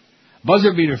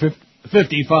 Buzzer beater,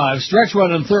 55. Stretch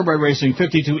run and thoroughbred racing,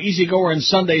 52. Easy goer and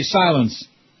Sunday silence.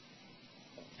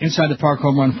 Inside the park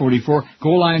home run, 44.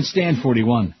 Goal line stand,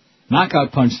 41.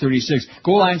 Knockout punch, 36.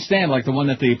 Goal line stand like the one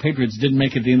that the Patriots didn't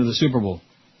make at the end of the Super Bowl.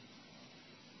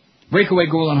 Breakaway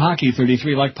goal in hockey,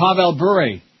 33. Like Pavel Bure.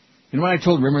 You know what I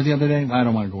told Rimmer the other day? I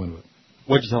don't want to go into it.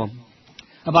 What'd you tell him?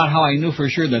 About how I knew for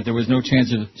sure that there was no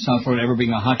chance of South Florida ever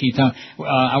being a hockey town.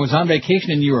 I was on vacation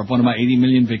in Europe, one of my 80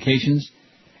 million vacations,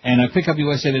 and I pick up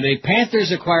USA Today.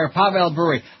 Panthers acquire Pavel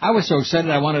Bure. I was so excited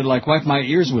I wanted to wipe my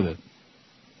ears with it.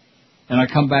 And I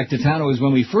come back to town. It was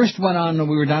when we first went on,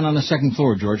 we were down on the second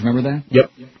floor, George. Remember that?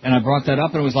 Yep. And I brought that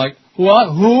up, and it was like,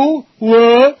 what? Who?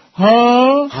 What?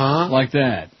 Huh? Like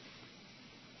that.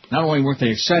 Not only weren't they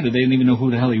excited, they didn't even know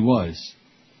who the hell he was.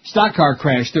 Stock car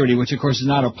crash, 30, which of course is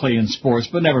not a play in sports,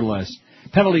 but nevertheless.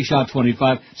 Penalty shot,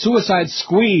 25. Suicide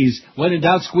squeeze. When in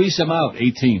doubt, squeeze him out,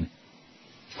 18.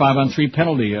 5-on-3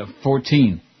 penalty,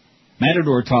 14.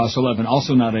 Matador toss, 11.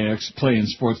 Also not a play in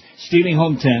sports. Stealing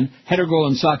home, 10. Header goal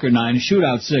in soccer, 9.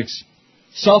 Shootout, 6.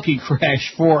 Sulky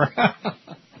crash, 4.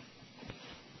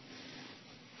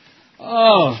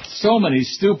 Oh, so many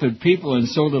stupid people in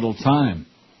so little time.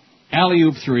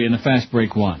 Alley-oop, 3, and a fast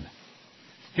break, 1.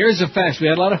 Here's a fax. We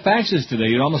had a lot of faxes today.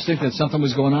 You'd almost think that something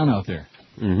was going on out there.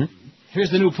 Mm-hmm. Here's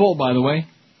the new poll, by the way.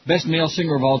 Best male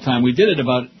singer of all time. We did it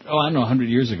about, 100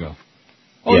 years ago.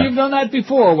 Oh, yeah. You've done that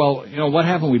before. Well, what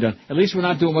haven't we done? At least we're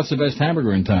not doing what's the best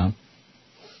hamburger in town.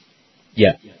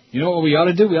 Yeah. You know what we ought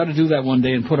to do? We ought to do that one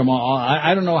day and put them all.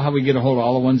 I don't know how we get a hold of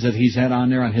all the ones that he's had on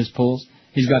there on his polls.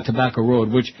 He's got Tobacco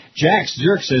Road, which Jack's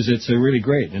Jerk says it's really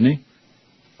great, didn't he?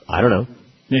 I don't know.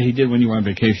 Yeah, he did when you were on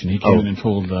vacation. He came in and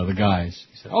told the guys.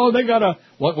 He said, they got a...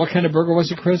 What kind of burger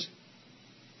was it, Chris?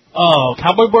 Oh,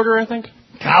 cowboy burger, I think?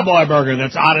 Cowboy burger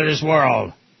that's out of this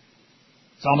world.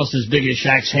 It's almost as big as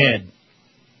Shaq's head.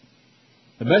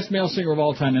 The best male singer of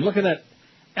all time. And look at that.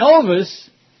 Elvis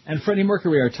and Freddie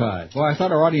Mercury are tied. Well, I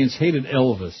thought our audience hated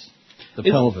Elvis, the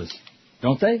pelvis.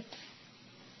 Don't they?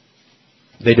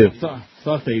 They do.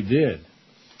 Thought they did.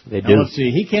 They do. Now, let's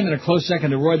see. He came in a close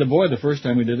second to Roy the Boy the first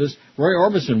time we did this. Roy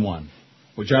Orbison won,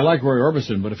 which I like Roy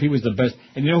Orbison, but if he was the best...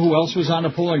 And you know who else was on the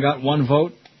poll and got 1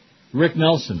 vote? Rick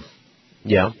Nelson.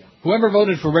 Yeah. Whoever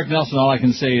voted for Rick Nelson, all I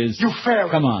can say is, you fail.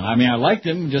 Come on. I mean, I liked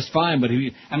him just fine, but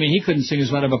he couldn't sing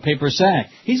his right out of a paper sack.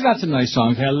 He's got some nice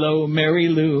songs. Hello, Mary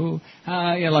Lou.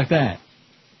 Like that.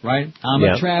 Right? I'm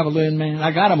a traveling man.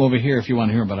 I got him over here if you want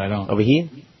to hear him, but I don't. Over here?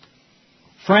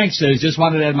 Frank says, just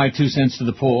wanted to add my 2 cents to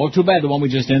the poll. Oh, too bad, the one we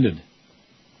just ended.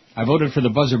 I voted for the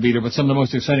buzzer beater, but some of the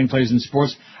most exciting plays in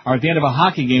sports are at the end of a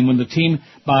hockey game when the team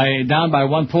down by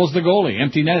 1 pulls the goalie.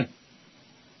 Empty net.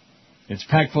 It's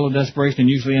packed full of desperation and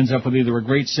usually ends up with either a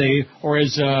great save or,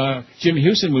 as Jim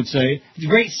Houston would say, it's a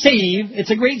great save. It's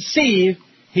a great save.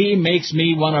 He makes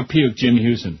me want to puke, Jim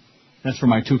Houston. That's for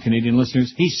my 2 Canadian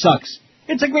listeners. He sucks.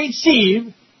 It's a great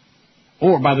save.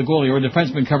 Or by the goalie or a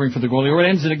defenseman covering for the goalie, or it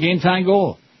ends in a game-tying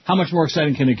goal. How much more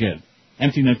exciting can it get?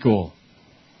 Empty net goal.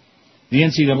 The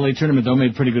NCAA tournament, though,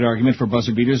 made a pretty good argument for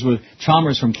buzzer beaters with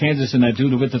Chalmers from Kansas and that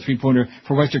dude who hit the 3-pointer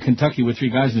for Western Kentucky with 3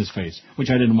 guys in his face, which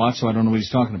I didn't watch, so I don't know what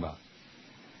he's talking about.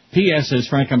 P.S. says,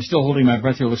 Frank, I'm still holding my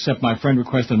breath. You'll accept my friend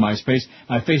request on MySpace.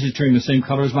 My face is turning the same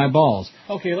color as my balls.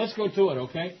 Okay, let's go to it,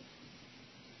 okay?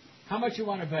 How much you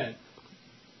want to bet?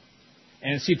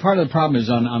 And see, part of the problem is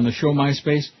on the show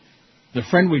MySpace, the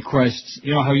friend requests,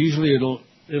 you know how usually it'll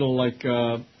like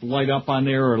light up on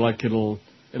there, or like it'll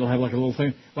have like a little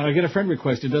thing. When I get a friend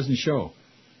request, it doesn't show.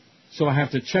 So I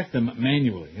have to check them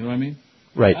manually, you know what I mean?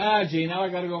 Right. Gee, now I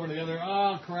got to go over to the other.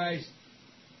 Oh, Christ.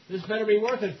 This better be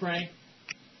worth it, Frank.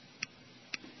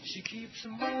 She keeps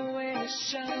them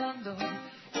always alone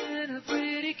in a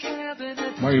pretty cabinet.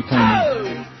 Why are you playing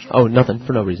that? Oh, nothing.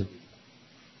 For no reason.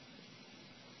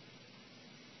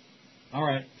 All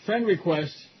right. Friend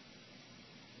request.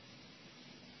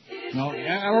 No,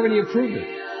 I already approved it.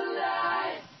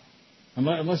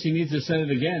 Unless he needs to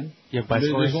send it again. Yeah,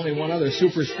 there's only one other,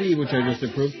 Super Speed, which I just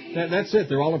approved. That's it.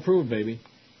 They're all approved, baby.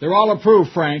 They're all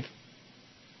approved, Frank.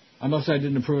 Unless I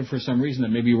didn't approve it for some reason, that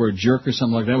maybe you were a jerk or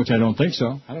something like that, which I don't think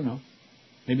so. I don't know.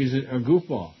 Maybe he's a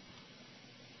goofball.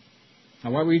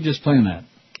 Now, why were you just playing that?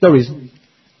 No reason.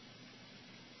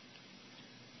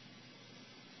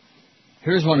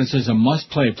 Here's one that says a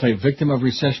must-play, play Victim of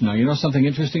Recession. Now, you know something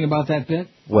interesting about that bit?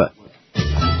 What?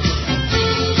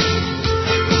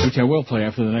 Which I will play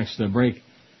after the next break.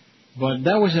 But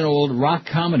that was an old rock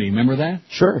comedy. Remember that?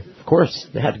 Sure, of course.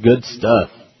 They had good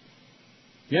stuff.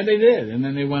 Yeah, they did. And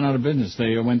then they went out of business.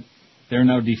 They're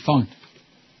now defunct.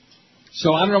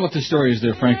 So I don't know what the story is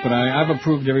there, Frank, but I've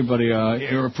approved everybody,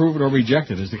 or approve it or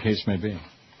reject it, as the case may be.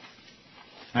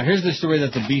 Now, here's the story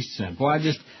that the Beast sent. Boy,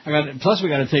 plus we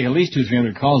got to take at least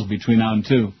 200-300 calls between now and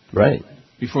 2. Right.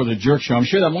 Before the jerk show. I'm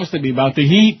sure that'll mostly be about the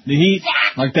heat,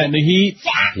 like that in the heat.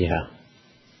 Yeah.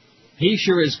 He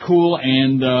sure is cool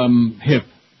and hip.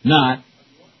 Not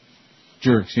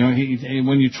jerks. You know,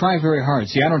 when you try very hard.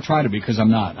 See, I don't try to be because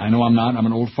I'm not. I know I'm not. I'm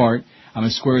an old fart. I'm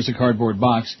as square as a cardboard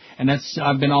box. And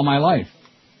I've been all my life.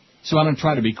 So I don't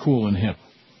try to be cool and hip.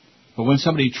 But when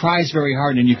somebody tries very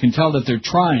hard and you can tell that they're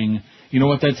trying, you know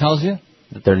what that tells you?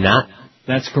 That they're not?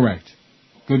 That's correct.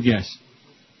 Good guess.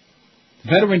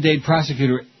 Veteran Day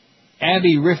prosecutor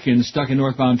Abby Rifkin, stuck in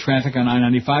northbound traffic on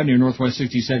I-95 near Northwest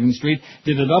 62nd Street,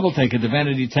 did a double take at the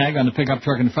vanity tag on the pickup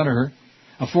truck in front of her.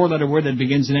 A 4-letter word that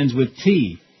begins and ends with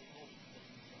T.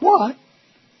 What?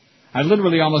 I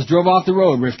literally almost drove off the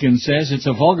road, Rifkin says. It's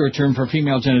a vulgar term for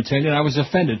female genitalia, and I was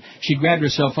offended. She grabbed her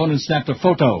cell phone and snapped a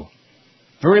photo.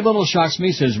 Very little shocks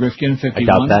me, says Rifkin, 51. I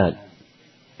doubt that.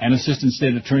 An assistant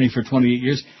state attorney for 28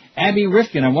 years. Abby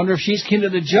Rifkin, I wonder if she's kin to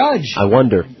the judge. I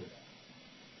wonder.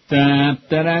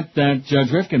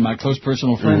 Judge Rifkin, my close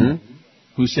personal friend,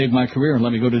 who saved my career and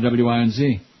let me go to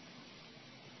WINZ.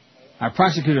 I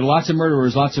prosecuted lots of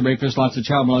murderers, lots of rapists, lots of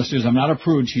child molesters. I'm not a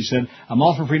prude, she said. I'm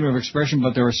all for freedom of expression,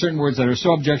 but there are certain words that are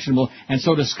so objectionable and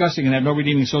so disgusting and have no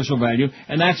redeeming social value,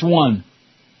 and that's one.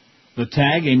 The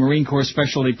tag, a Marine Corps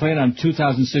specialty plane on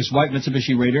 2006 white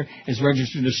Mitsubishi Raider, is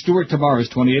registered to Stuart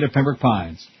Tavares, 28 of Pembroke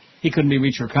Pines. He couldn't be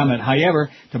reached for comment. However,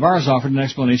 Tavares offered an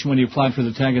explanation when he applied for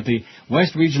the tag at the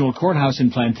West Regional Courthouse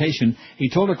in Plantation. He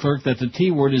told a clerk that the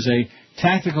T word is a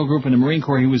tactical group in the Marine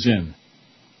Corps he was in.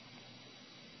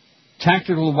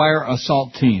 Tactical Wire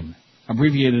Assault Team,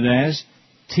 abbreviated as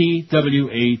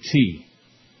TWAT.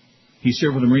 He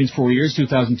served with the Marines 4 years,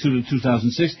 2002 to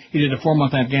 2006. He did a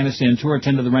 4-month Afghanistan tour,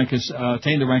 attained the rank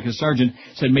as sergeant,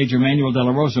 said Major Manuel De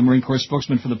La Rosa, Marine Corps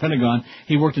spokesman for the Pentagon.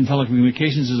 He worked in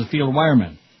telecommunications as a field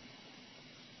wireman.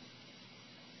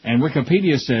 And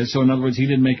Wikipedia says, so in other words, he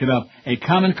didn't make it up, a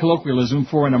common colloquialism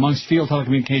for and amongst field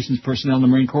telecommunications personnel in the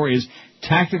Marine Corps is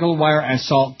Tactical Wire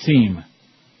Assault Team.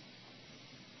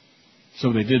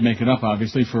 So they did make it up,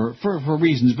 obviously, for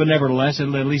reasons, but nevertheless, at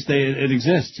least it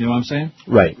exists, you know what I'm saying?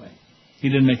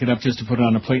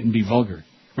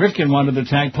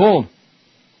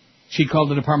 She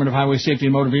called the Department of Highway Safety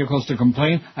and Motor Vehicles to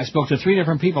complain. I spoke to 3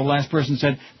 different people. The last person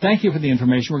said, thank you for the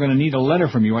information. We're going to need a letter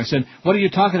from you. I said, what are you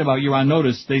talking about? You're on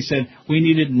notice. They said, we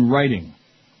need it in writing.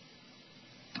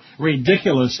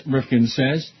 Ridiculous, Rifkin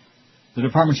says. The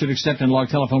department should accept and log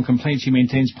telephone complaints. She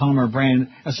maintains Palmer Brand,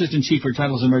 Assistant Chief for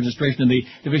Titles and Registration in the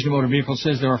Division of Motor Vehicles,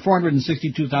 says there are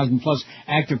 462,000 plus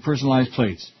active personalized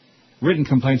plates. Written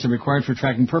complaints are required for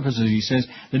tracking purposes, he says.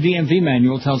 The DMV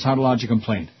manual tells how to lodge a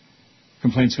complaint.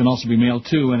 Complaints can also be mailed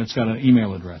to, and it's got an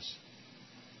email address.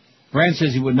 Brand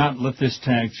says he would not let this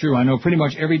tag through. I know pretty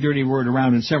much every dirty word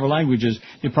around in several languages.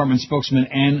 Department spokesman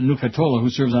Ann Nucatola, who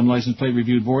serves on the License Plate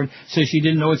Review Board, says she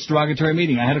didn't know its derogatory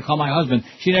meaning. I had to call my husband.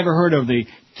 She never heard of the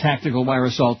Tactical Wire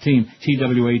Assault Team,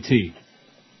 TWAT.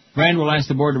 Brand will ask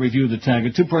the board to review the tag. A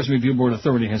 2-person review board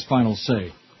authority has final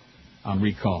say on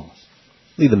recalls.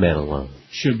 Leave the man alone.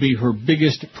 Should be her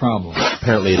biggest problem.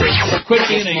 Apparently it is. Quit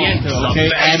being a yanto, okay,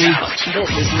 Abby?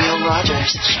 This is Neil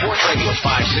Rogers. Sports Radio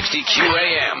 560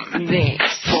 QAM. The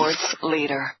sports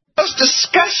leader. Most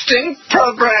disgusting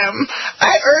program.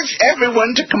 I urge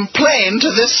everyone to complain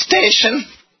to this station.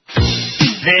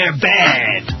 They're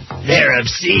bad. They're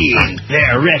obscene.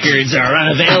 Their records are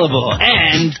unavailable.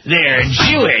 And they're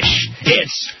Jewish.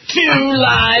 It's 2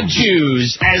 live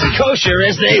Jews, as kosher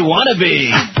as they want to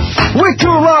be. We're 2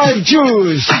 live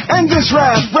Jews, and this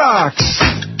rap rocks.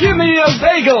 Give me a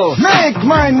bagel. Make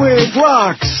mine with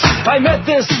locks. I met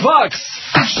this fox.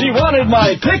 She wanted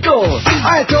my pickle.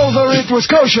 I told her it was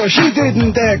kosher. She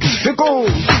didn't pickle.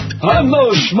 I'm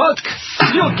no schmuck.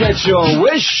 You'll get your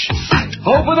wish.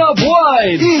 Open up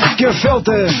wide. Eat your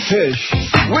filter fish.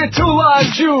 We're 2 live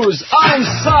Jews. I'm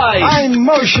Cy. I'm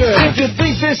Moshe. If you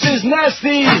think this is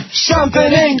nasty,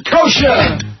 something ain't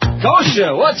kosher.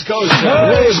 Kosher? What's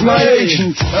kosher? There's my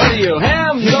agent. What are you,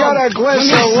 ham? You got a glass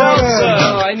of water?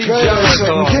 Oh, I need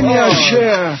Jericho. Give me a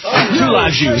share. 2 live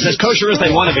Jews, as kosher as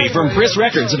they want to be, from Briss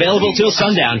Records, available till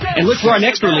sundown. And look for our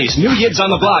next release, New Yids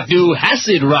on the Block, do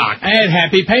Hasid Rock. And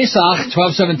Happy Pesach,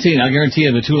 12:17. I'll guarantee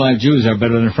you the 2 live Jews are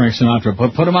better than Frank Sinatra.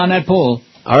 Put them on that poll.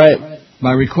 All right.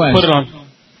 By request. Put it on.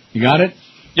 You got it?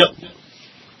 Yep.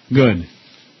 Good.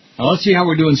 Now let's see how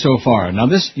we're doing so far. Now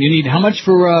this, you need how much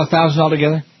for 1,000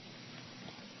 altogether?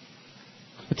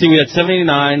 I think we had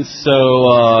 789,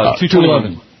 so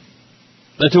 211.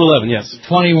 211, yes.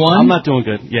 21? I'm not doing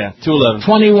good. Yeah, 211.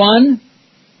 21?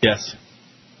 Yes.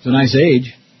 It's a nice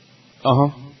age.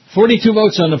 42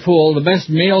 votes on the poll. The best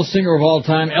male singer of all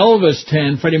time, Elvis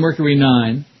 10, Freddie Mercury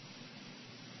 9,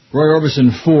 Roy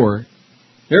Orbison 4.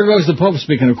 There goes the Pope,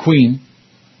 speaking of Queen.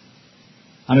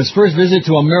 On his first visit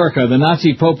to America, the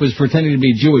Nazi Pope was pretending to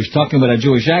be Jewish, talking about a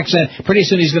Jewish accent. Pretty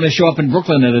soon he's going to show up in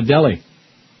Brooklyn at a deli.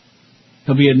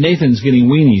 He'll be at Nathan's getting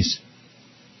weenies.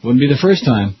 Wouldn't be the first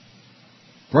time.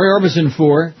 Roy Orbison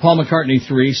 4, Paul McCartney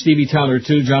 3, Stevie Tyler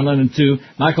 2, John Lennon 2,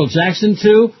 Michael Jackson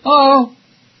 2,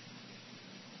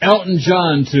 Elton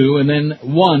John 2, and then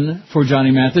 1 for Johnny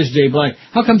Mathis, Jay Black.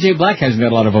 How come Jay Black hasn't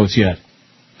got a lot of votes yet?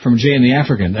 From Jay and the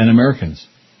African and Americans.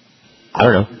 I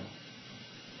don't know.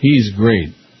 He's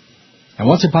great. And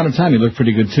once upon a time he looked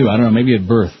pretty good too. I don't know, maybe at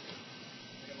birth.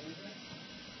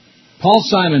 Paul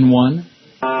Simon 1.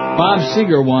 Bob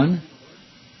Seger 1.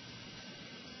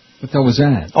 What the hell was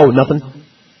that? Oh, nothing.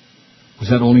 Was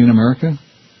that only in America?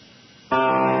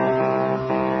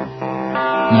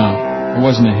 No, it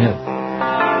wasn't a hit.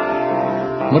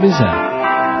 What is that?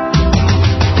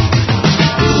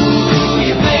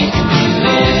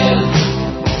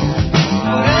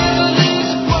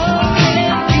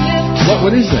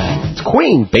 What is that? It's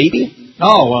Queen, baby.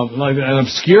 Oh, well, like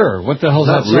obscure. What the hell's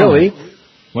that song? Not really.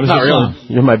 What is Not that really. song?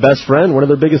 You're My Best Friend, one of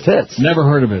their biggest hits. Never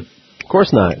heard of it. Of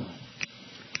course not.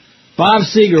 Bob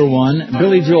Seger won,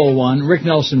 Billy Joel won, Rick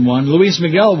Nelson won, Luis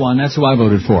Miguel won, that's who I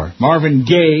voted for. Marvin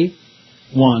Gaye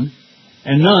won,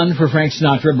 and none for Frank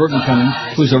Sinatra. Burton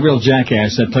Cummings, who's a real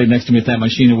jackass that played next to me at that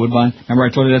machine at Woodbine. Remember I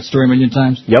told you that story a million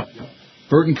times? Yep.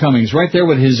 Burton Cummings, right there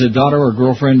with his daughter or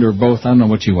girlfriend or both, I don't know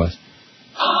what she was.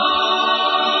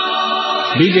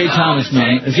 B.J. Thomas,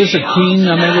 none. Is this a Queen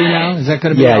medley now? Is that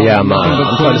going to be? Yeah, I'm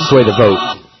trying to sway the vote.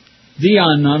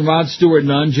 Dion, none. Rod Stewart,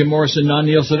 none. Jim Morrison, none.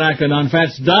 Neil Sedaka, none.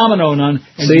 Fats Domino, none.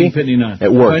 And See? Gene Pitney, none. It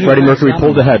worked. Freddie Mercury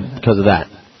pulled ahead because of that.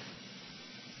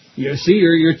 You see,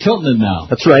 you're tilting it now.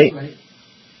 That's right.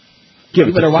 Give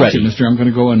You it better to watch Freddie. it, mister. I'm going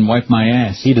to go and wipe my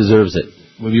ass. He deserves it.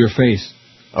 With your face.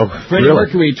 Oh, Freddie really?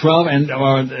 Mercury, 12, and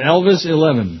Elvis,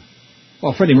 11.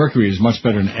 Well, Freddie Mercury is much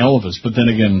better than Elvis, but then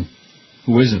again,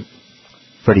 who isn't?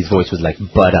 Freddie's voice was like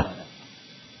butter.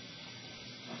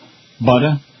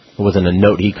 Butter? It wasn't a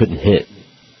note he couldn't hit.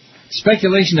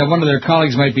 Speculation that one of their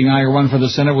colleagues might be eyeing one for the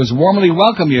Senate was warmly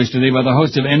welcomed yesterday by the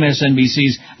host of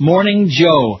MSNBC's Morning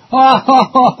Joe. Ho, ho,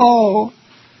 ho, ho.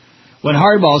 When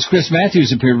Hardball's Chris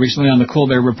Matthews appeared recently on the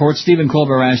Colbert Report, Stephen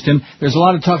Colbert asked him, there's a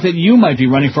lot of talk that you might be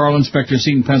running for Arlen Specter's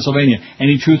seat in Pennsylvania.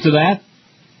 Any truth to that?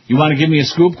 You want to give me a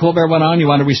scoop? Colbert went on. You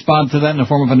want to respond to that in the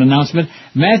form of an announcement?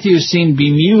 Matthews seemed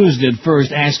bemused at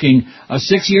first, asking, a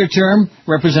 6-year term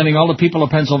representing all the people of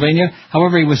Pennsylvania?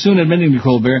 However, he was soon admitting to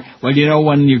Colbert, well, you know,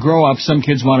 when you grow up, some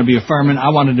kids want to be a fireman. I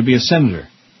wanted to be a senator.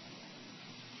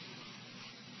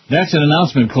 That's an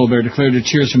announcement, Colbert declared to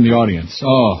cheers from the audience.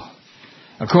 Oh.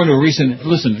 According to a recent,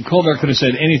 listen, Colbert could have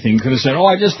said anything. Could have said, oh,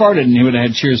 I just farted, and he would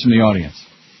have had cheers from the audience.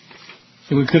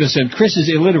 He could have said, Chris is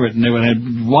illiterate, and they would have had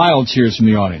wild cheers from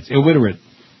the audience. Illiterate.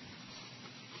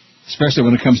 Especially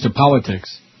when it comes to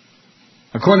politics.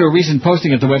 According to a recent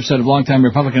posting at the website of longtime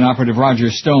Republican operative Roger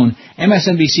Stone,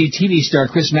 MSNBC TV star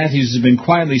Chris Matthews has been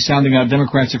quietly sounding out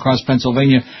Democrats across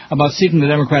Pennsylvania about seeking the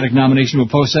Democratic nomination to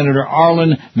oppose Senator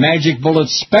Arlen Magic Bullet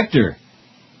Specter.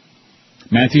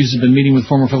 Matthews has been meeting with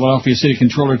former Philadelphia City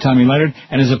Controller Tommy Leonard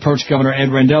and has approached Governor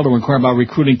Ed Rendell to inquire about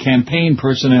recruiting campaign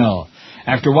personnel.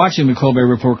 After watching the Colbert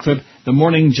Report clip, the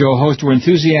Morning Joe hosts were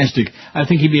enthusiastic. I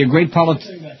think he'd be a great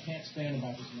politician.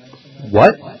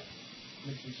 What?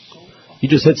 You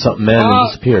just hit something, man, and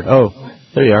disappeared. Oh,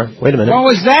 there you are. Wait a minute. What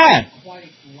was that?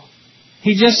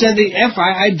 He just said the F.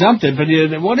 I dumped it, but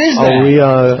what is that? Are we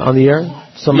on the air?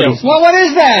 Somebody. Well, what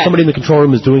is that? Somebody in the control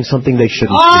room is doing something they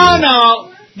shouldn't do. Oh, no.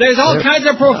 There's all kinds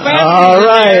of profanity. All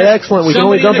right, excellent. We can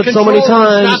only dump it so many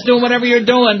times. Stop doing whatever you're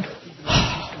doing.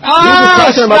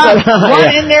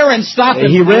 Run in there and stop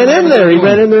him. He ran in there. He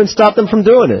ran in there and stopped them from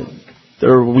doing it.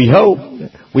 We hope.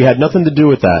 We had nothing to do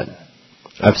with that.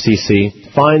 FCC.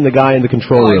 Find the guy in the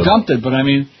control room. I dumped it, but I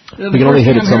mean... We can only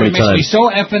hit it so many times. Makes me so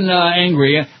effing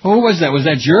angry. Who was that? Was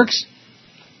that Jerks?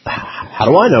 How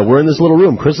do I know? We're in this little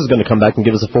room. Chris is going to come back and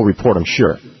give us a full report, I'm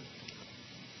sure.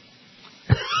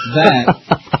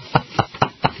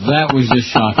 That was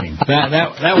just shocking.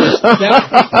 That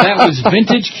was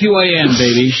vintage QAM,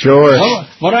 baby. Sure.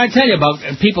 What did I tell you about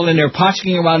people in there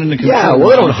potchking around in the control room? Yeah, well,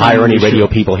 they don't hire any radio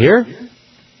people here.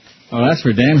 Oh, that's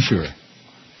for damn sure.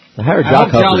 I hired I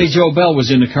hope Jolly Joe Bell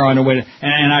was in the car on the way to,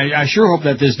 and I sure hope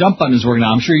that this dump button is working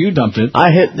now. I'm sure you dumped it.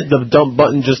 I hit the dump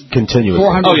button just continuously.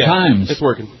 400 times. It's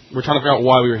working. We're trying to figure out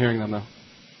why we were hearing them, though.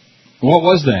 What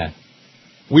was that?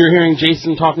 We were hearing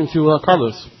Jason talking to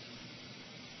Carlos.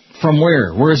 From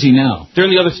where? Where is he now? They're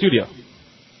in the other studio.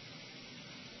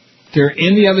 They're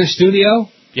in the other studio?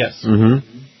 Yes. Mm-hmm.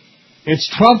 It's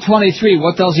 12:23.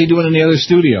 What the hell's he doing in the other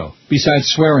studio? Besides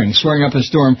swearing up a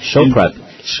storm. Show prep.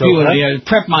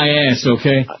 Prep my ass,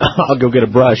 okay? I'll go get a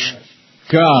brush.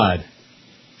 God.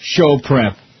 Show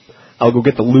prep. I'll go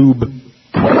get the lube.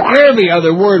 Every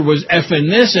other word was effing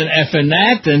this and effing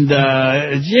that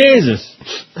and, Jesus.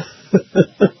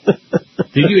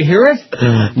 Did you hear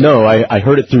it? No, I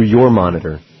heard it through your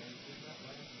monitor.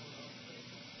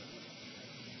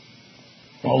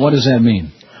 Well, what does that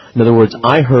mean? In other words,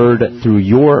 I heard through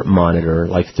your monitor,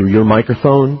 like through your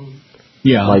microphone,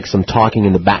 like some talking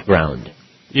in the background.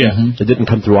 Yeah. It didn't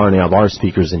come through any of our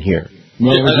speakers in here.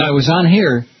 Well, it was on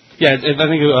here. Yeah, I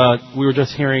think we were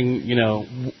just hearing,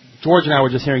 George and I were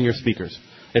just hearing your speakers.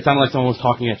 It sounded like someone was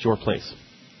talking at your place.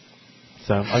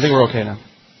 So I think we're okay now.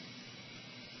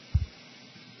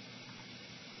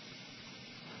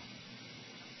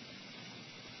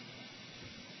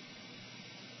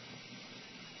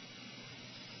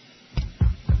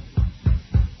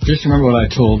 Just remember what I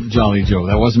told Jolly Joe.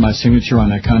 That wasn't my signature on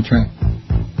that contract.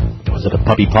 Was it a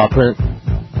puppy paw print?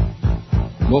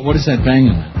 What is that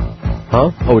banging?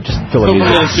 Huh? Oh, just filling me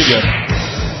in.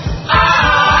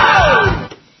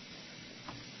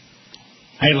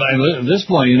 Hey, at this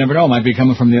point, you never know. It might be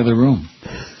coming from the other room.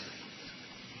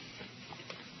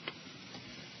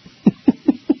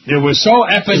 It was so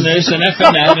effing this and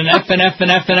effing that and effing.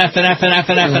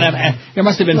 There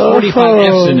must have been 45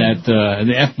 Fs in that,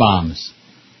 the F-bombs.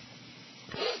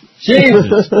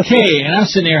 Jesus. Okay, and I'm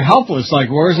sitting there helpless, like,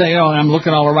 where's that, and I'm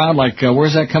looking all around, like,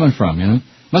 where's that coming from,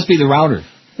 Must be the router.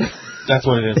 That's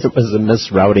what it is. It was a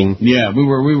misrouting. Yeah, we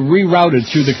were rerouted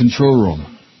through the control room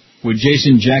with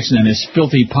Jason Jackson and his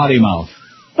filthy potty mouth.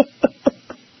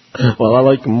 Well, I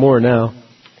like him more now.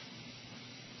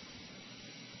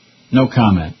 No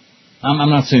comment.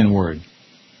 I'm not saying a word.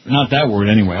 Not that word,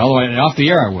 anyway. Although off the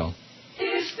air I will.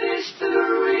 Is this the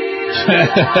real?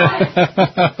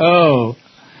 Oh.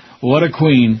 What a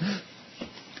queen.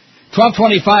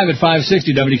 12:25 at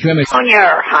 560 WQM. On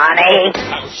your honey.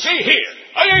 Now, see here.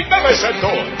 I ain't never said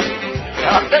no.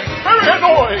 I'm very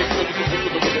annoyed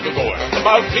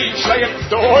about me saying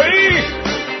doy.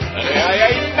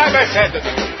 I never said that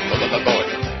the boy.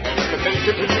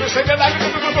 You say that that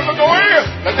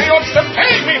they ought to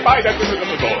pay me by the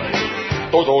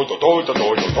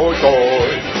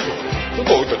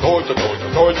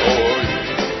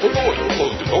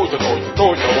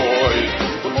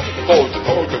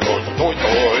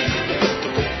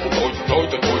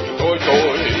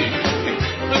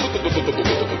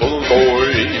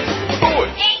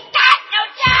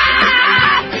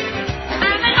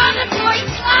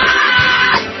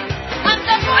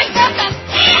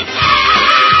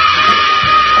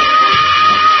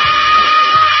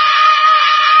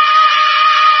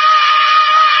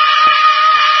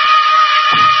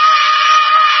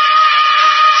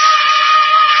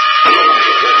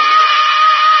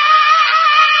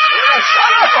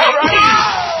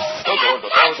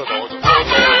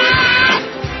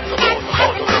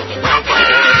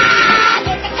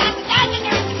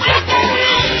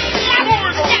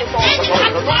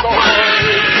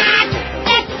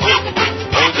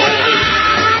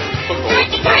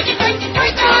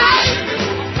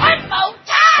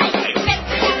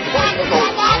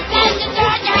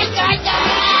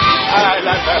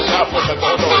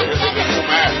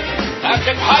I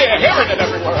get tired of hearing it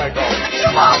everywhere I go. You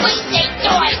always say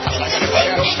toys.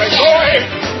 I don't say toys.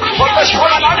 But this one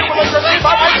I'm not able to believe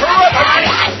I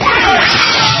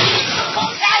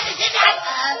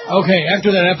Okay,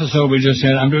 after that episode we just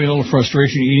had, I'm doing a little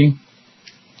frustration eating.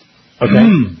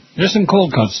 Okay. There's some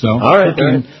cold cuts, though. All right.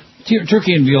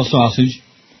 Turkey and veal sausage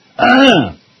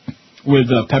with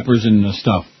peppers and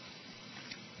stuff.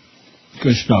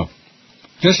 Good stuff.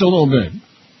 Just a little bit.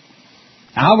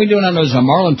 How are we doing on those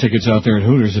Marlin tickets out there at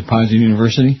Hooters at Paisley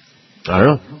University? I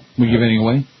don't know. We give any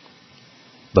away?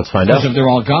 Let's find out. Because if they're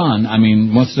all gone, I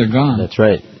mean, once they're gone. That's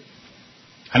right.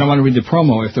 I don't want to read the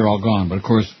promo if they're all gone, but of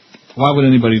course, why would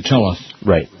anybody tell us?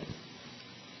 Right.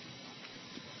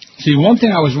 See, one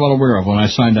thing I was well aware of when I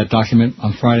signed that document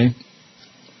on Friday,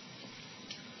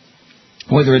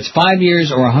 whether it's 5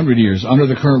 years or 100 years under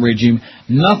the current regime,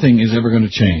 nothing is ever going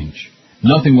to change.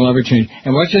 Nothing will ever change.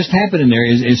 And what just happened in there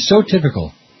is so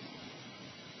typical.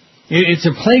 It's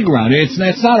a playground. It's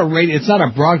not a radio. It's not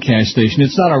a broadcast station.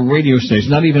 It's not a radio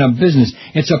station. Not even a business.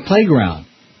 It's a playground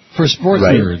for sports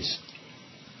nerds.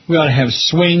 We ought to have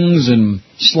swings and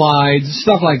slides,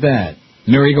 stuff like that.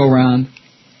 Merry-go-round.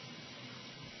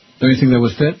 Don't you think that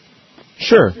would fit?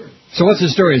 Sure. So what's the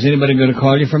story? Is anybody going to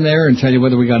call you from there and tell you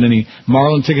whether we got any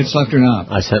Marlin tickets left or not?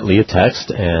 I sent Lee a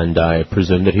text, and I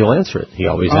presume that he'll answer it. He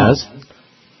always has.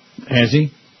 Has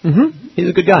he? Mm-hmm. He's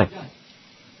a good guy.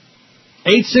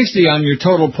 860 on your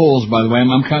total polls, by the way.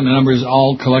 I'm counting the numbers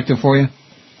all collective for you,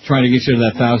 trying to get you to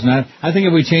that 1,000. I think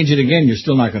if we change it again, you're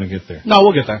still not going to get there. No,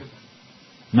 we'll get there.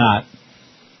 Not.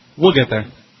 We'll get there.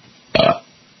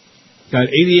 Got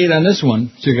 88 on this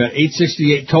one, so you got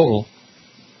 868 total.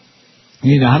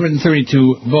 You need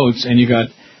 132 votes, and you got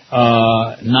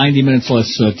 90 minutes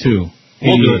less 2.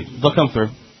 We'll do it. They'll come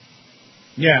through.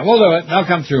 Yeah, we'll do it. They'll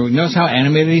come through. Notice how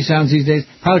animated he sounds these days?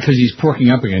 Probably because he's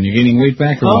porking up again. You gaining weight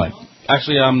back or what?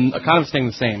 Actually, I'm kind of staying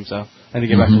the same, so I need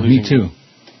to get back to losing. Me too.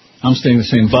 I'm staying the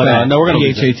same. But fat. no, we're going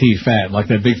to PHAT, fat, like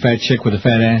that big fat chick with a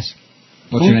fat ass.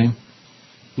 What's her name?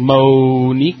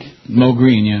 Monique. Mo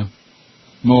Green, yeah.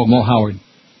 Mo Howard.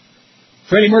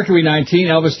 Freddie Mercury 19,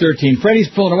 Elvis 13. Freddie's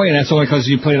pulling away, and that's only because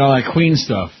you played all that Queen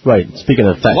stuff. Right. Speaking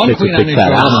of fat chicks with big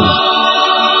fat asses.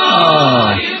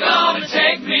 You gonna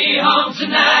take me home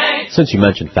tonight? Since you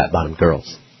mentioned fat-bottomed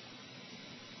girls.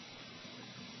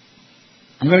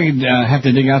 I'm going to have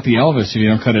to dig out the Elvis if you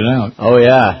don't cut it out. Oh,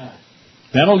 yeah.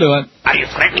 That'll do it. Are you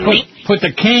threatening me? Put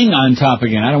the king on top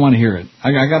again. I don't want to hear it.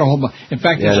 I got a whole bunch. In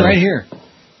fact, it's right here.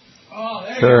 Oh,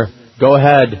 there Sure. Go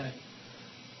ahead.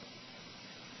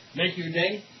 Make your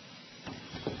day.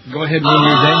 Go ahead, ruin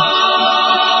your day.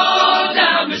 Oh,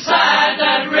 down beside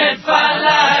that red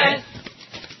firelight.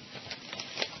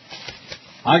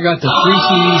 I got the 3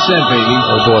 CD set, baby.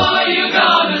 Oh, boy.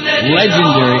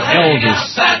 Legendary Elvis.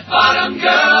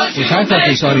 Which I thought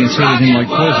this audience hated him like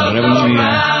poison, but evidently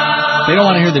they don't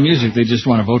want to hear the music, they just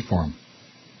want to vote for him.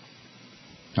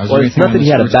 Well, it's not that he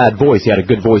had a bad voice. He had a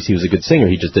good voice. He was a good singer.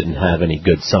 He just didn't have any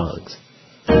good songs.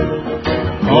 Yuck.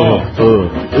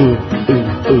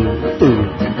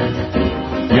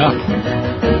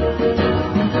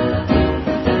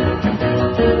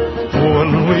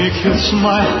 When we kiss,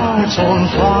 my heart's on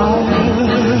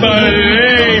fire.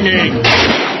 Blaming.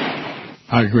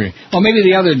 I agree. Well, maybe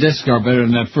the other discs are better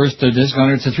than that first disc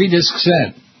on it. It's a 3-disc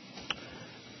set.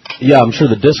 Yeah, I'm sure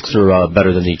the discs are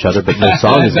better than each other, but no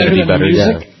song is going to be better.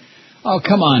 Yeah. Oh,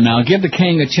 come on now. Give the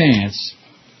king a chance.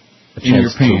 A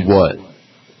chance to what?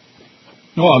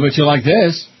 Oh, I bet you like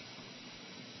this.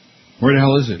 Where the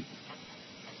hell is it?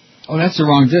 Oh, that's the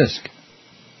wrong disc.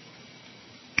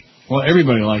 Well,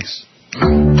 everybody likes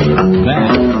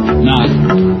that. Not.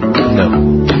 No.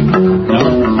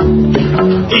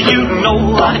 You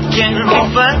know I can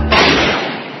offer.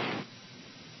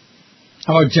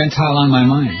 How about Gentile on My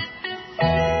Mind?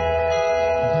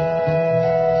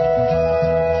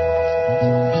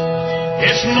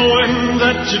 It's knowing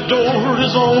that your door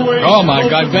is always. Oh my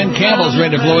God, Ben Campbell's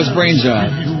ready to blow his brains out.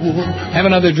 Have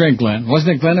another drink, Glenn. Wasn't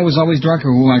it Glenn that was always drunk,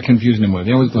 or who am I confusing him with?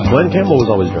 It was Glenn. Glenn Campbell was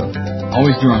always drunk.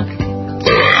 Always drunk.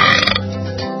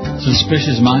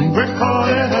 Suspicious mind? We're caught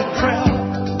in a trap.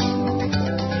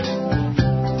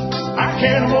 I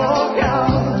can't walk out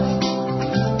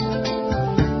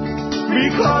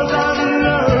because I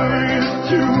love you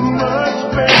too much,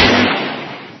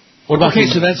 baby. What about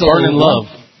so that's Burn in Love?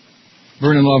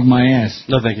 Burn in Love, my ass.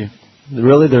 No, thank you.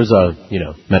 Really, there's a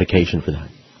medication for that.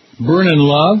 Burn in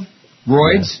Love,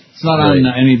 roids. Yeah. It's not on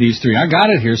any of these three. I got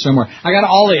it here somewhere. I got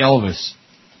all the Elvis.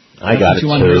 I got it too.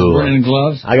 Burning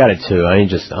Gloves. I got it too.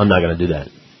 I'm not going to do that.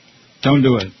 Don't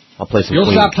do it. I'll play some. You'll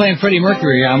Queen. stop playing Freddie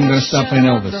Mercury. I'm going to stop playing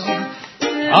Elvis.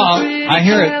 I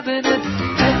hear it.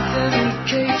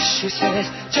 She says,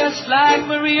 just like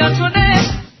Marie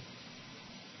Antoinette.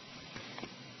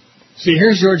 See,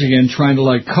 here's George again trying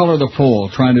to color the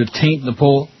poll, trying to taint the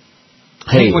poll.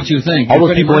 Hey, what you think? All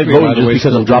those people ain't voting just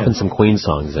because I'm dropping some Queen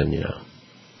songs in,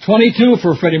 22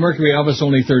 for Freddie Mercury, Elvis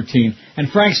only 13.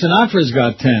 And Frank Sinatra's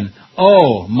got 10.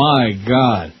 Oh, my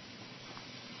God.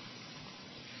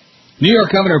 New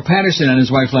York Governor Patterson and his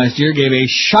wife last year gave a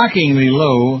shockingly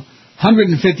low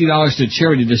 $150 to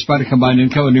charity despite a combined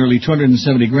income of nearly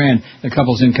 $270,000, the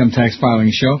couple's income tax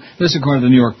filings show. This according to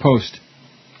the New York Post.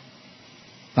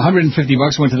 The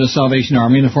 $150 went to the Salvation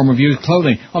Army in the form of used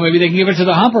clothing. Oh, maybe they can give it to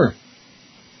the Humper.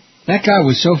 That guy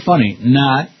was so funny.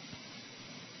 Not.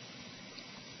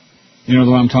 You know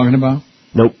the one I'm talking about?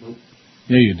 Nope.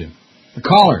 Yeah, you do. The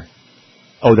caller.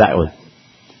 Oh, that one.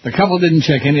 The couple didn't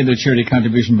check any of their charity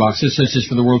contribution boxes, such as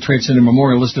for the World Trade Center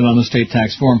Memorial listed on the state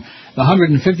tax form. The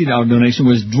 $150 donation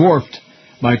was dwarfed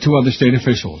by two other state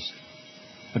officials.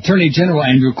 Attorney General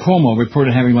Andrew Cuomo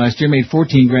reported having last year made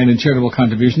 $14,000 in charitable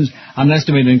contributions on an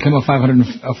estimated income of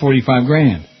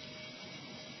 $545,000.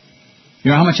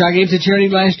 You know how much I gave to charity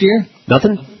last year?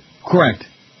 Nothing? Correct.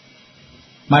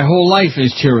 My whole life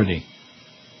is charity.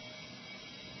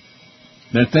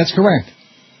 That's correct.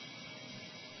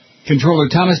 Controller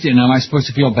Thomas didn't. Am I supposed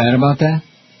to feel bad about that?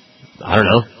 I don't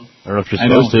know. I don't know if you're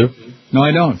supposed to. No,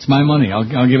 I don't. It's my money. I'll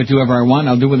give it to whoever I want.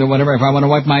 I'll do with it whatever. If I want to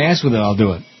wipe my ass with it, I'll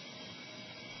do it.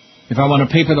 If I want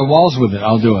to paper the walls with it,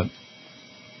 I'll do it.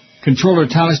 Controller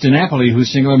Thomas DiNapoli,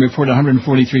 who's single and reported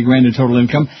 $143,000 in total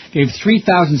income, gave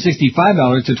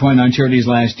 $3,065 to 29 charities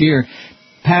last year.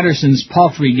 Patterson's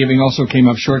paltry giving also came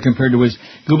up short compared to his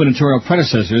gubernatorial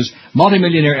predecessors.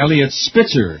 Multimillionaire Elliot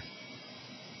Spitzer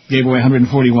gave away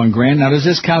 $141,000. Now, does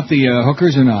this count the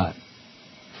hookers or not?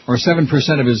 Or 7%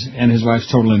 of his and his wife's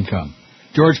total income?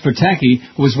 George Pataki,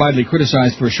 who was widely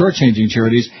criticized for shortchanging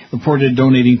charities, reported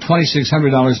donating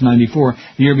 $2,600.94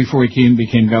 the year before he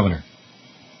became governor.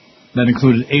 That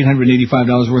included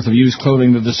 $885 worth of used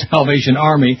clothing to the Salvation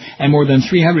Army and more than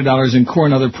 $300 in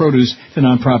corn and other produce to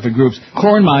nonprofit groups.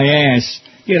 Corn my ass.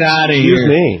 Get out of here. Excuse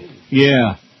me.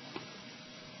 Yeah.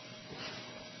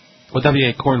 Would that be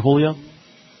a corn Julio?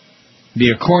 Be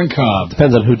a corn cob.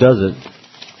 Depends on who does it.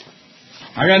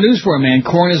 I got news for you, man.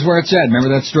 Corn is where it's at. Remember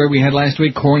that story we had last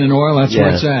week? Corn and oil? That's where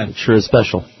it's at. It sure is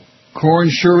special. Corn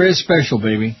sure is special,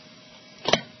 baby.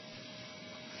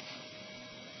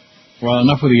 Well,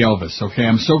 enough with the Elvis, okay?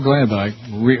 I'm so glad that I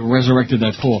resurrected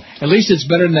that poll. At least it's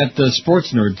better than that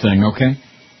sports nerd thing, okay?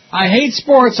 I hate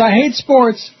sports. I hate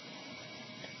sports.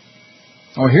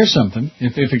 Oh, here's something.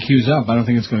 If it queues up, I don't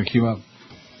think it's going to queue up.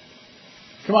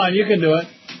 Come on, you can do it.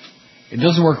 It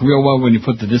doesn't work real well when you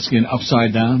put the disc in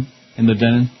upside down in the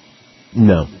den.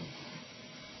 No.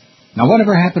 Now,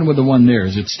 whatever happened with the one there?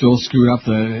 Is it still screwed up?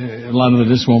 A lot of the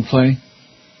disc won't play?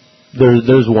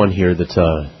 There's one here that's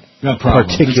no problem.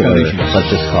 Particular,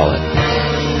 let's just call it.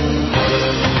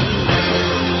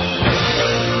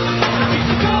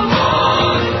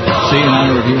 See, in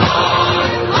honor of you.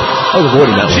 I was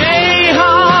avoiding that one.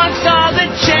 Jayhawks are the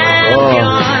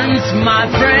champions, my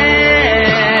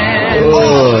friend.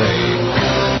 Oh.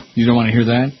 You don't want to hear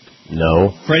that?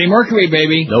 No. Freddie Mercury,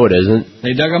 baby. No, it isn't.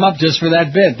 They dug him up just for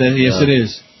that bit. Yes, it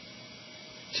is.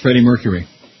 It's Freddie Mercury.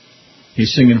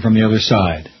 He's singing from the other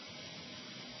side.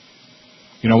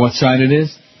 You know what side it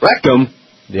is? Rectum.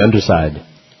 The underside.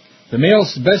 The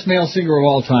best male singer of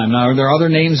all time. Now, are there other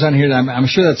names on here? I'm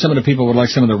sure that some of the people would like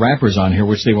some of the rappers on here,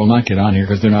 which they will not get on here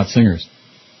because they're not singers.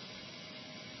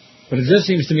 But it just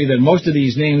seems to me that most of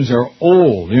these names are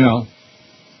old, you know.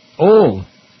 Old.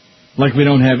 Like we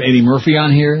don't have Eddie Murphy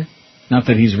on here. Not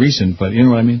that he's recent, but you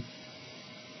know what I mean?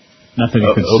 Not that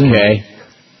he could sing. Okay.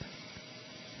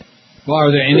 Well,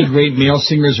 are there any great male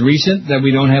singers recent that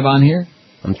we don't have on here?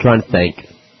 I'm trying to think.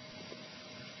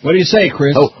 What do you say,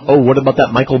 Chris? Oh, what about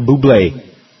that Michael Bublé?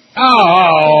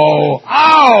 Oh!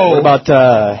 What about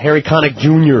Harry Connick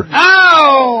Jr.?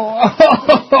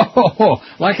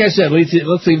 Like I said, let's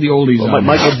leave the oldies on.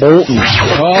 Michael Bolton.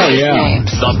 Oh, yeah.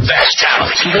 The best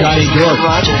talent. Johnny York.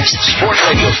 Sports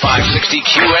Radio 560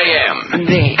 QAM.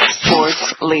 The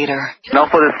sports leader. Now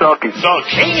for the talkies. The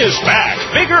King is back,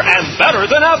 bigger and better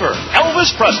than ever. Elvis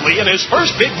Presley in his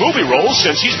first big movie role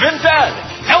since he's been dead.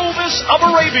 Elvis of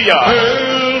Arabia.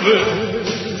 Elvis,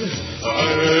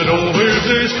 I know it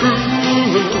is true.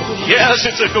 Yes,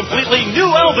 it's a completely new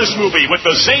Elvis movie with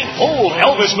the same old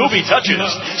Elvis movie touches.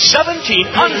 17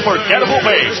 unforgettable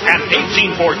ways and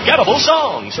 18 forgettable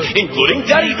songs, including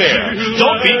Teddy Bear,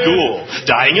 Don't Be Ghoul,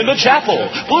 Dying in the Chapel,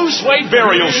 Blue Suede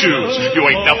Burial Shoes, You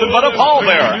Ain't Nothing But a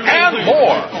Pallbearer, and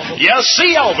more. Yes,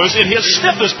 see Elvis in his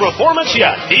stiffest performance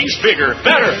yet. He's bigger,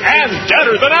 better, and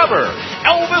deader than ever.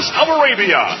 Elvis of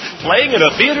Arabia, playing in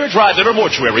a theater, drive-in, or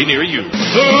mortuary near you.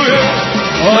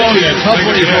 Oh, yeah, Top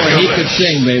 44, he could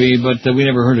sing, baby, but we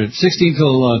never heard it. 16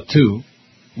 till 2,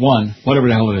 1, whatever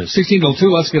the hell it is. 16 till 2,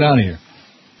 let's get out of here.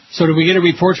 So did we get a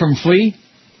report from Flea?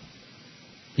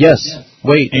 Yes.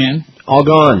 Wait. And? All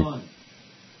gone.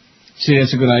 See,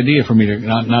 that's a good idea for me to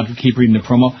not keep reading the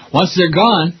promo. Once they're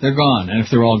gone, they're gone. And if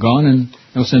they're all gone, then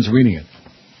no sense reading it.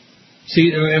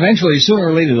 See, eventually, sooner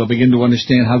or later, they'll begin to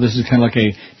understand how this is kind of like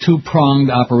a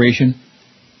two-pronged operation.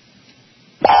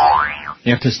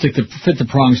 You have to fit the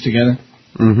prongs together.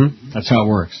 Mm-hmm. That's how it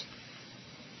works.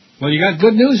 Well, you got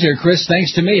good news here, Chris.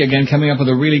 Thanks to me, again, coming up with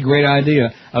a really great idea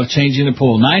of changing the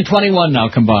pool. 921 now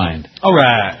combined. All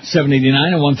right.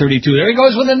 789 and 132. There he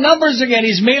goes with the numbers again.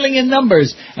 He's mailing in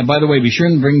numbers. And by the way, be sure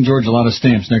and bring George a lot of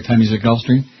stamps next time he's at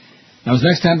Gulfstream. Now, is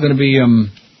next time going to be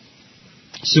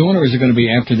soon, or is it going to be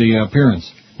after the appearance?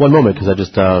 One moment, because I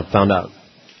just found out.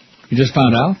 You just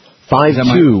found out?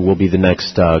 5-2 will be the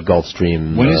next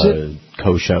Gulfstream when is it?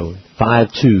 co-show.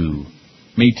 5-2.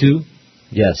 May 2?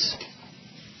 Yes.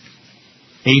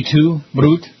 A2,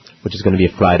 Brute? Which is going to be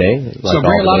a Friday. So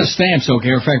bring a lot of stamps, okay?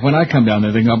 In fact, when I come down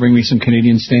there, I'll bring me some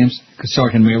Canadian stamps so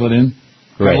I can mail it in.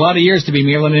 Right. For a lot of years to be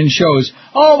mailing in shows.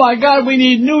 Oh, my God, we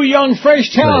need new, young,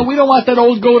 fresh talent. Right. We don't want that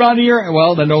old goat on the air.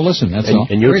 Well, then don't listen, that's all.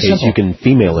 In your case, simple. You can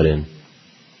female it in.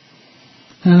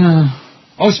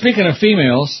 Speaking of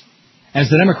females, as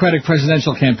the Democratic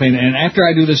presidential campaign, and after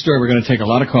I do this story, we're going to take a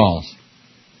lot of calls.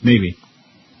 Maybe.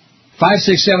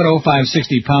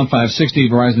 5670560, pound 560,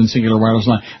 Verizon Singular Wireless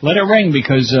Line. Let it ring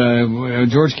because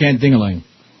George can't ding-a-ling.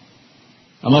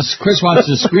 Unless Chris wants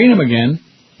to screen him again.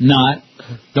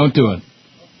 Don't do it.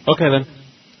 Okay, then.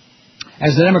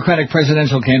 As the Democratic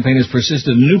presidential campaign has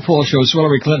persisted, a new poll shows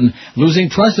Hillary Clinton losing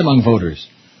trust among voters.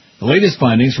 The latest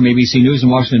findings from ABC News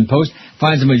and Washington Post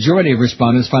finds a majority of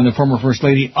respondents find the former First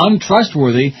Lady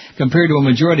untrustworthy compared to a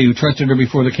majority who trusted her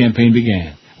before the campaign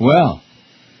began. Well,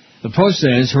 the Post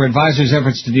says her advisors'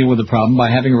 efforts to deal with the problem by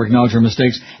having her acknowledge her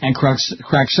mistakes and crack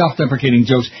self-deprecating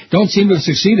jokes don't seem to have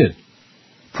succeeded.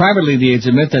 Privately, the aides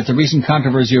admit that the recent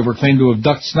controversy over claim to have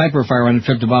ducked sniper fire on a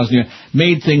trip to Bosnia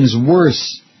made things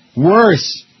worse.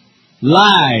 Worse.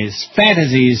 Lies,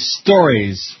 fantasies,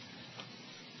 stories.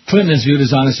 Clinton is viewed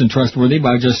as honest and trustworthy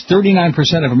by just 39%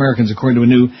 of Americans, according to a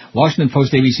new Washington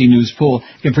Post ABC News poll,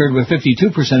 compared with 52%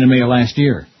 in May of last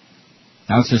year.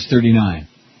 Now it says 39.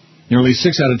 Nearly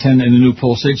 6 out of 10 in the new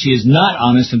poll said she is not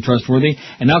honest and trustworthy,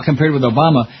 and now compared with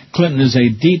Obama, Clinton has a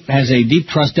deep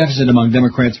trust deficit among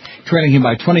Democrats, trailing him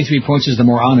by 23 points as the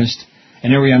more honest,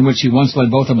 an area on which he once led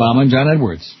both Obama and John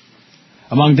Edwards.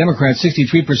 Among Democrats,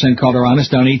 63% called her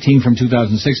honest, down 18 from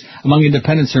 2006. Among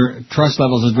independents, her trust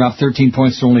levels has dropped 13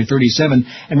 points to only 37,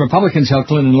 and Republicans held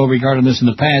Clinton in low regard on this in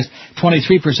the past.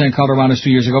 23% called her honest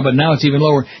 2 years ago, but now it's even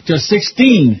lower, just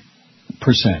 16%.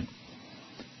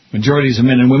 Majorities of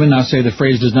men and women now say the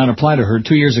phrase does not apply to her.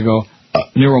 2 years ago,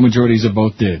 narrow majorities of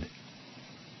both did.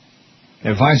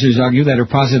 Advisors argue that her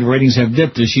positive ratings have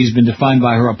dipped as she's been defined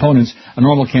by her opponents, a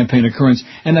normal campaign occurrence,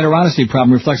 and that her honesty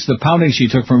problem reflects the pounding she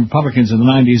took from Republicans in the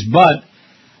 90s. But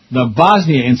the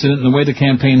Bosnia incident and the way the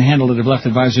campaign handled it have left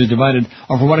advisors divided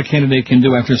over what a candidate can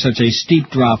do after such a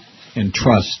steep drop in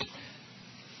trust.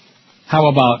 How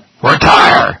about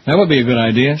retire? That would be a good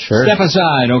idea. Sure. Step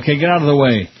aside, okay? Get out of the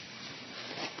way.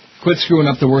 Quit screwing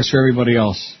up the works for everybody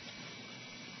else.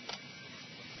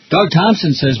 Doug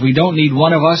Thompson says we don't need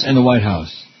one of us in the White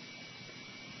House.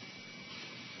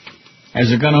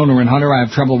 As a gun owner and hunter, I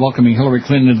have trouble welcoming Hillary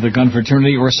Clinton into the gun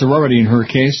fraternity or sorority in her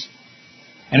case.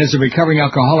 And as a recovering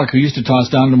alcoholic who used to toss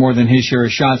down to more than his share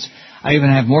of shots, I even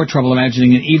have more trouble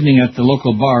imagining an evening at the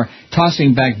local bar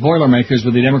tossing back Boilermakers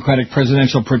with the Democratic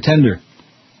presidential pretender.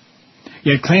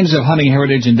 Yet claims of hunting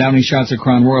heritage and downing shots at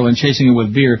Crown Royal and chasing it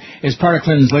with beer is part of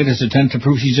Clinton's latest attempt to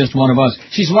prove she's just one of us.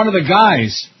 She's one of the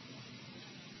guys.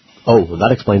 Oh, well,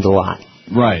 that explains a lot.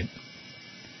 Right.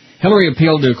 Hillary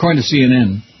appealed to, according to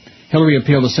CNN, Hillary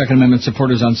appealed to Second Amendment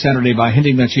supporters on Saturday by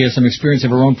hinting that she has some experience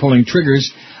of her own pulling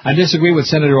triggers. I disagree with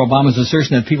Senator Obama's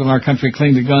assertion that people in our country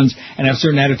cling to guns and have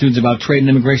certain attitudes about trade and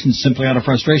immigration simply out of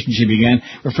frustration, she began,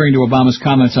 referring to Obama's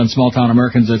comments on small-town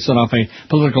Americans that set off a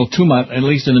political tumult, at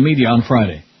least in the media, on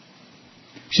Friday.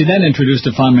 She then introduced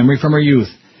a fond memory from her youth.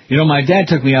 You know, my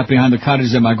dad took me out behind the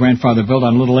cottage that my grandfather built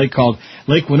on a little lake called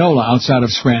Lake Winola outside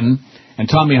of Scranton and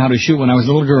taught me how to shoot when I was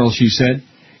a little girl, she said.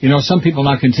 You know, some people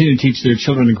now continue to teach their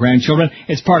children and grandchildren.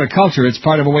 It's part of culture. It's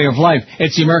part of a way of life.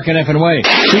 It's the American effing way.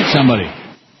 Shoot somebody.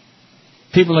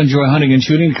 People enjoy hunting and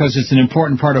shooting because it's an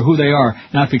important part of who they are,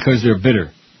 not because they're bitter.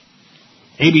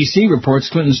 ABC reports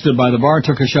Clinton stood by the bar and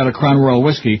took a shot of Crown Royal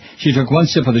whiskey. She took one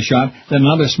sip of the shot, then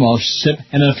another small sip,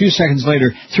 and then a few seconds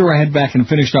later threw her head back and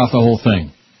finished off the whole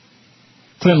thing.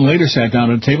 Clinton later sat down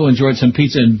at a table, enjoyed some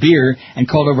pizza and beer, and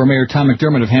called over Mayor Tom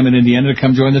McDermott of Hammond, Indiana, to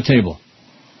come join the table.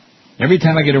 Every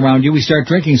time I get around you, we start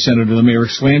drinking, Senator, the mayor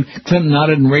exclaimed. Clinton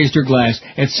nodded and raised her glass.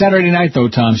 It's Saturday night, though,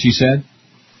 Tom, she said.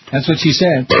 That's what she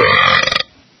said.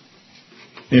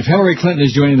 If Hillary Clinton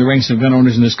is joining the ranks of gun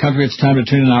owners in this country, it's time to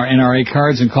turn in our NRA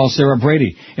cards and call Sarah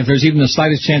Brady. If there's even the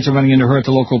slightest chance of running into her at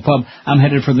the local pub, I'm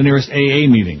headed for the nearest AA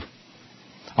meeting.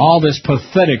 All this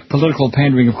pathetic political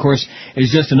pandering, of course,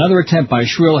 is just another attempt by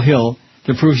Shrill Hill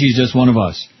to prove she's just one of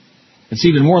us. It's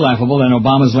even more laughable than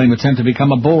Obama's lame attempt to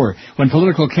become a bore. When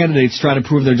political candidates try to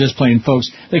prove they're just plain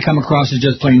folks, they come across as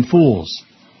just plain fools.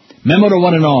 Memo to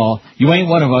one and all, you ain't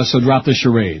one of us, so drop the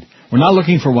charade. We're not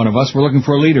looking for one of us, we're looking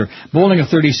for a leader. Bowling a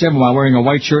 37 while wearing a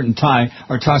white shirt and tie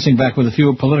or tossing back with a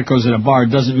few politicos at a bar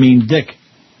doesn't mean dick.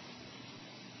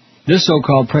 This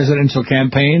so-called presidential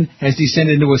campaign has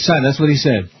descended into a side. That's what he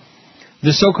said.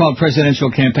 This so-called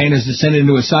presidential campaign has descended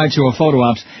into a sideshow of photo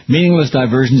ops, meaningless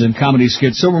diversions, and comedy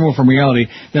skits so removed from reality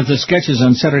that the sketches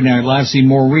on Saturday Night Live seem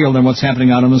more real than what's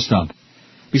happening out on the stump.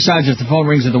 Besides, if the phone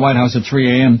rings at the White House at 3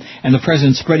 a.m. and the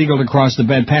president spread-eagled across the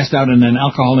bed, passed out in an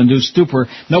alcohol-induced stupor,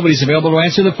 nobody's available to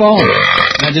answer the phone.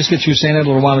 Did I just get through saying that a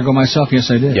little while ago myself? Yes,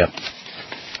 I did. Yep.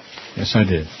 Yes, I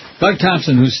did. Doug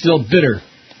Thompson, who's still bitter.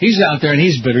 He's out there and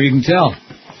he's bitter, you can tell.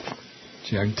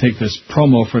 Gee, I can take this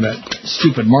promo for that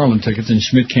stupid Marlin tickets and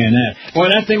Schmidt Canette. Boy,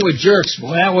 that thing with jerks,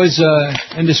 boy, that was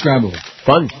indescribable.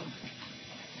 Fun.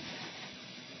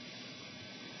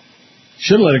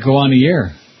 Should have let it go on the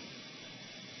air.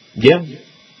 Yeah.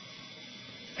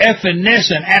 Effing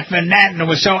this and effing that, and it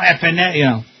was so effing that, you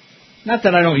know. Not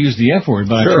that I don't use the F word,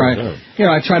 but sure, I try. Yeah. You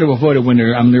know, I try to avoid it when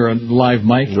I'm near a live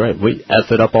mic. Right. We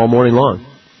F it up all morning long.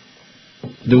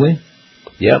 Do we?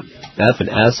 Yep. F and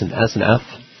S and S and F.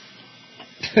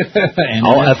 And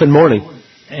all F in morning.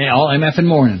 All MF in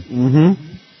morning.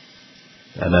 Mm-hmm.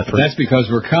 But that's because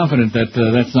we're confident that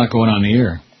that's not going on the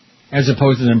air, as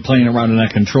opposed to them playing around in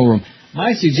that control room.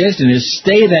 My suggestion is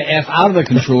stay the F out of the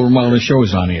control room while the show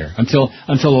is on the air until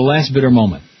the last bitter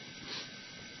moment.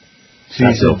 See,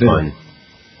 that's no fun.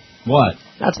 What?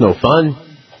 That's no fun.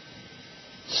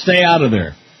 Stay out of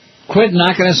there. Quit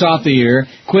knocking us off the air.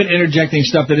 Quit interjecting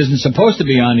stuff that isn't supposed to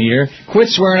be on the air. Quit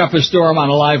swearing up a storm on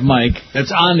a live mic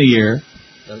that's on the air.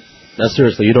 Now,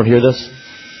 seriously, you don't hear this?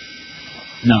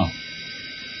 No.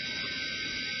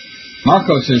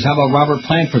 Marco says, how about Robert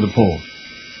Plant for the poll?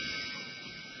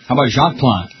 How about Jacques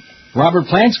Plant? Robert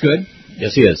Plant's good.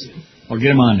 Yes, he is. Well,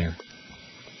 get him on there.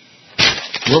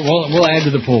 We'll add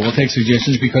to the poll. We'll take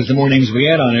suggestions because the more names we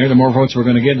add on there, the more votes we're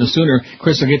going to get, and the sooner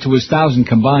Chris will get to his 1,000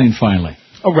 combined finally.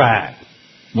 All right.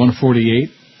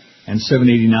 148 and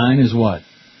 789 is what?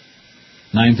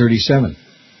 937.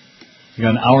 You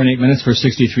got an hour and 8 minutes for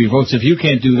 63 votes. If you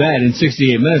can't do that in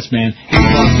 68 minutes, man, you've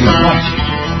lost too much.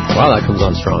 Wow, that comes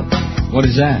on strong. What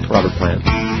is that? Robert Plant.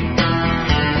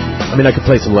 I mean, I could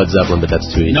play some Led Zeppelin, but that's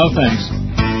too easy. No thanks.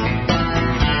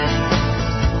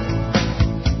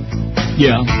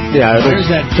 Yeah. Yeah, there's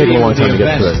that taking a long time to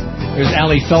get through it. There's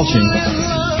Allie Felching.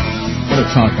 What a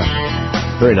talker.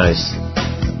 Very nice.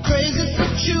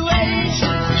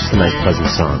 Just a nice, pleasant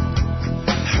song.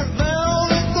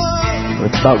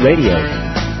 It's about radio,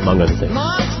 among other things.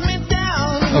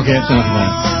 Okay, that's enough of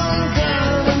that.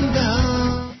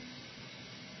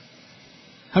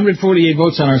 148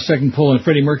 votes on our second poll, and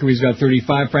Freddie Mercury's got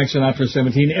 35, Frank Sinatra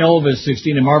 17, Elvis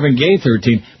 16, and Marvin Gaye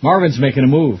 13. Marvin's making a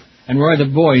move. And Roy the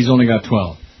Boy, he's only got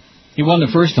 12. He won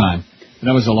the first time. But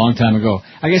that was a long time ago.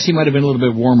 I guess he might have been a little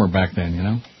bit warmer back then, you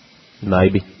know?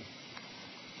 Maybe.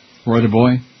 Roy the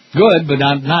Boy? Good, but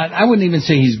not. I wouldn't even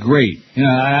say he's great. You know,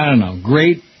 I don't know.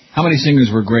 Great? How many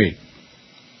singers were great?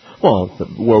 Well,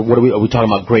 what are we talking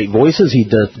about? Great voices? He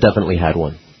definitely had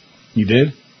one. You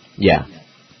did? Yeah.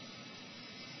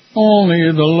 Only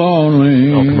the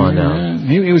lonely. Oh, come on now.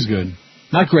 He was good.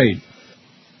 Not great.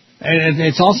 And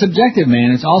it's all subjective,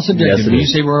 man. It's all subjective. Yes, when you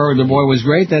say Roy the Boy was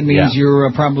great, that means you're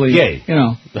probably gay. You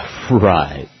know.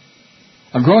 Right.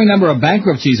 A growing number of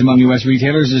bankruptcies among U.S.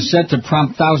 retailers is set to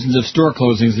prompt thousands of store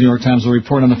closings. The New York Times will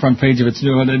report on the front page of its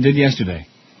new. It did yesterday.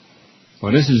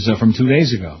 Well, this is from 2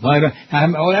 days ago.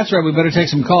 Oh, that's right. We better take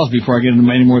some calls before I get into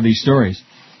any more of these stories.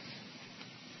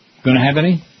 Going to have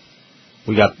any?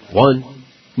 We got one.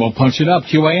 Well, punch it up.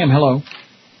 QAM, hello.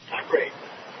 Great.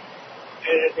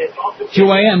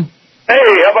 QAM.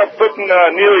 Hey, how about putting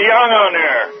Neil Young on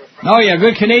there? Oh, yeah,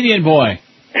 good Canadian boy.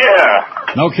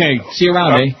 Yeah. Okay, see you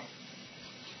around, eh?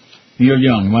 Neil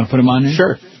Young, you want to put him on there?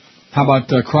 Sure. How about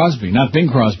Crosby? Not Bing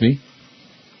Crosby.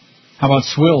 How about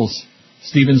Swills?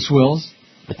 Stephen Swills?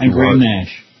 And Graham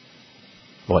Nash.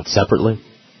 What, separately?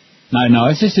 No,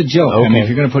 it's just a joke. Okay. I mean, if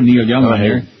you're going to put Neil Young on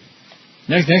there,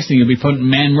 next thing you'll be putting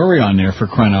Man Murray on there for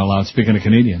crying out loud, speaking of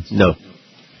Canadians. No.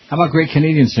 How about great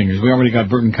Canadian singers? We already got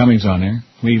Burton Cummings on there.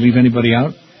 Will you leave anybody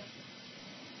out?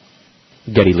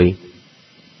 Geddy Lee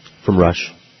from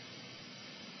Rush.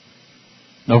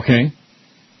 Okay.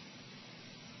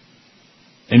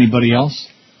 Anybody else?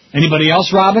 Anybody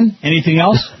else, Robin? Anything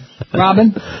else,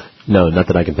 Robin? No, not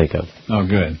that I can think of. Oh,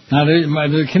 good. Now,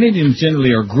 the Canadians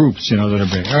generally are groups, you know, that are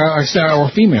big. Or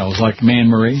females, like Man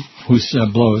Murray, who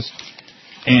blows,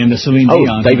 and Celine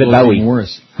Dion. David Bowie.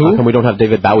 Worse. Who? How come we don't have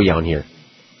David Bowie on here?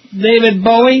 David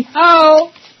Bowie?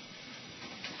 Oh!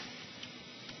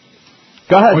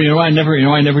 Go ahead. Oh, you know I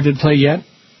never did play yet?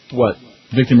 What?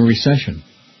 Victim of Recession.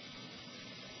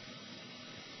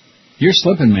 You're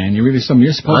slipping, man. You're really something.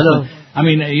 You're supposed to. I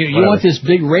mean, you want this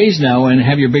big raise now and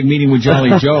have your big meeting with Jolly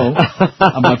Joe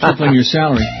about tripling your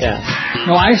salary. Yeah.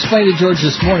 No, I explained to George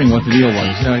this morning what the deal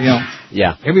was.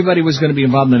 Yeah. Everybody was going to be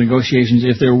involved in the negotiations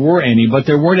if there were any, but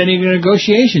there weren't any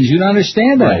negotiations. You don't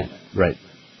understand that. Right.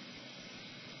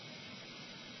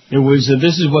 It was,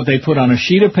 this is what they put on a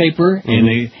sheet of paper,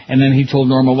 and then he told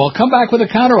Norma, well, come back with a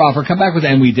counteroffer,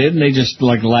 and we did, and they just,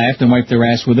 laughed and wiped their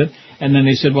ass with it, and then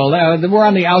they said, well, we're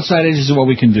on the outside edges of what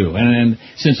we can do, and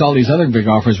since all these other big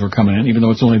offers were coming in, even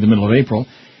though it's only the middle of April,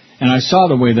 and I saw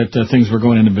the way that things were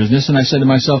going into business, and I said to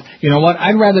myself, you know what,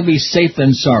 I'd rather be safe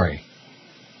than sorry.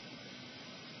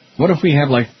 What if we have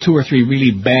 2 or 3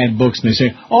 really bad books, and they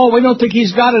say, oh, we don't think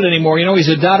he's got it anymore, he's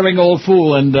a doddering old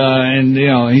fool, and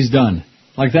he's done.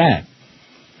 Like that.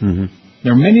 Mm-hmm.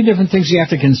 There are many different things you have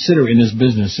to consider in this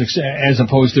business, as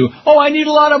opposed to, oh, I need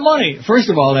a lot of money. First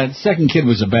of all, that second kid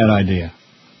was a bad idea.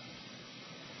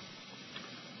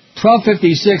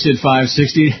 12:56 at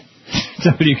 560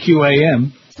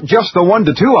 WQAM. Just the 1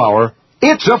 to 2 hour.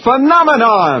 It's a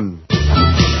phenomenon.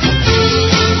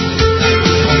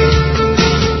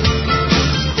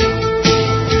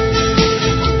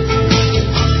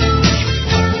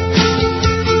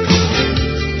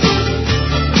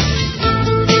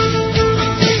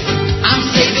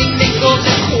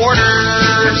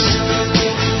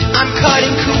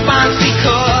 Cutting coupons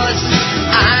because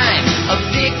I'm a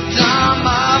victim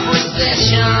of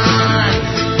recession.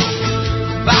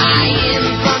 Buying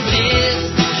from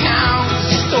discount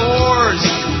stores,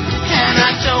 and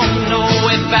I don't know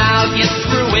if I'll get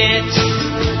through it.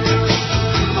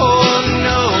 Oh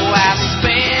no, I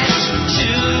spent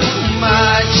too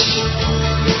much.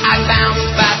 I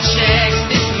bounced by checks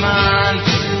this month.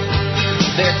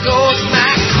 There goes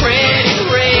my credit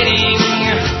rating.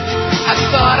 I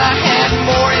thought I had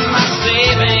more in my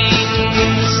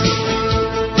savings.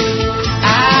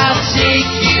 I'll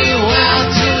take you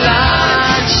out to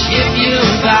lunch if you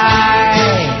buy.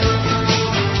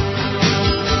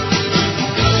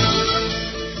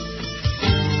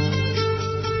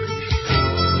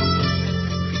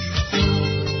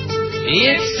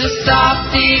 It's a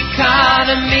soft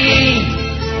economy.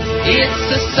 It's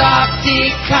a soft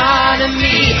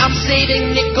economy. I'm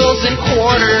saving nickels and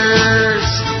quarters.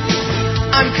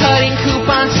 I'm cutting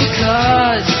coupons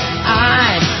because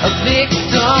I'm a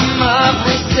victim of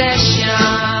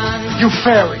recession. You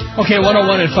fairy. Okay,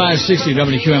 101 at 560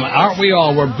 WQM. Aren't we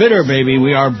all? We're bitter, baby.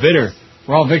 We are bitter.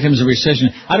 We're all victims of recession.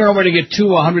 I don't know where to get 2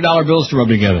 $100 bills to rub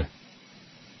together.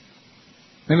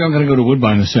 Maybe I'm going to go to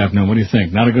Woodbine this afternoon. What do you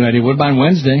think? Not a good idea. Woodbine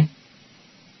Wednesday.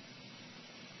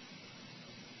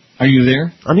 Are you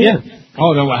there? I'm here.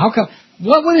 Oh, no. How come?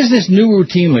 What is this new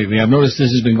routine lately? I've noticed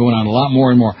this has been going on a lot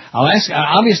more and more. I'll ask.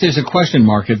 Obviously, there's a question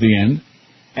mark at the end.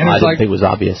 And I it's didn't think it was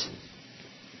obvious.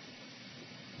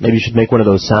 Maybe you should make one of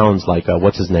those sounds like,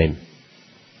 what's his name?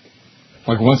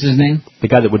 Like, what's his name? The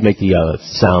guy that would make the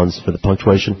sounds for the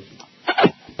punctuation.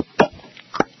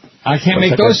 I can't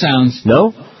make those sounds.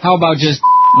 No? How about just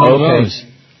one of those?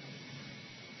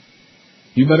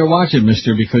 You better watch it,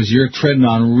 mister, because you're treading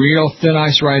on real thin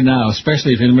ice right now,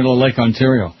 especially if you're in the middle of Lake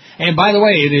Ontario. And by the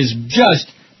way, it is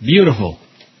just beautiful.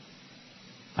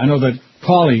 I know that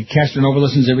Paulie Castronova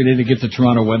listens every day to get the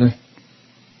Toronto weather.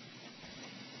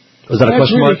 Was that a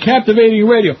question mark? That's really captivating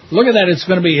radio. Look at that.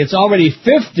 It's already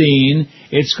 15.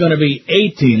 It's going to be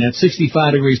 18 at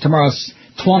 65 degrees. Tomorrow's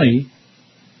 20,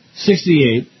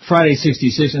 68, Friday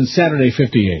 66, and Saturday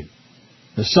 58.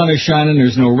 The sun is shining.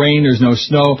 There's no rain. There's no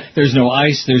snow. There's no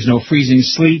ice. There's no freezing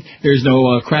sleet. There's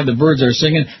no crowd. The birds are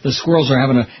singing. The squirrels are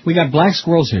having we got black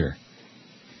squirrels here.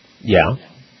 Yeah.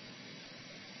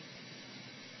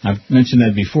 I've mentioned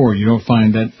that before. You don't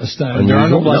find that... there are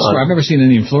no black squirrels. I've never seen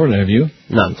any in Florida, have you?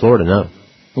 Not in Florida, no.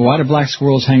 But why do black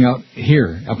squirrels hang out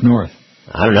here, up north?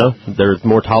 I don't know. There's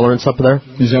more tolerance up there?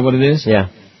 Is that what it is? Yeah.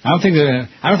 I don't think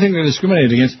they're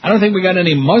discriminated against. I don't think we got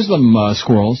any Muslim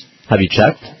squirrels. Have you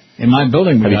checked? In my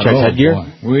building, we got... Have you checked headgear?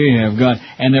 Boy, we have got...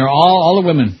 And they're all the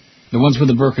women, the ones with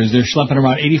the burqas, they're schlepping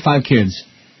around 85 kids.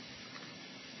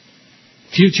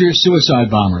 Future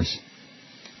suicide bombers.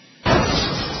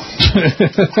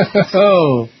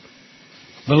 Oh.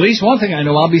 But at least one thing I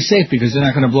know, I'll be safe because they're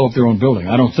not going to blow up their own building.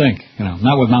 I don't think.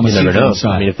 Not with Mama You never know.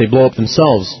 inside. I mean, if they blow up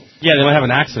themselves... Yeah, they might have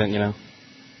an accident,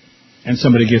 And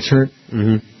somebody gets hurt.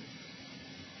 Mm-hmm.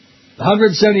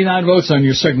 179 votes on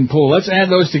your second poll. Let's add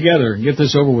those together and get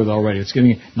this over with already. It's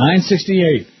getting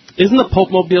 968. Isn't the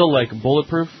Pope Mobile,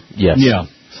 bulletproof? Yes. Yeah.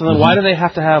 So then why do they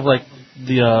have to have,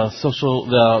 the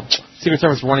Secret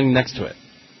Service running next to it?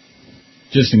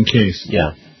 Just in case.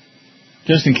 Yeah.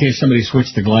 Just in case somebody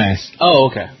switched the glass. Oh,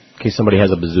 okay. In case somebody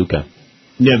has a bazooka.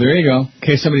 Yeah, there you go. In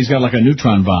case somebody's got a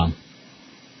neutron bomb.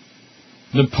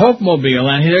 The Pope Mobile,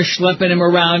 and they're schlepping him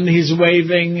around, and he's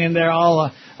waving, and they're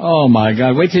all... oh, my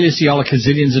God. Wait till you see all the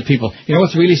gazillions of people. You know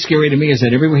what's really scary to me is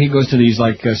that everywhere he goes to these,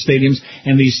 stadiums,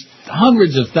 and these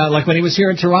hundreds of thousands, like when he was here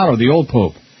in Toronto, the old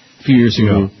Pope, a few years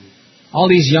ago. All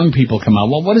these young people come out.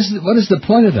 Well, what is the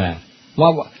point of that?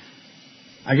 Well,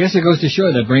 I guess it goes to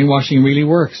show that brainwashing really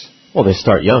works. Well, they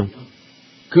start young.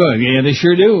 Good. Yeah, they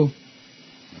sure do.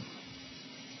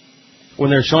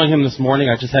 When they were showing him this morning,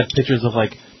 I just had pictures of,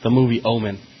 the movie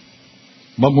Omen.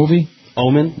 What movie?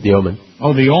 Omen. The Omen.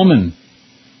 Oh, The Omen.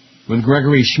 With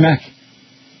Gregory Schmeck.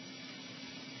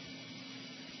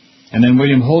 And then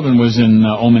William Holden was in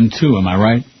Omen 2, am I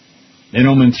right? In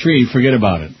Omen 3, forget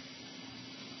about it.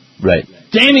 Right.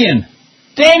 Damien!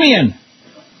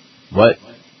 What?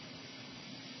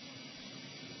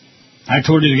 I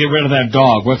told you to get rid of that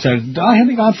dog. What's that? Oh, he'll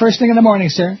be gone first thing in the morning,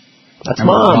 sir. That's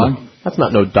Mom. That's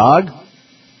not no dog.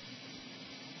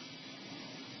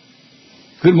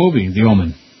 Good movie, The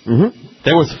Omen. Mm-hmm.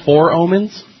 There was 4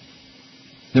 Omens?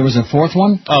 There was a fourth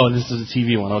one? Oh, this is a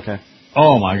TV one, okay.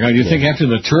 Oh, my God. You'd think after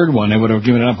the third one, they would have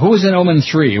given it up. Who was in Omen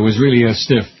 3? It was really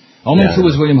stiff. Omen 2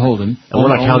 was William Holden. And we're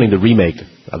not counting the remake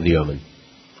of The Omen.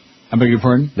 I beg your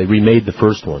pardon? They remade the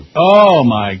first one. Oh,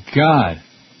 my God.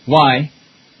 Why?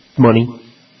 Money.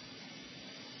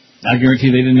 I guarantee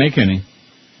they didn't make any.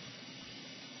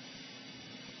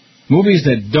 Movies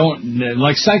that don't,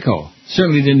 like Psycho,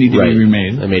 certainly didn't need to be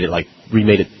remade. They made it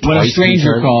remade it twice. When a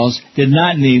Stranger Calls did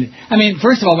not need... I mean,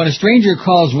 first of all, When a Stranger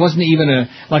Calls wasn't even a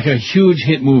huge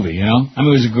hit movie, I mean, it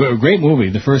was a great movie,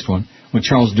 the first one, with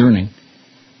Charles Durning.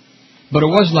 But it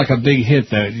wasn't a big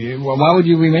hit. Why would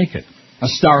you remake it? A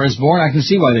Star is Born, I can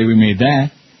see why they remade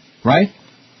that. Right?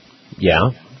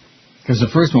 Yeah. Because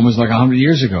the first one was 100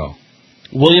 years ago.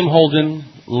 William Holden,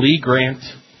 Lee Grant,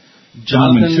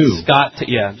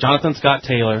 Jonathan Scott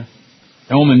Taylor.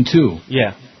 Omen 2.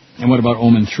 Yeah. And what about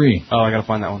Omen 3? Oh, I gotta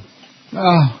find that one.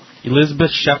 Oh.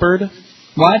 Elizabeth Shepard.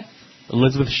 What?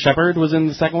 Elizabeth Shepard was in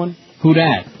the second one. Who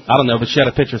that? I don't know, but she had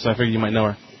a picture, so I figured you might know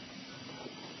her.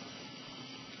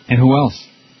 And who else?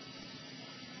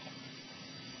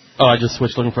 Oh, I just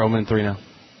switched looking for Omen 3 now.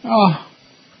 Oh.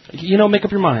 Make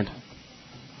up your mind.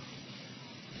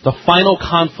 The Final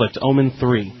Conflict, Omen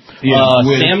 3. Yeah,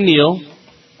 Sam Neill.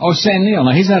 Oh, Sam Neill.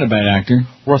 Now, he's not a bad actor.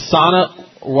 Rossano?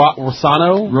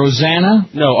 Rosanna?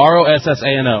 No,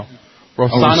 Rossano.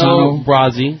 Rossano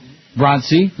Brazzi.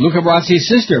 Brazzi. Luca Brazzi's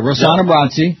sister, Rossana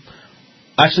Brazzi.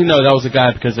 Actually, no, that was a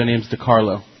guy because their name's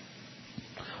DiCarlo.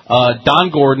 Don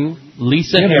Gordon,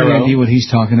 Lisa Harrow. Do you have any idea what he's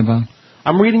talking about?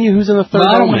 I'm reading you who's in the third. Well,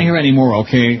 I don't want to hear any more,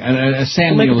 okay?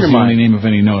 Sam Neill is the only name of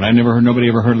any note. Nobody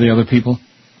ever heard of the other people?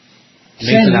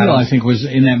 Sam Neill, I think, was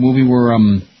in that movie where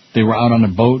they were out on a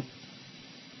boat.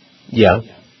 Yeah.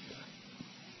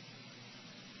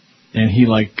 And he,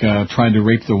 tried to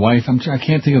rape the wife. I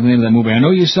can't think of the name of that movie. I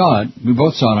know you saw it. We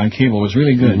both saw it on cable. It was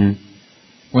really good.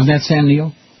 Mm-hmm. Wasn't that Sam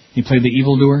Neill? He played the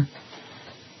evildoer?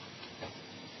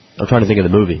 I'm trying to think of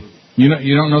the movie. You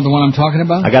don't know the one I'm talking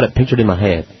about? I got it pictured in my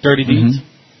head. Dirty Deeds?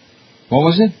 Mm-hmm. What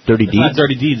was it? Dirty Deeds? Not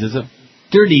Dirty Deeds, is it?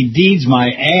 Dirty Deeds, my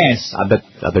ass. I bet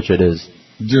you it is.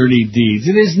 Dirty Deeds.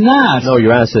 It is not. No,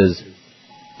 your ass is.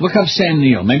 Look up Sam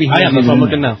Neill. Maybe he I am. I'm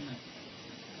looking now.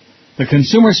 The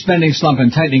consumer spending slump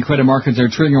and tightening credit markets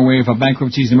are triggering a wave of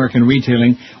bankruptcies in American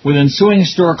retailing, with ensuing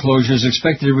store closures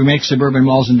expected to remake suburban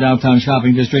malls and downtown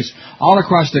shopping districts all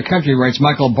across the country, writes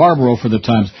Michael Barbaro for the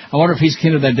Times. I wonder if he's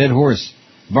kin to that dead horse.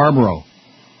 Barbaro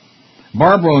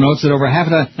notes that over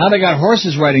now they got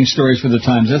horses writing stories for the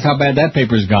Times. That's how bad that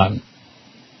paper's gotten.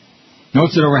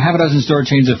 Notes that over half a dozen store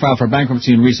chains have filed for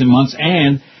bankruptcy in recent months,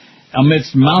 and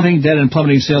amidst mounting debt and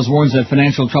plummeting sales, warns that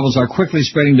financial troubles are quickly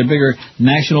spreading to bigger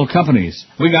national companies.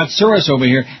 We got Soros over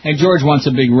here, and George wants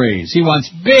a big raise. He wants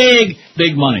big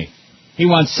money. He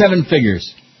wants 7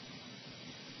 figures.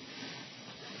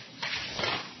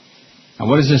 Now,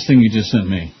 what is this thing you just sent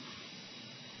me?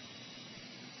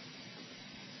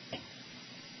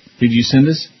 Did you send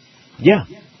this? Yeah.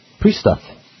 Priest stuff.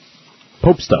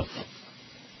 Pope stuff.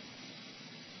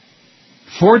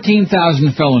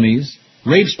 14,000 felonies.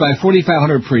 Rapes by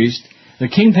 4,500 priests. The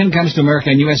kingpin comes to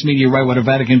America, and U.S. media write what a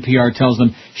Vatican PR tells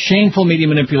them. Shameful media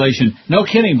manipulation. No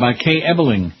kidding, by Kay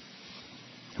Ebeling.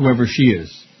 Whoever she is.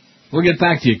 We'll get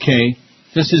back to you, Kay.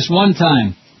 Just this one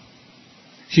time.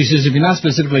 She says if you're not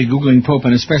specifically Googling Pope,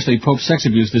 and especially Pope sex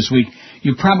abuse this week,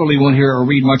 you probably won't hear or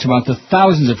read much about the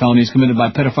thousands of felonies committed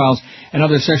by pedophiles and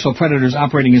other sexual predators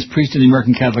operating as priests in the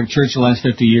American Catholic Church the last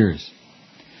 50 years.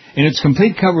 In its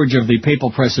complete coverage of the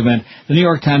Papal Press event, the New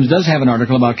York Times does have an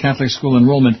article about Catholic school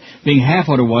enrollment being half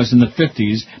what it was in the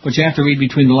 50s, but you have to read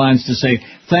between the lines to say,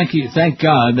 thank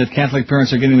God that Catholic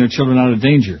parents are getting their children out of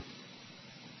danger.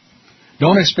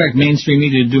 Don't expect mainstream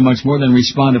media to do much more than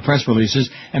respond to press releases,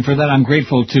 and for that I'm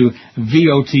grateful to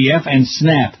VOTF and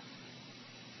SNAP.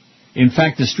 In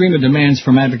fact, the stream of demands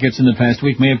from advocates in the past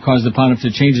week may have caused the pontiff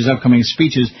to change his upcoming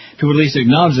speeches to at least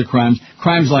acknowledge the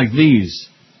crimes like these.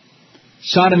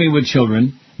 Sodomy with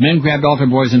children. Men grabbed altar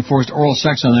boys and forced oral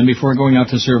sex on them before going out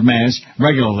to serve Mass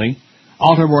regularly.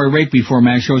 Altar boy rape before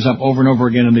Mass shows up over and over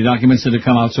again in the documents that have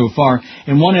come out so far.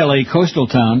 In one L.A. coastal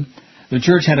town, the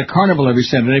church had a carnival every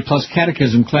Saturday, plus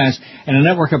catechism class, and a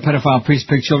network of pedophile priests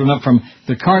picked children up from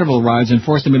the carnival rides and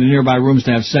forced them into nearby rooms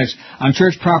to have sex on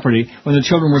church property when the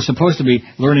children were supposed to be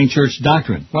learning church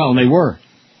doctrine. Well, they were.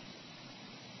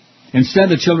 Instead,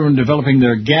 the children were developing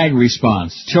their gag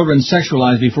response. Children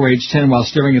sexualized before age 10 while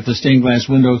staring at the stained glass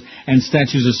windows and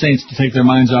statues of saints to take their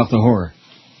minds off the horror.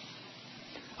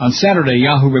 On Saturday,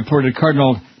 Yahoo reported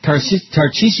Cardinal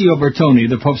Tarcisio Bertoni,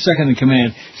 the Pope's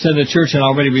second-in-command, said the Church had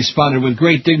already responded with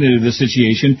great dignity to the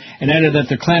situation and added that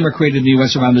the clamor created in the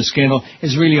U.S. around the scandal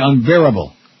is really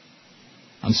unbearable.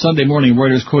 On Sunday morning,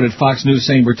 Reuters quoted Fox News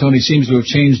saying Bertoni seems to have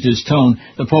changed his tone.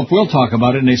 The Pope will talk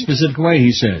about it in a specific way,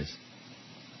 he says.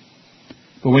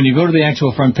 But when you go to the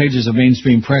actual front pages of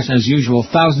mainstream press, as usual,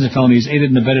 thousands of felonies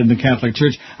aided and abetted in the Catholic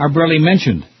Church are barely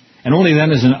mentioned, and only then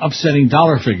as an upsetting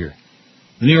dollar figure.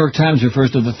 The New York Times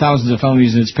refers to the thousands of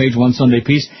felonies in its page one Sunday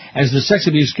piece as the sex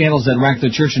abuse scandals that rack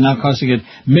the Church are now costing it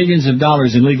millions of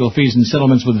dollars in legal fees and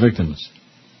settlements with victims.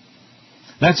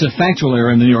 That's a factual error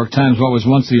in the New York Times, what was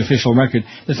once the official record.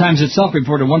 The Times itself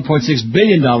reported $1.6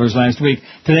 billion last week.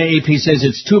 Today, AP says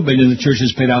it's $2 billion the Church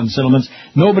has paid out in settlements.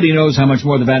 Nobody knows how much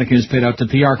more the Vatican has paid out to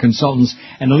PR consultants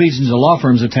and the legions of law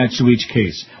firms attached to each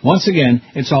case. Once again,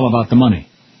 it's all about the money.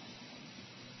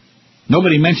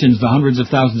 Nobody mentions the hundreds of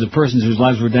thousands of persons whose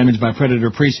lives were damaged by predator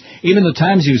priests. Even the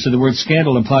Times use of the word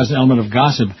scandal implies an element of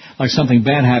gossip, like something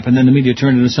bad happened, then the media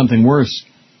turned into something worse.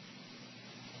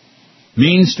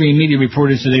 Mainstream media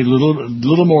reporters today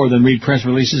little more than read press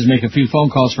releases and make a few phone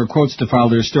calls for quotes to file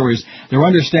their stories. They're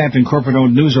understaffed in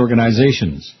corporate-owned news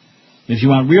organizations. If you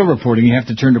want real reporting, you have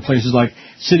to turn to places like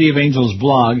City of Angels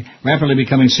blog, rapidly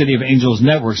becoming City of Angels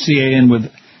Network, CAN, with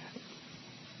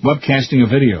webcasting of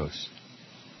videos.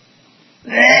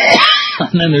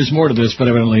 And then there's more to this, but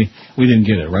evidently we didn't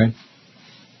get it, right?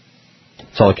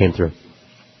 That's all that came through.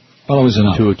 Well, it was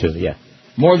enough. 202, yeah.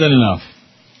 More than enough.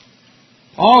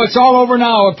 Oh, it's all over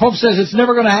now. The Pope says it's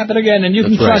never going to happen again, and you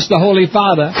can trust the Holy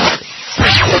Father.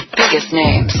 biggest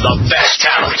names. The best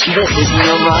talent. This is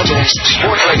Neil Rogers.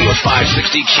 Sports Radio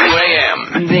 560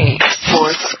 QAM. The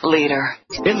sports leader.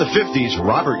 In the 50s,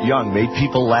 Robert Young made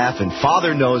people laugh and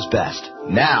Father Knows Best.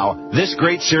 Now, this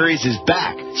great series is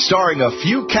back, starring a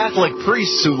few Catholic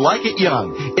priests who like it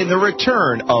young in the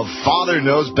return of Father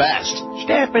Knows Best.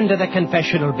 Step into the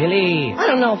confessional, Billy. I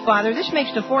don't know, Father. This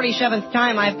makes the 47th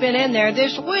time I've been in there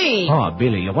this week. Oh,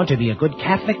 Billy, you want to be a good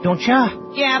Catholic, don't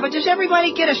you? Yeah, but does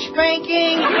everybody get a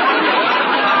spanking?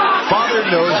 Father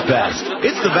Knows Best.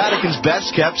 It's the Vatican's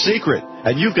best-kept secret,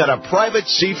 and you've got a private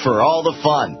seat for all the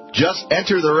fun. Just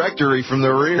enter the rectory from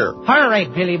the rear. All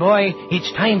right, Billy boy,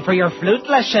 it's time for your flute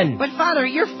lesson. But, Father,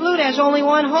 your flute has only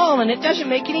one hole, and it doesn't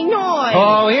make any noise.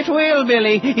 Oh, it will,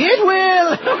 Billy. It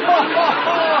will.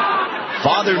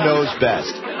 Father Knows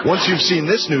Best. Once you've seen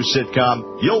this new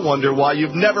sitcom, you'll wonder why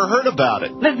you've never heard about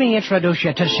it. Let me introduce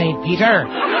you to St. Peter.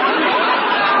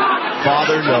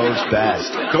 Father Knows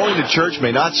Best. Going to church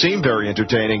may not seem very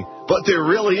entertaining, but there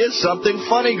really is something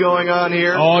funny going on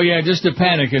here. Oh, yeah, just a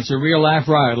panic. It's a real laugh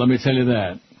riot, let me tell you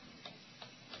that.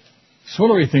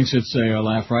 Swillery thinks it's a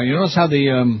laugh riot. You notice how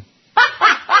the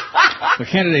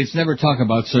candidates never talk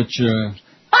about such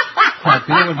crap.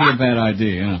 That would be a bad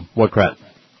idea, you know. What crap?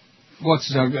 With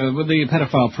the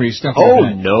pedophile priest, stuff like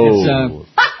that. No. It's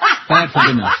bad for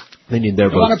goodness. They need their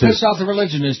votes, want to too. piss off the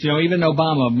religionists. You know, even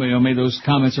Obama made those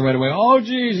comments right away. Oh,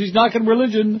 geez, he's knocking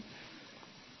religion.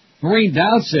 Maureen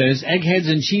Dowd says, eggheads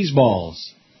and cheese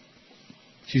balls.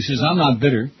 She says, I'm not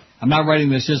bitter. I'm not writing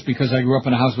this just because I grew up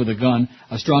in a house with a gun,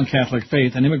 a strong Catholic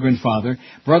faith, an immigrant father,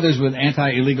 brothers with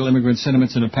anti-illegal immigrant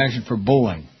sentiments, and a passion for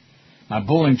bowling. My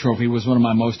bowling trophy was one of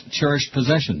my most cherished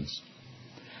possessions.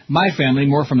 My family,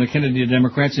 more from the Kennedy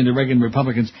Democrats into Reagan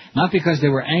Republicans, not because they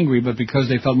were angry, but because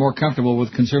they felt more comfortable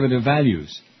with conservative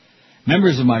values.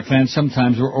 Members of my clan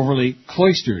sometimes were overly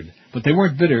cloistered, but they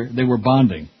weren't bitter, they were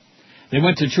bonding. They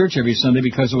went to church every Sunday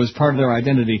because it was part of their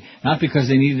identity, not because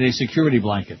they needed a security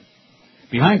blanket.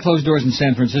 Behind closed doors in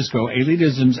San Francisco,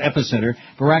 elitism's epicenter,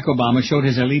 Barack Obama showed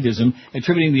his elitism,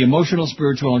 attributing the emotional,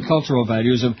 spiritual, and cultural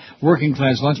values of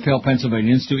working-class lunch-pail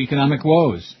Pennsylvanians to economic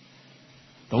woes.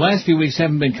 The last few weeks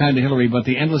haven't been kind to Hillary, but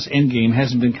the endless endgame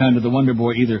hasn't been kind to the Wonder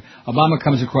Boy either. Obama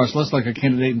comes across less like a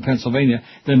candidate in Pennsylvania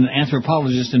than an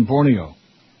anthropologist in Borneo.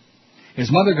 His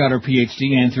mother got her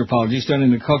Ph.D. in anthropology,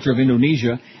 studying the culture of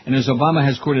Indonesia, and as Obama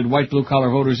has courted white blue-collar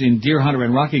voters in Deer Hunter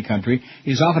and Rocky Country,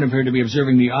 he's often appeared to be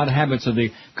observing the odd habits of the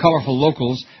colorful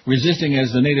locals, resisting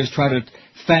as the natives try to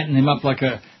fatten him up like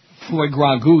a foie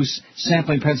gras goose,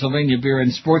 sampling Pennsylvania beer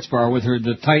and sports bar with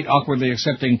the tight, awkwardly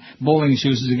accepting bowling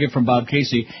shoes as a gift from Bob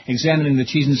Casey, examining the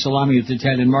cheese and salami at the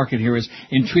Italian market here as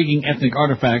intriguing ethnic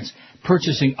artifacts,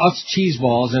 purchasing Utz cheese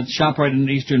balls at ShopRite in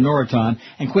Eastern Noroton,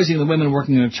 and quizzing the women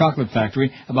working in a chocolate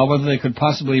factory about whether they could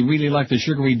possibly really like the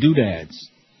sugary doodads.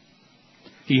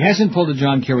 He hasn't pulled a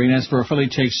John Kerry and asked for a Philly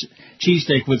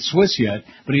cheesesteak with Swiss yet,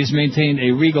 but he has maintained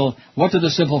a regal, what do the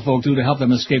simple folk do to help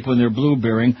them escape when they're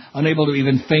blue-bearing, unable to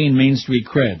even feign Main Street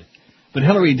cred. But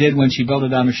Hillary did when she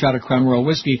belted down a shot of Crown Royal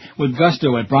whiskey with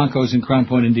gusto at Broncos in Crown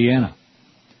Point, Indiana.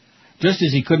 Just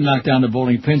as he couldn't knock down the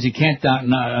bowling pins, he can't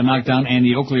knock down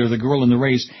Annie Oakley or the girl in the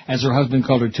race, as her husband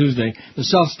called her Tuesday, the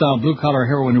self-styled blue-collar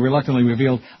heroine who reluctantly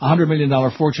revealed a $100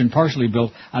 million fortune partially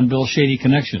built on Bill's shady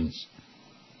connections.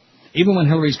 Even when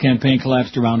Hillary's campaign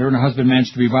collapsed around her and her husband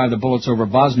managed to revive the bullets over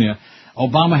Bosnia,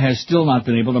 Obama has still not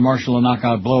been able to marshal a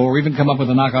knockout blow or even come up with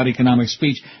a knockout economic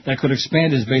speech that could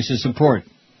expand his base of support.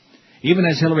 Even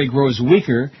as Hillary grows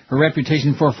weaker, her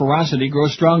reputation for ferocity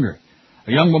grows stronger.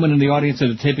 A young woman in the audience at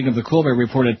a taping of the Colbert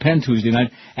Report at Penn Tuesday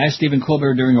night asked Stephen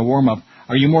Colbert during a warm-up,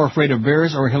 "Are you more afraid of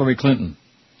bears or Hillary Clinton?"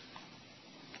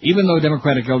 Even though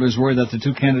Democratic elders worry that the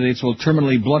two candidates will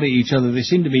terminally bloody each other, they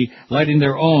seem to be lighting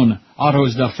their own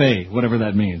autos da fe, whatever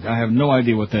that means. I have no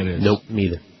idea what that is. Nope,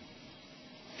 neither.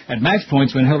 At match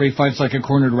points, when Hillary fights like a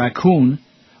cornered raccoon,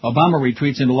 Obama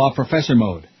retreats into law professor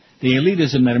mode. The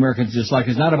elitism that Americans dislike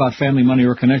is not about family, money,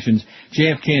 or connections.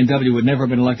 JFK and W would never have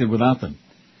been elected without them.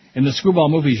 In the screwball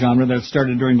movie genre that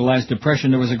started during the last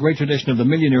Depression, there was a great tradition of the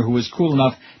millionaire who was cool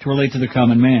enough to relate to the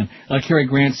common man, like Cary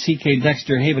Grant's C.K.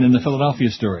 Dexter Haven in the Philadelphia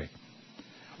Story.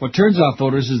 What turns off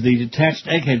voters is the detached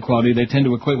egghead quality they tend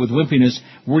to equate with wimpiness,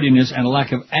 wordiness, and a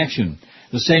lack of action,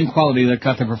 the same quality that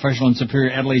got the professional and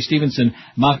superior Adlai Stevenson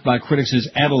mocked by critics as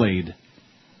Adelaide.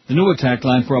 The new attack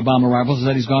line for Obama rivals is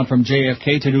that he's gone from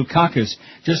JFK to Dukakis.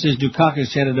 Just as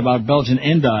Dukakis chatted about Belgian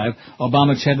endive,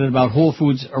 Obama chatted about Whole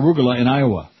Foods arugula in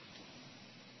Iowa.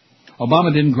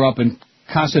 Obama didn't grow up in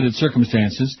cosseted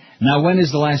circumstances. Now, when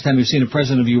is the last time you've seen a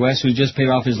president of the U.S. who just paid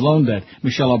off his loan debt?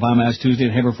 Michelle Obama asked Tuesday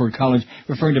at Haverford College,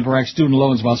 referring to Barack's student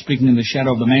loans while speaking in the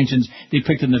shadow of the mansions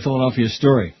depicted in the Philadelphia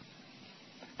Story.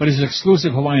 but his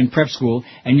exclusive Hawaiian prep school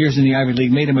and years in the Ivy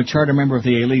League made him a charter member of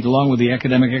the elite, along with the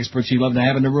academic experts he loved to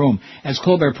have in the room. As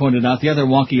Colbert pointed out, the other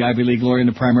wonky Ivy League lawyer in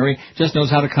the primary just knows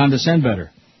how to condescend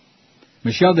better.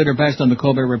 Michelle did her best on the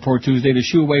Colbert Report Tuesday to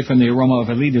shoo away from the aroma of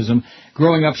elitism.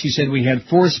 Growing up, she said, we had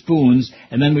 4 spoons,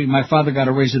 and then my father got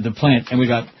a raise at the plant, and we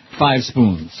got 5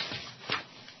 spoons.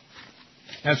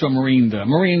 That's what Maureen does.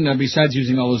 Maureen, besides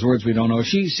using all those words we don't know,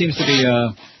 she seems to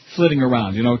be flitting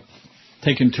around,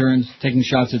 taking turns, taking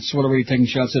shots at Swillery, taking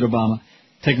shots at Obama,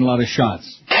 taking a lot of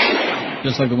shots.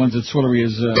 Just like the ones that Swillery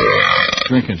is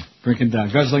drinking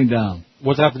down, guzzling down.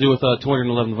 What's that have to do with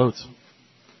 211 votes?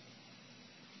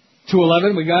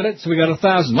 211, we got it? So we got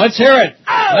 1,000. Let's hear it!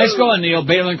 Oh! Nice going, Neil.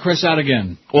 Bailing Chris out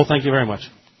again. Well, thank you very much.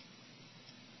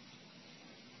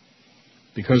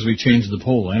 Because we changed the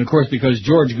poll. And, of course, because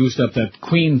George goosed up that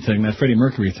Queen thing, that Freddie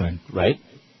Mercury thing. Right.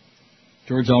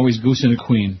 George's always goosing a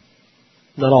Queen.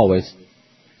 Not always.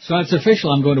 So it's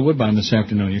official. I'm going to Woodbine this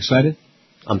afternoon. You excited?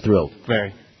 I'm thrilled.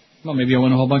 Very. Well, maybe I'll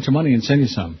win a whole bunch of money and send you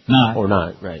some. Not. Or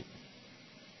not, right.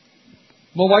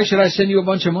 Well, why should I send you a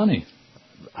bunch of money?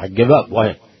 I give up.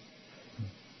 Why?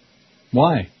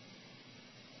 Why?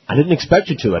 I didn't expect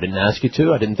you to. I didn't ask you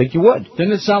to. I didn't think you would.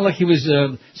 Didn't it sound like he was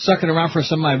sucking around for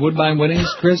some of my Woodbine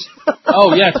winnings, Chris?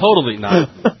 Oh, yeah, totally. No.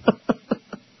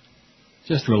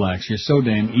 Just relax. You're so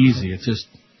damn easy. It's just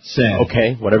sad.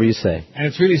 Okay, whatever you say. And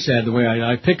it's really sad the way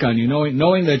I pick on you,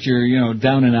 knowing that you're,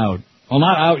 down and out. Well,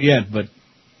 not out yet, but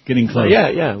getting close.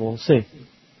 Yeah, we'll see.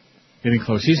 Getting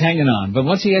close. He's hanging on. But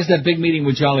once he has that big meeting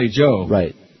with Jolly Joe...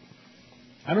 Right.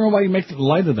 I don't know why you make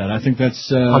light of that. I think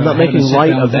that's... I'm not making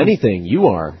light of anything. You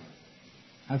are.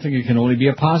 I think it can only be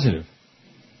a positive.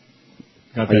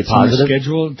 Got Are that you positive?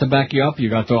 schedule to back you up.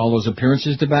 You got all those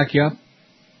appearances to back you up.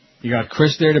 You got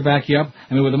Chris there to back you up.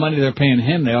 I mean, with the money they're paying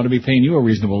him, they ought to be paying you a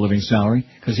reasonable living salary,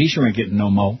 because he sure ain't getting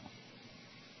no mo.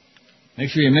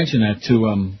 Make sure you mention that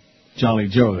to Jolly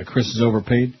Joe, that Chris is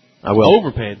overpaid. I will.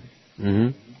 Overpaid?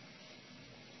 Mm-hmm.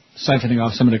 Siphoning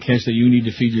off some of the cash that you need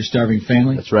to feed your starving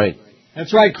family. That's right.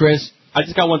 That's right, Chris. I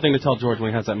just got one thing to tell George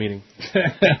when he has that meeting.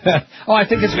 Oh, I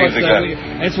think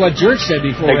it's what George said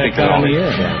before we got on the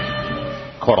air.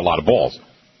 Yeah. Caught a lot of balls.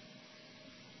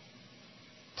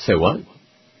 Say what?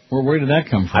 Where did that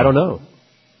come from? I don't know.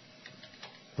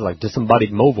 Like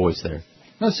disembodied Mo voice there.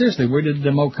 No, seriously, where did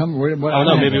the Mo come? I don't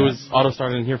know. Maybe it was auto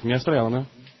started in here from yesterday. I don't know.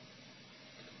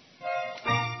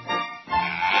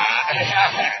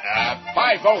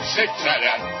 506.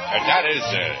 That is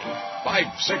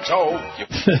 560.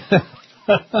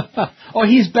 Oh,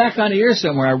 he's back on the air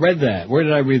somewhere. I read that. Where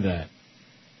did I read that?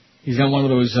 He's on one of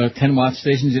those 10-watt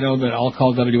stations, that all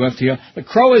call WFTL. The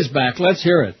Crow is back. Let's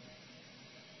hear it.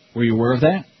 Were you aware of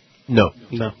that? No.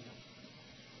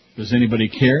 Does anybody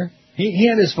care? He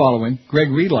had his following.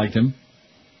 Greg Reed liked him.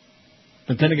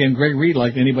 But then again, Greg Reed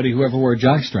liked anybody who ever wore a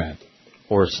jockstrap.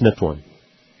 Or sniffed one.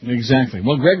 Exactly.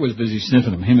 Well, Greg was busy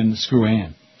sniffing him and Screw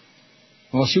Ann.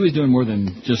 Well, she was doing more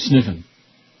than just sniffing.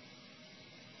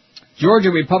 Georgia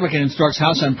Republican instructs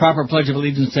House on proper Pledge of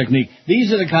Allegiance technique.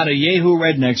 These are the kind of yahoo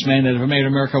rednecks, man, that have made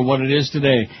America what it is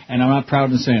today, and I'm not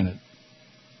proud in saying it.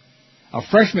 A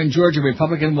freshman Georgia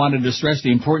Republican wanted to stress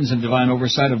the importance of divine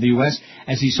oversight of the U.S.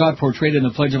 as he saw it portrayed in the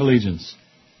Pledge of Allegiance.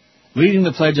 Leading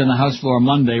the pledge on the House floor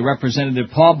Monday,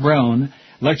 Representative Paul Brown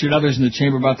lectured others in the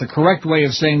chamber about the correct way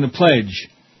of saying the pledge.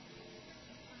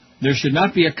 There should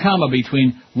not be a comma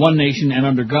between one nation and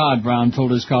under God, Brown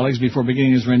told his colleagues before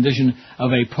beginning his rendition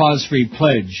of a pause-free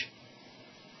pledge.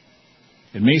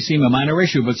 It may seem a minor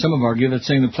issue, but some have argued that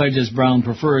saying the pledge as Brown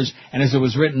prefers, and as it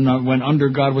was written when under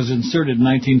God was inserted in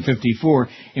 1954,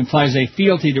 implies a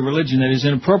fealty to religion that is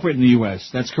inappropriate in the U.S.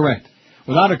 That's correct.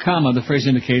 Without a comma, the phrase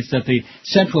indicates that the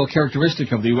central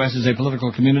characteristic of the U.S. as a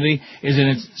political community is in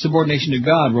its subordination to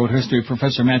God, wrote history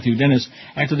professor Matthew Dennis,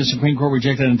 after the Supreme Court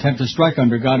rejected an attempt to strike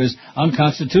under God as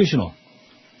unconstitutional.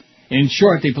 In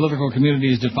short, the political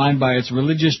community is defined by its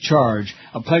religious charge,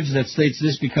 a pledge that states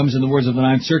this becomes, in the words of the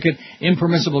Ninth Circuit,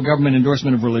 impermissible government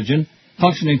endorsement of religion,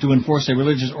 functioning to enforce a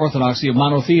religious orthodoxy of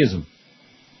monotheism.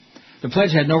 The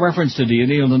pledge had no reference to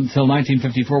deity until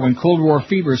 1954, when Cold War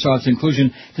fever saw its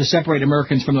inclusion to separate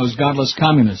Americans from those godless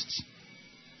communists.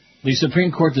 The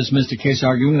Supreme Court dismissed a case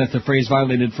arguing that the phrase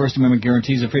violated First Amendment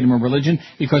guarantees of freedom of religion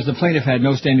because the plaintiff had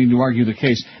no standing to argue the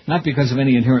case, not because of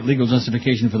any inherent legal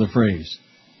justification for the phrase.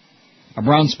 A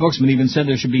Brown spokesman even said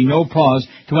there should be no pause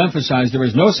to emphasize there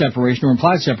is no separation or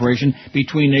implied separation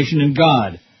between nation and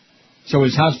God. So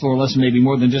his House floor lesson may be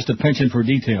more than just a penchant for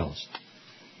details.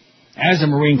 As a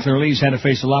Marine, clearly, he's had to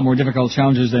face a lot more difficult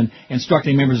challenges than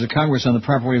instructing members of Congress on the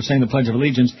proper way of saying the Pledge of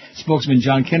Allegiance. Spokesman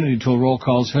John Kennedy told Roll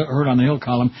Call's Heard on the Hill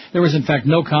column there was, in fact,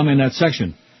 no comma in that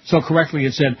section. So correctly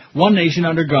it said, one nation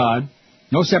under God,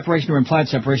 no separation or implied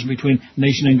separation between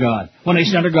nation and God. One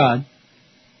nation under God.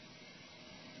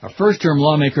 A first-term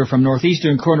lawmaker from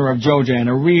northeastern corner of Georgia and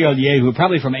a real Yahoo,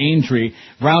 probably from Aintree,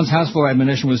 Brown's House floor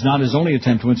admonition was not his only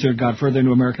attempt to insert God further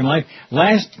into American life.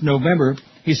 Last November,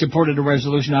 he supported a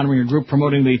resolution honoring a group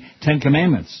promoting the Ten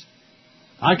Commandments.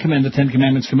 I commend the Ten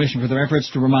Commandments Commission for their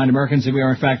efforts to remind Americans that we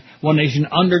are, in fact, one nation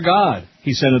under God,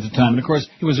 he said at the time. And, of course,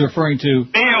 he was referring to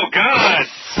Neil God.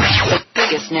 The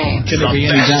biggest name. Can there be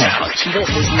any doubt? This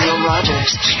is Neil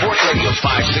Rogers. Sports Radio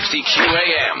 560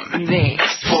 QAM. The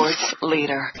sports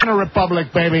leader. In a republic,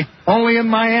 baby. Only in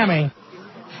Miami.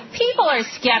 People are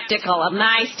skeptical of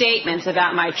my statements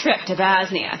about my trip to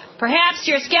Bosnia. Perhaps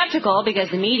you're skeptical because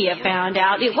the media found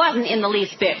out it wasn't in the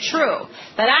least bit true.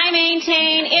 But I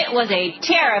maintain it was a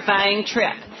terrifying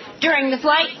trip. During the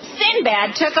flight,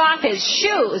 Sinbad took off his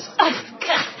shoes.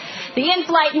 The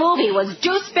in-flight movie was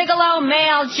Deuce Bigelow,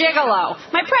 Male Gigolo.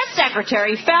 My press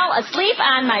secretary fell asleep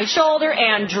on my shoulder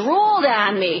and drooled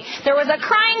on me. There was a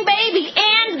crying baby,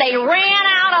 and they ran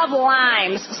out of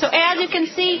limes. So as you can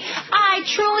see, I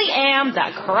truly am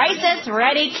the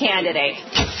crisis-ready candidate.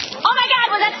 Oh, my God,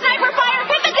 was that sniper fire?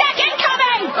 Hit the deck,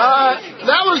 incoming!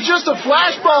 That was just a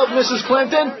flashbulb, Mrs.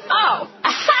 Clinton. Oh.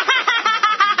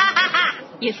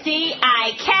 You see,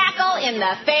 I cackle in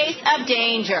the face of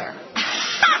danger.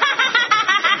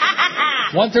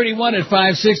 131 at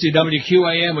 560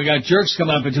 WQAM. We got Jerks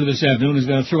coming up at 2 this afternoon. He's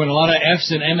going to throw in a lot of F's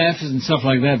and MFs and stuff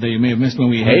like that you may have missed when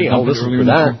we had. Hey, I'll listen for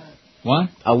that. What?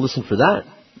 I'll listen for that.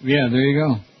 Yeah, there you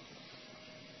go.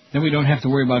 Then we don't have to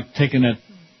worry about taking that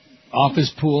office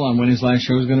pool on when his last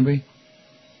show is going to be.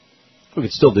 We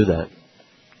could still do that.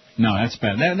 No, that's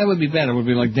bad. That would be bad. It would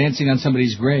be like dancing on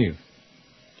somebody's grave.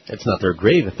 It's not their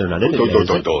grave if they're not in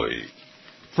it.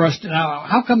 Now,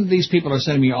 how come these people are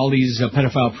sending me all these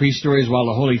pedophile priest stories while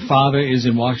the Holy Father is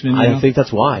in Washington? I think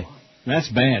that's why. That's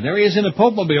bad. There he is in the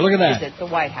Pope Mobile. Look at that. Visit the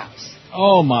White House.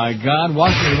 Oh, my God.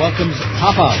 Washington welcomes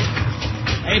Papa.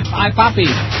 Hey, hi, Poppy.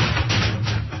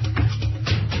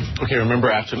 Okay,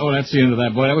 remember after... Oh, that's the end of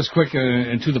that. Boy, that was quick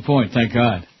and to the point. Thank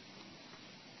God.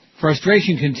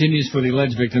 Frustration continues for the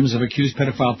alleged victims of accused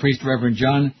pedophile priest Reverend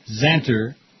John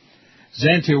Zanter.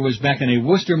 Zanter was back in a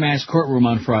Worcester, Mass. courtroom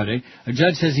on Friday. A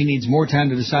judge says he needs more time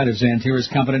to decide if Zanter is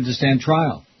competent to stand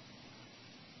trial.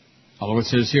 Although it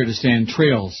says here to stand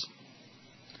trials.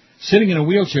 Sitting in a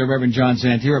wheelchair, Reverend John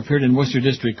Zanter appeared in Worcester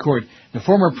District Court. The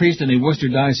former priest in the Worcester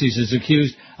Diocese is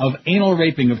accused of anal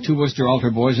raping of 2 Worcester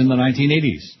altar boys in the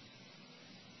 1980s.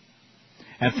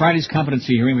 At Friday's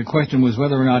competency hearing, the question was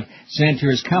whether or not Zanter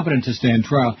is competent to stand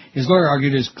trial. His lawyer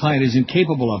argued his client is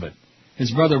incapable of it. His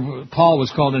brother, Paul,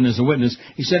 was called in as a witness.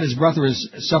 He said his brother is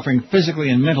suffering physically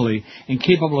and mentally,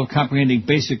 incapable of comprehending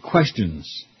basic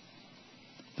questions.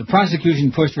 The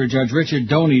prosecution pushed for Judge Richard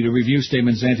Doney to review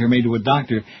statements Zanter made to a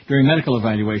doctor during medical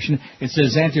evaluation. It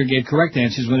says Zanter gave correct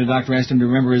answers when the doctor asked him to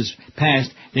remember his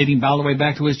past, dating all the way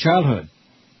back to his childhood.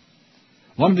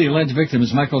 One of the alleged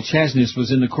victims, Michael Chasness,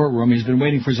 was in the courtroom. He's been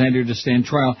waiting for Zanter to stand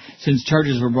trial since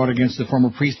charges were brought against the former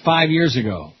priest 5 years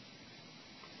ago.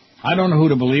 I don't know who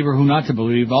to believe or who not to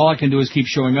believe. All I can do is keep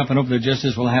showing up and hope that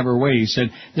justice will have her way. He said,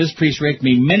 this priest raped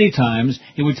me many times.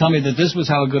 He would tell me that this was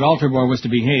how a good altar boy was to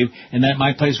behave and that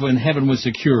my place in heaven was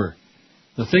secure.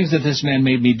 The things that this man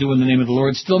made me do in the name of the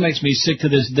Lord still makes me sick to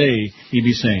this day, he'd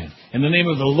be saying. In the name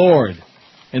of the Lord.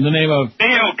 In the name of...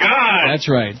 Neil God! That's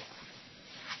right.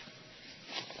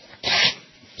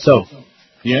 So,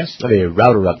 yes? I have a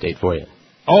router update for you.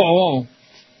 Oh.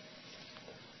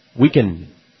 We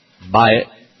can buy it,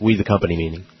 we the company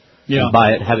meaning. Yeah.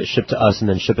 Buy it, have it shipped to us, and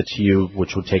then ship it to you,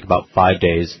 which would take about 5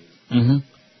 days. Mm-hmm.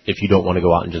 If you don't want to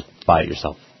go out and just buy it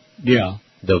yourself. Yeah.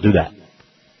 They'll do that.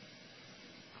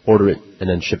 Order it and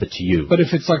then ship it to you. But if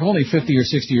it's like only 50 or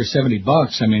 60 or 70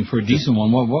 bucks, I mean, for a decent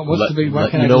one, what's the big... Why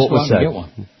can't I just go out and get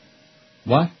one?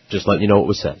 What? Just letting you know what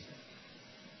was said.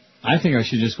 I think I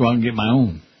should just go out and get my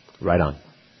own. Right on.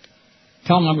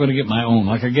 Tell them I'm going to get my own,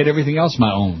 like I get everything else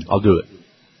my own. I'll do it.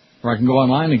 Or I can go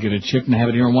online and get it shipped and have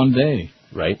it here in one day.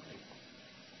 Right.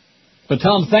 But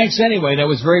tell them thanks anyway. That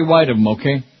was very white of them,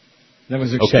 okay? That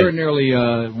was extraordinarily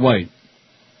white.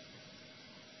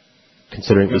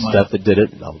 Considering the Steph that did it,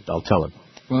 I'll tell him.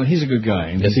 Well, he's a good guy.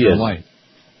 And yes, he's he is. White.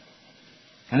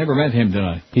 I never met him, did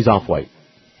I? He's off-white.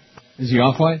 Is he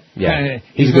off-white? Yeah.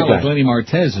 He's a good not guy. like Lenny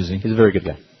Martez, is he? He's a very good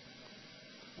guy.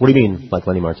 What do you mean, like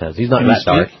Lenny Martez? He's not Can that he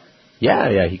dark. speak?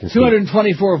 Yeah, he can speak.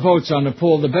 224 votes on the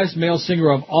poll, the best male singer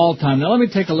of all time. Now, let me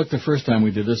take a look the first time we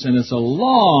did this, and it's a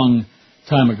long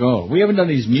time ago. We haven't done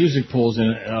these music polls in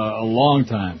a long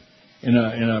time, in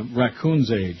a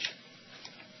raccoon's age.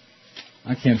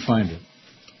 I can't find it.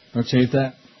 Don't save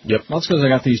that? Yep. Well, that's because I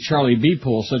got these Charlie B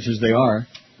pools, such as they are.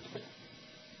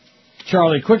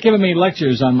 Charlie, quit giving me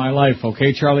lectures on my life,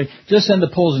 okay, Charlie? Just send the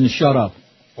polls and shut up.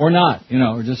 Or not,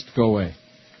 or just go away.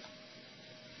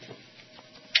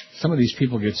 Some of these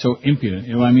people get so impudent.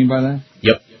 You know what I mean by that?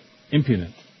 Yep.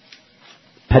 Impudent.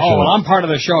 Petulant. Oh, well, I'm part of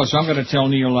the show, so I'm going to tell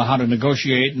Neil how to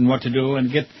negotiate and what to do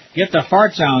and get the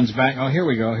fart sounds back. Oh, here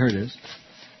we go. Here it is.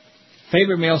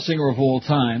 Favorite male singer of all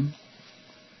time.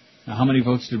 Now, how many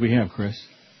votes did we have, Chris?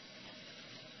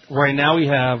 Right now we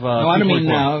have... no, I don't mean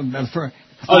now.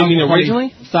 You mean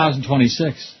originally?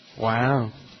 1,026.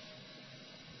 Wow.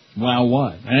 Wow,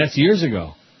 what? And that's years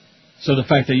ago. So the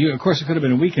fact that of course, it could have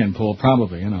been a weekend poll,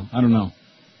 probably, I don't know.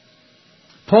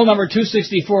 Poll number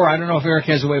 264. I don't know if Eric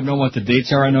has a way of knowing what the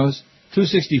dates are on those.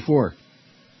 264.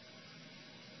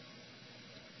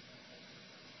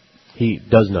 He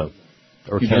does know.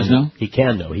 Or he does know? He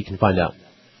can know. He can find out.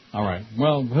 All right.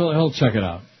 Well, he'll check it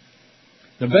out.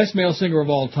 The best male singer of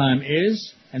all time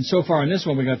is, and so far in this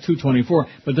one we got 224,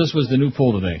 but this was the new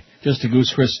poll today, just to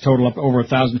goose Chris total up over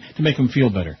 1,000 to make him feel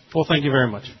better. Well, thank you very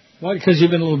much. Well, because you've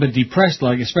been a little bit depressed,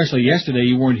 especially yesterday,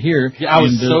 you weren't here. Yeah, I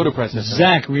was so depressed.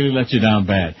 Zach really let you down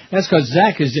bad. That's because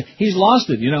Zach he's lost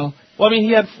it, Well, I mean,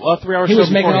 he had 3 hours. He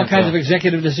was making all kinds of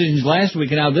executive decisions last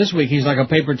week, and now this week he's like a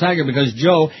paper tiger because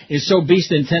Joe is so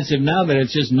beast intensive now that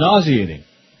it's just nauseating.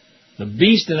 The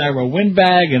Beast and Ira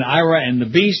Windbag and Ira and the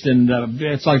Beast, and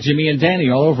it's like Jimmy and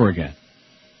Danny all over again.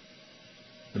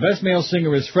 The best male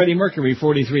singer is Freddie Mercury,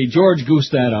 43. George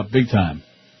goosed that up big time.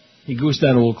 He goosed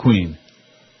that old queen.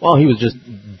 Well, he was just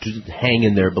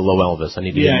hanging there below Elvis. I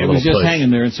need to give him a little it was just push.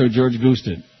 hanging there, and so George goosed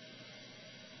it.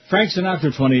 Frank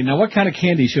Sinatra, 28. Now, what kind of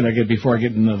candy should I get before I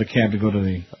get in the cab to go to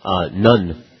the...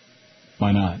 None.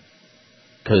 Why not?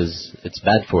 Because it's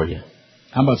bad for you.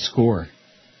 How about Score?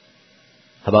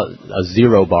 How about a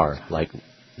 0 bar, like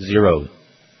 0?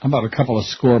 How about a couple of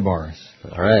Score bars?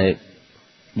 All right.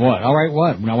 What? All right,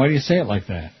 what? Now, why do you say it like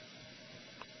that?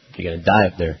 You're going to die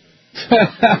up there.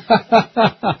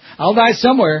 I'll die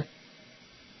somewhere.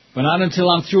 But not until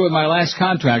I'm through with my last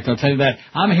contract, I'll tell you that.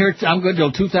 I'm good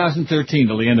till 2013,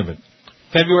 till the end of it.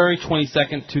 February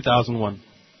 22nd, 2001.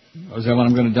 Oh, is that when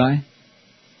I'm going to die?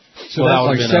 So well,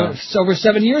 that's like over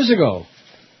 7 years ago.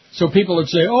 So people would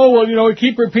say, oh, well, we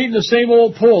keep repeating the same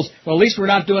old polls. Well, at least we're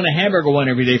not doing a hamburger one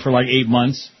every day for like 8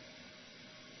 months.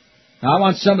 Now, I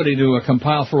want somebody to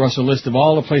compile for us a list of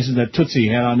all the places that Tootsie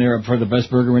had on there for the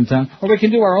best burger in town. Or we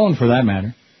can do our own, for that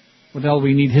matter. What the hell do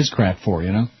we need his crap for,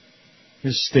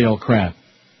 His stale crap.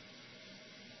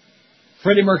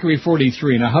 Freddie Mercury,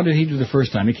 43. Now, how did he do the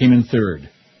first time? He came in third.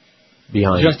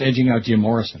 Behind. Just edging out Jim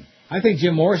Morrison. I think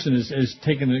Jim Morrison is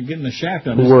getting the shaft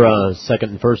on this. Who were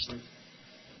second and first?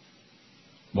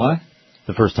 What?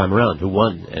 The first time around. Who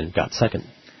won and got second?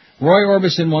 Roy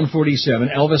Orbison, 147.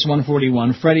 Elvis,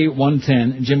 141. Freddie,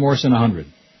 110. Jim Morrison, 100.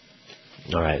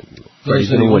 All right. Freddie's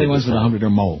the only ones with 100 or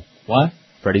more. What?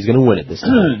 Freddie's going to win it this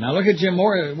time. Now look at Jim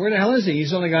Morrison. Where the hell is he?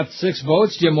 He's only got 6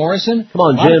 votes. Jim Morrison. Come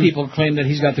on, Jim. A lot of people claim that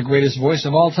he's got the greatest voice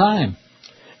of all time.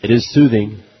 It is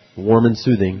soothing, warm and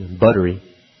soothing, buttery.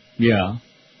 Yeah.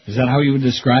 Is that how you would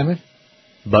describe it?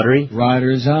 Buttery?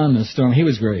 Riders on the Storm. He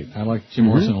was great. I liked Jim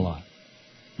Morrison a lot.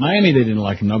 Miami, they didn't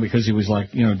like him, though, because he was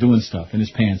doing stuff in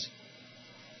his pants.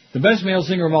 The best male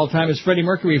singer of all time is Freddie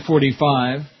Mercury,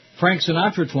 45. Frank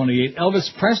Sinatra, 28. Elvis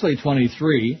Presley,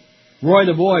 23. Roy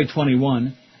the Boy,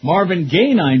 21. Marvin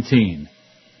Gaye, 19.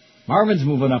 Marvin's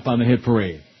moving up on the hit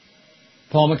parade.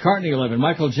 Paul McCartney, 11.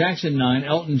 Michael Jackson, 9.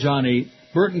 Elton John, 8.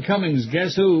 Burton Cummings,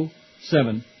 guess who?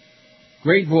 7.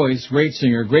 Great voice, great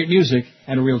singer, great music,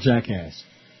 and a real jackass.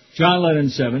 John Lennon,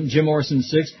 7. Jim Morrison,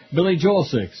 6. Billy Joel,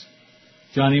 6.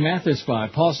 Johnny Mathis,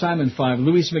 5. Paul Simon, 5.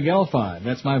 Luis Miguel, 5.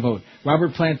 That's my vote.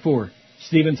 Robert Plant, 4.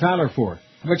 Steven Tyler, 4.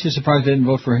 I bet you're surprised I didn't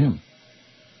vote for him.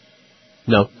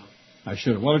 No. I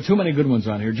should have. Well, there are too many good ones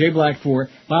on here. Jay Black, 4.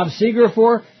 Bob Seger,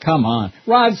 4. Come on.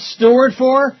 Rod Stewart,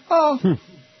 4. Oh.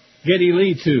 Geddy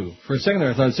Lee, 2. For a second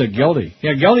there, I thought it said Geldy.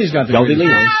 Yeah, Geldy's got the Geldy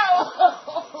Lee.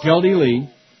 Geldy Lee.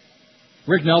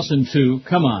 Rick Nelson, 2.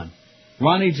 Come on.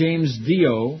 Ronnie James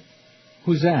Dio.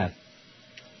 Who's that?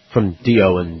 From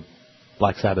Dio and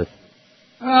Black Sabbath.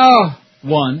 Oh,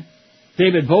 1.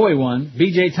 David Bowie, 1.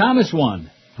 B.J. Thomas, 1.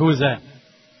 Who is that?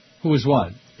 Who was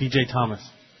what? B.J. Thomas.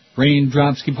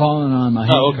 Raindrops keep falling on my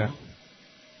head. Oh, okay.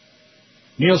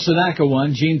 Neil Sedaka,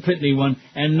 1. Gene Pitney, 1.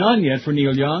 And none yet for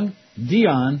Neil Young,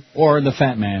 Dion, or the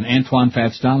Fat Man, Antoine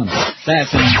Fats Donovan.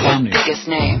 That's an insomnia. Biggest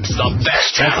names. The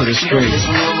best talent. That's what it's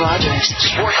Neil Rogers.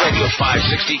 Sports Radio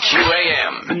 560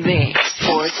 QAM. The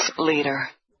sports leader.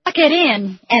 Lock it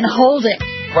in and hold it.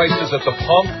 Prices at the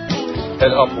pump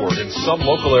and upward. In some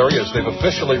local areas, they've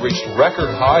officially reached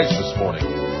record highs this morning.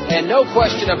 And no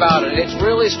question about it, it's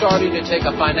really starting to take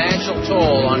a financial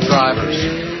toll on drivers.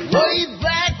 Way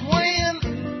back when,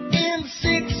 in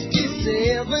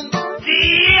 67,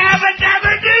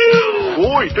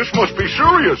 Boy, this must be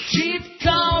serious. cheap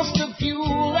cost of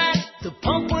fuel at the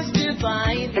pump was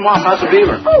divine. Come on, how's the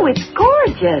Beaver? Oh, it's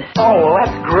gorgeous. Oh, well,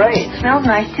 that's great. Smells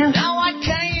nice, too. Now I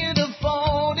can't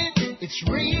afford it, it's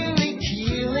really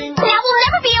killing. Now we'll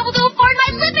never be able to afford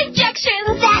my lip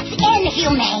injections. That's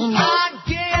inhumane. I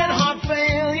get heart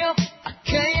failure, I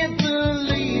can't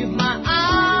believe my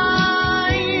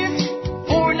eyes.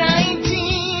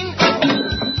 419,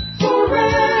 for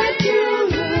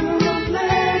regular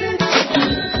planet,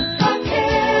 I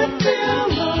can't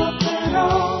fill up at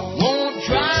all. Won't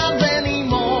drive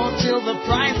anymore till the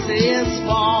prices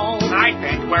fall. I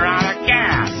think we're out of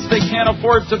gas. They can't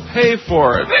afford to pay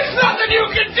for it. There's nothing you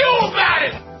can do about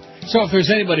it. So if there's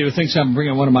anybody who thinks I'm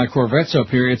bringing one of my Corvettes up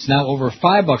here, it's now over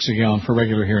 $5 a gallon for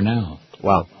regular here now.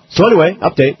 Wow. So anyway,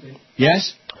 update.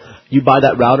 Yes? You buy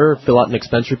that router, fill out an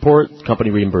expense report, company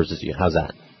reimburses you. How's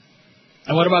that?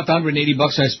 And what about the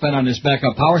 $180 I spent on this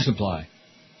backup power supply?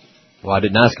 Well, I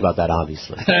didn't ask about that,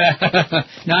 obviously.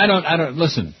 No, I don't,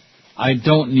 listen, I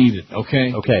don't need it,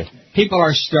 okay? Okay. People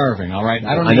are starving, all right?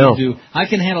 I don't I need know. to do, I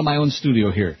can handle my own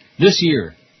studio here. This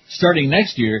year, starting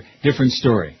next year, different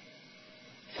story.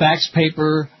 Fax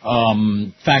paper,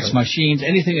 fax machines,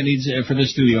 anything that needs for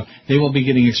this studio, they will be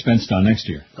getting expensed on next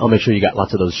year. I'll make sure you got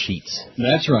lots of those sheets.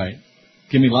 That's right.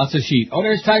 Give me lots of sheet. Oh,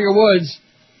 there's Tiger Woods.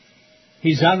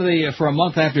 He's out of the for a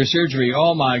month after surgery.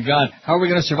 Oh my God, how are we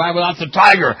going to survive without the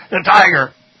Tiger? The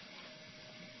Tiger.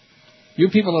 You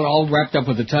people are all wrapped up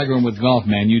with the Tiger and with golf,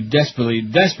 man. You desperately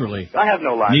I have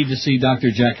no life. need to see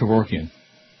Dr. Jack Kevorkian.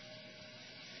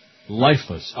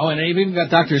 Lifeless. Oh, and they've even got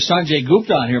Dr. Sanjay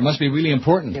Gupta on here. Must be really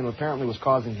important. Him apparently was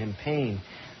causing him pain.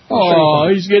 Oh,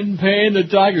 he's getting paid. The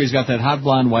Tiger. He's got that hot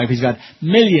blonde wife. He's got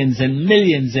millions and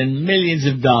millions and millions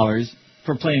of dollars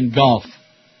for playing golf.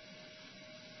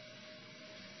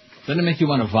 Doesn't it make you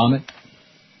want to vomit?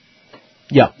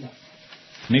 Yeah.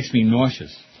 Makes me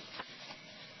nauseous.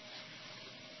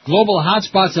 Global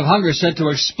hotspots of hunger set to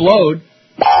explode.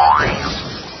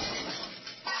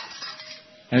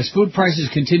 As food prices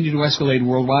continue to escalate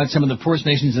worldwide, some of the poorest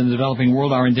nations in the developing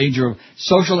world are in danger of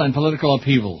social and political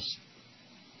upheavals.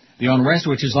 The unrest,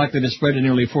 which is likely to spread to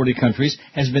nearly 40 countries,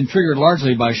 has been triggered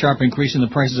largely by a sharp increase in the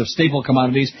prices of staple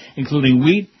commodities, including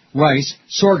wheat, rice,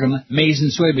 sorghum, maize,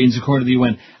 and soybeans, according to the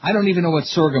UN. I don't even know what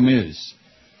sorghum is.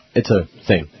 It's a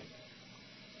thing.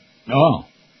 Oh.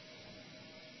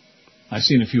 I've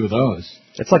seen a few of those.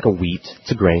 It's like a wheat.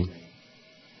 It's a grain.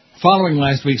 Following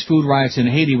last week's food riots in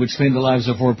Haiti, which claimed the lives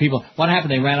of 4 people, what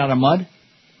happened? They ran out of mud?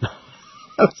 I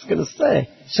was going to say.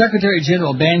 Secretary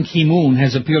General Ban Ki-moon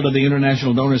has appealed to the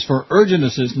international donors for urgent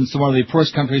assistance to one of the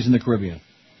poorest countries in the Caribbean.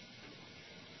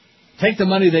 Take the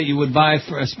money that you would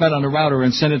spend on a router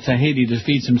and send it to Haiti to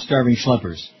feed some starving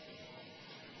schleppers.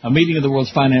 A meeting of the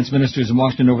world's finance ministers in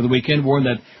Washington over the weekend warned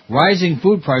that rising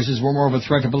food prices were more of a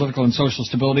threat to political and social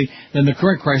stability than the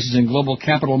current crisis in global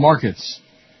capital markets.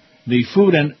 The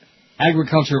Food and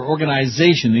Agriculture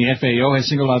Organization, the FAO, has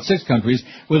singled out 6 countries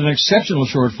with an exceptional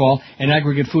shortfall in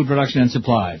aggregate food production and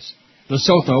supplies.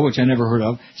 Lesotho, which I never heard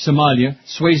of, Somalia,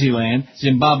 Swaziland,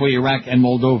 Zimbabwe, Iraq, and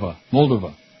Moldova.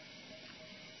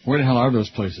 Where the hell are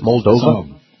those places? Moldova? Some of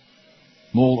them.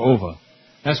 Moldova.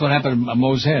 That's what happened at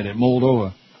Mo's Head, at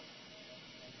Moldova.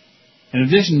 In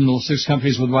addition, those 6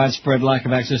 countries with widespread lack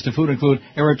of access to food include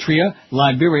Eritrea,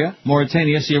 Liberia,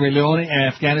 Mauritania, Sierra Leone,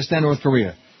 and Afghanistan, North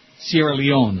Korea. Sierra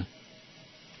Leone.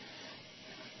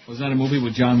 Was that a movie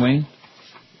with John Wayne?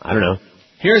 I don't know.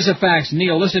 Here's a fax.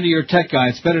 Neil, listen to your tech guy.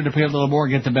 It's better to pay a little more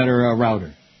and get the better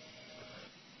router.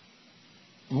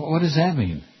 What does that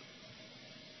mean?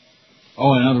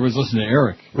 Oh, in other words, listen to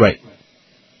Eric. Right.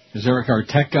 Is Eric our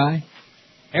tech guy?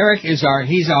 Eric is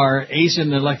he's our ace in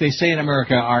the, like they say in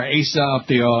America, our ace up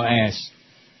the ass.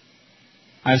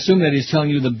 I assume that he's telling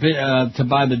you to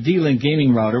buy the D-Link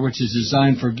gaming router, which is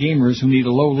designed for gamers who need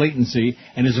a low latency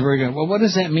and is a very good. Well, what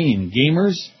does that mean?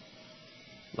 Gamers?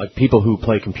 Like people who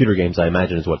play computer games, I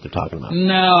imagine, is what they're talking about.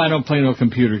 No, I don't play no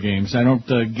computer games. I don't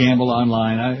gamble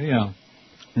online.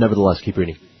 Nevertheless, keep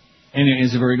reading. And it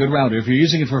is a very good router. If you're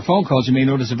using it for phone calls, you may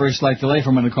notice a very slight delay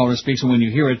from when the caller speaks and when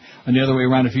you hear it. And the other way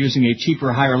around, if you're using a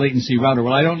cheaper, higher latency router.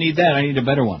 Well, I don't need that. I need a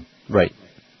better one. Right.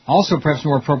 Also, perhaps a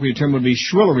more appropriate term would be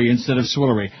shwillery instead of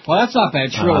swillery. Well, that's not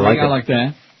bad. Shwillery. I like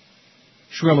that.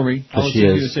 Shwillery. I was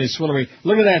going to say swillery.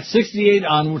 Look at that. 68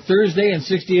 on Thursday and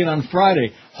 68 on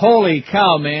Friday. Holy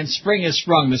cow, man. Spring has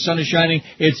sprung. The sun is shining.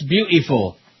 It's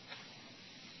beautiful.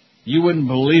 You wouldn't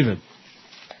believe it.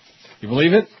 You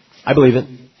believe it? I believe it.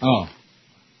 Oh.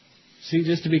 See,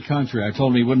 just to be contrary, I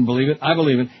told him he wouldn't believe it. I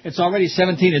believe it. It's already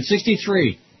 17. It's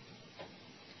 63.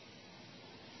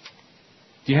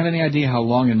 Do you have any idea how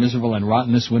long and miserable and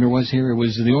rotten this winter was here? It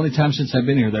was the only time since I've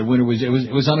been here that winter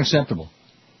was unacceptable.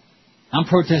 I'm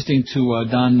protesting to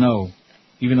Don No,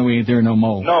 even though we ain't there no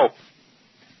more. No.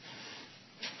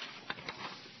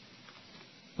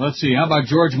 Let's see. How about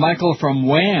George Michael from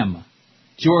Wham?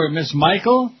 Miss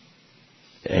Michael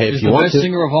is the best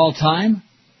singer of all time.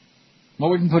 Well,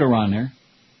 we can put her on there.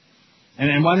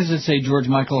 And why does it say George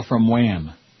Michael from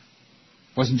Wham?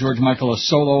 Wasn't George Michael a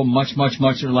solo much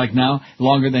like now,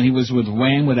 longer than he was with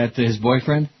Wham with his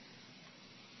boyfriend?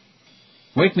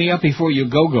 Wake Me Up Before You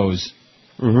Go-Go's.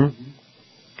 Mm-hmm.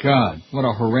 God, what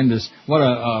a horrendous, what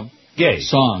a gay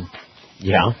song.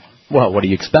 Yeah. Well, what do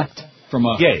you expect? From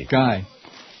a gay guy.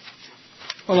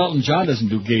 Well, Elton John doesn't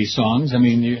do gay songs. I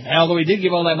mean, although he did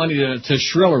give all that money to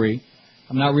Shrillery.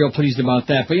 I'm not real pleased about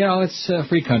that. But, it's a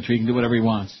free country. He can do whatever he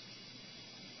wants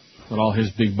with all his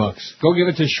big bucks. Go give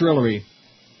it to Shrillery.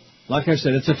 Like I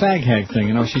said, it's a fag hag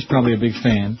thing. She's probably a big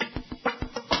fan.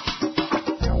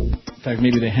 In fact,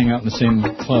 maybe they hang out in the same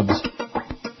clubs.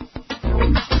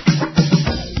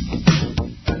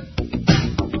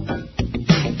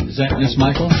 Is that Miss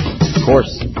Michael? Of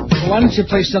course. Well, why don't you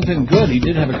play something good? He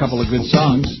did have a couple of good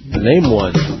songs. Name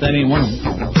one. That ain't one of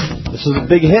them. This is a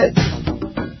big hit.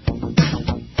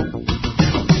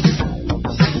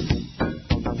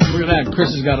 Look at that.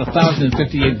 Chris has got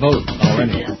 1,058 votes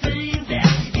already.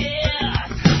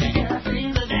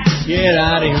 Get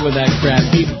out of here with that crap.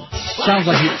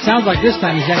 Sounds like this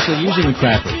time he's actually using the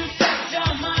crapper.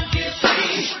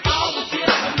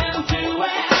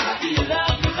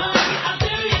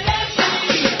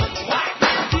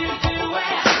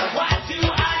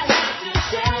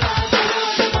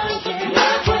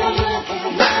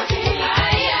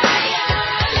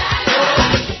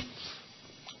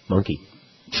 Monkey.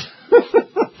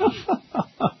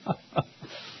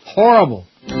 Horrible.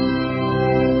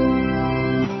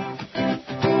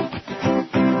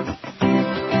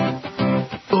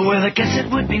 Well, I guess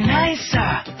it would be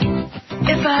nicer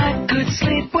if I could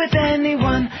sleep with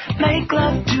anyone, make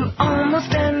love to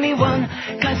almost anyone,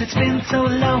 'cause it's been so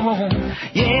long.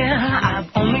 Yeah, I've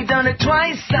only done it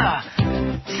twice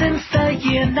since the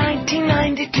year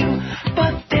 1992,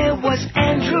 but there was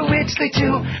Andrew Ridgely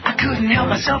too. I couldn't help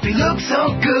myself, he looked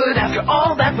so good after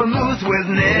all that vermouth with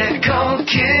Nicole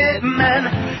Kidman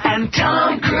and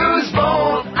Tom Cruise,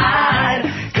 bold-eyed,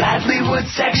 gladly would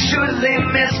sexually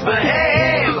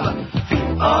misbehave.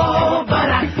 Oh, but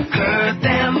I heard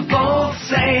them both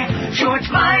say George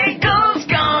Michael's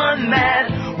gone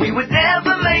mad. We would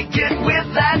never make it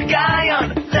with that guy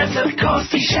unless, of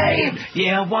course, he shaved.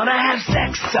 Yeah, I wanna have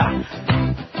sex.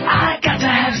 I got to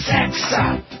have sex.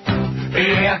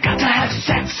 Yeah, I got to have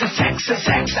sex. I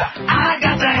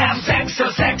got to have sex.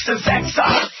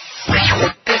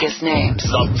 The biggest names.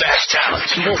 The best talent.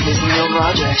 This is Neil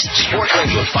Rogers. Sports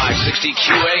Radio 560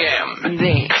 QAM.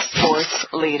 The sports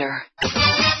leader.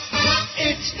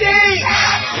 It's Dave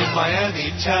in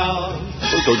Miami town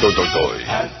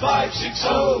at 560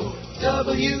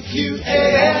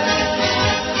 WQAM.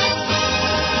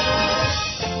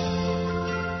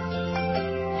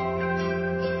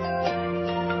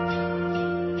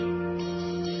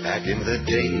 Back in the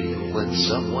day when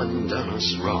someone done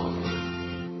us wrong,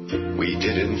 we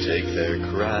didn't take their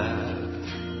crap.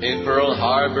 In Pearl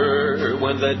Harbor,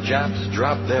 when the Japs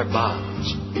dropped their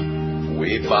bombs,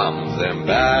 we bombed them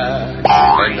back.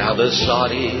 And now the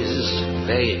Saudis,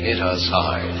 they hit us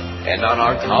hard, and on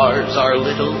our cars our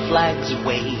little flags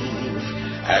wave,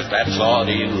 as that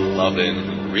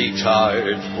Saudi-loving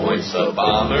retard points the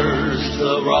bombers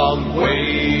the wrong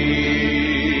way.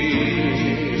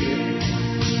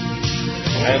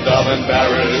 And I'm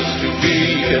embarrassed to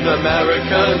be an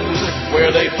American,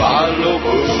 where they follow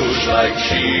Bush like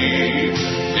sheep.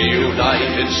 The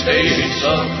United States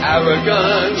of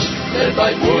arrogance, led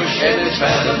by Bush and his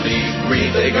family,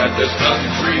 really got this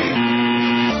country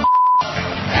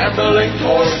ambling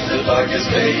towards the darkest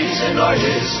days in our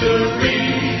history.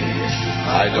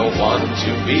 I don't want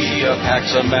to be a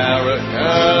Pax American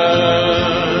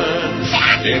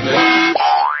in the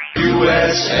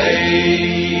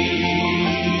USA.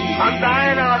 I'm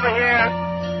dying over here.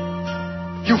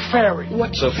 You fairy.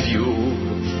 What's a few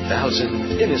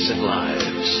thousand innocent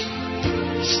lives?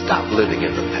 Stop living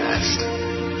in the past.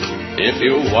 If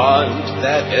you want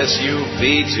that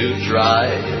SUV to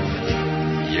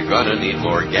drive, you're gonna need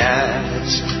more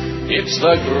gas. It's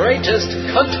the greatest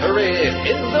country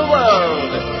in the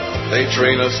world, they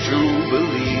train us to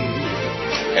believe.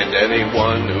 And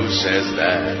anyone who says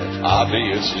that,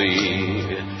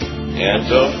 obviously, can't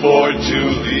afford to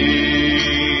leave.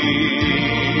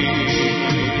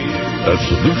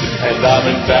 Absolutely. And I'm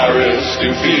embarrassed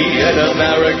to be an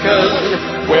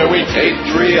American where we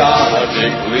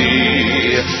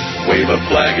patriotically wave a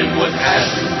flag in one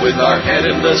hand with our head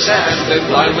in the sand and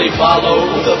blindly follow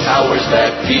the powers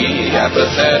that be.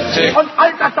 Apathetic.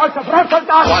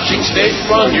 Watching State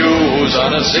Run News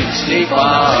on a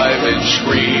 65-inch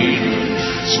screen.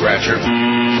 Scratcher,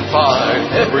 fine,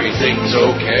 everything's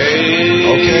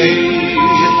okay.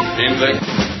 In the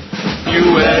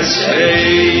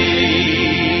USA.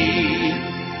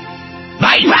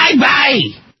 Bye.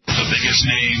 The biggest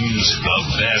names, the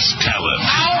best talent.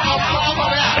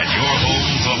 And your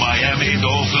home for Miami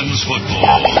Dolphins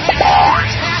football.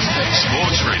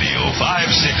 Sports Radio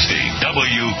 560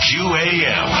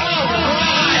 WQAM.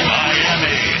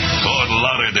 Miami, Fort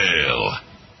Lauderdale.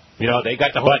 You know, they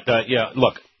got the... But,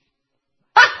 look,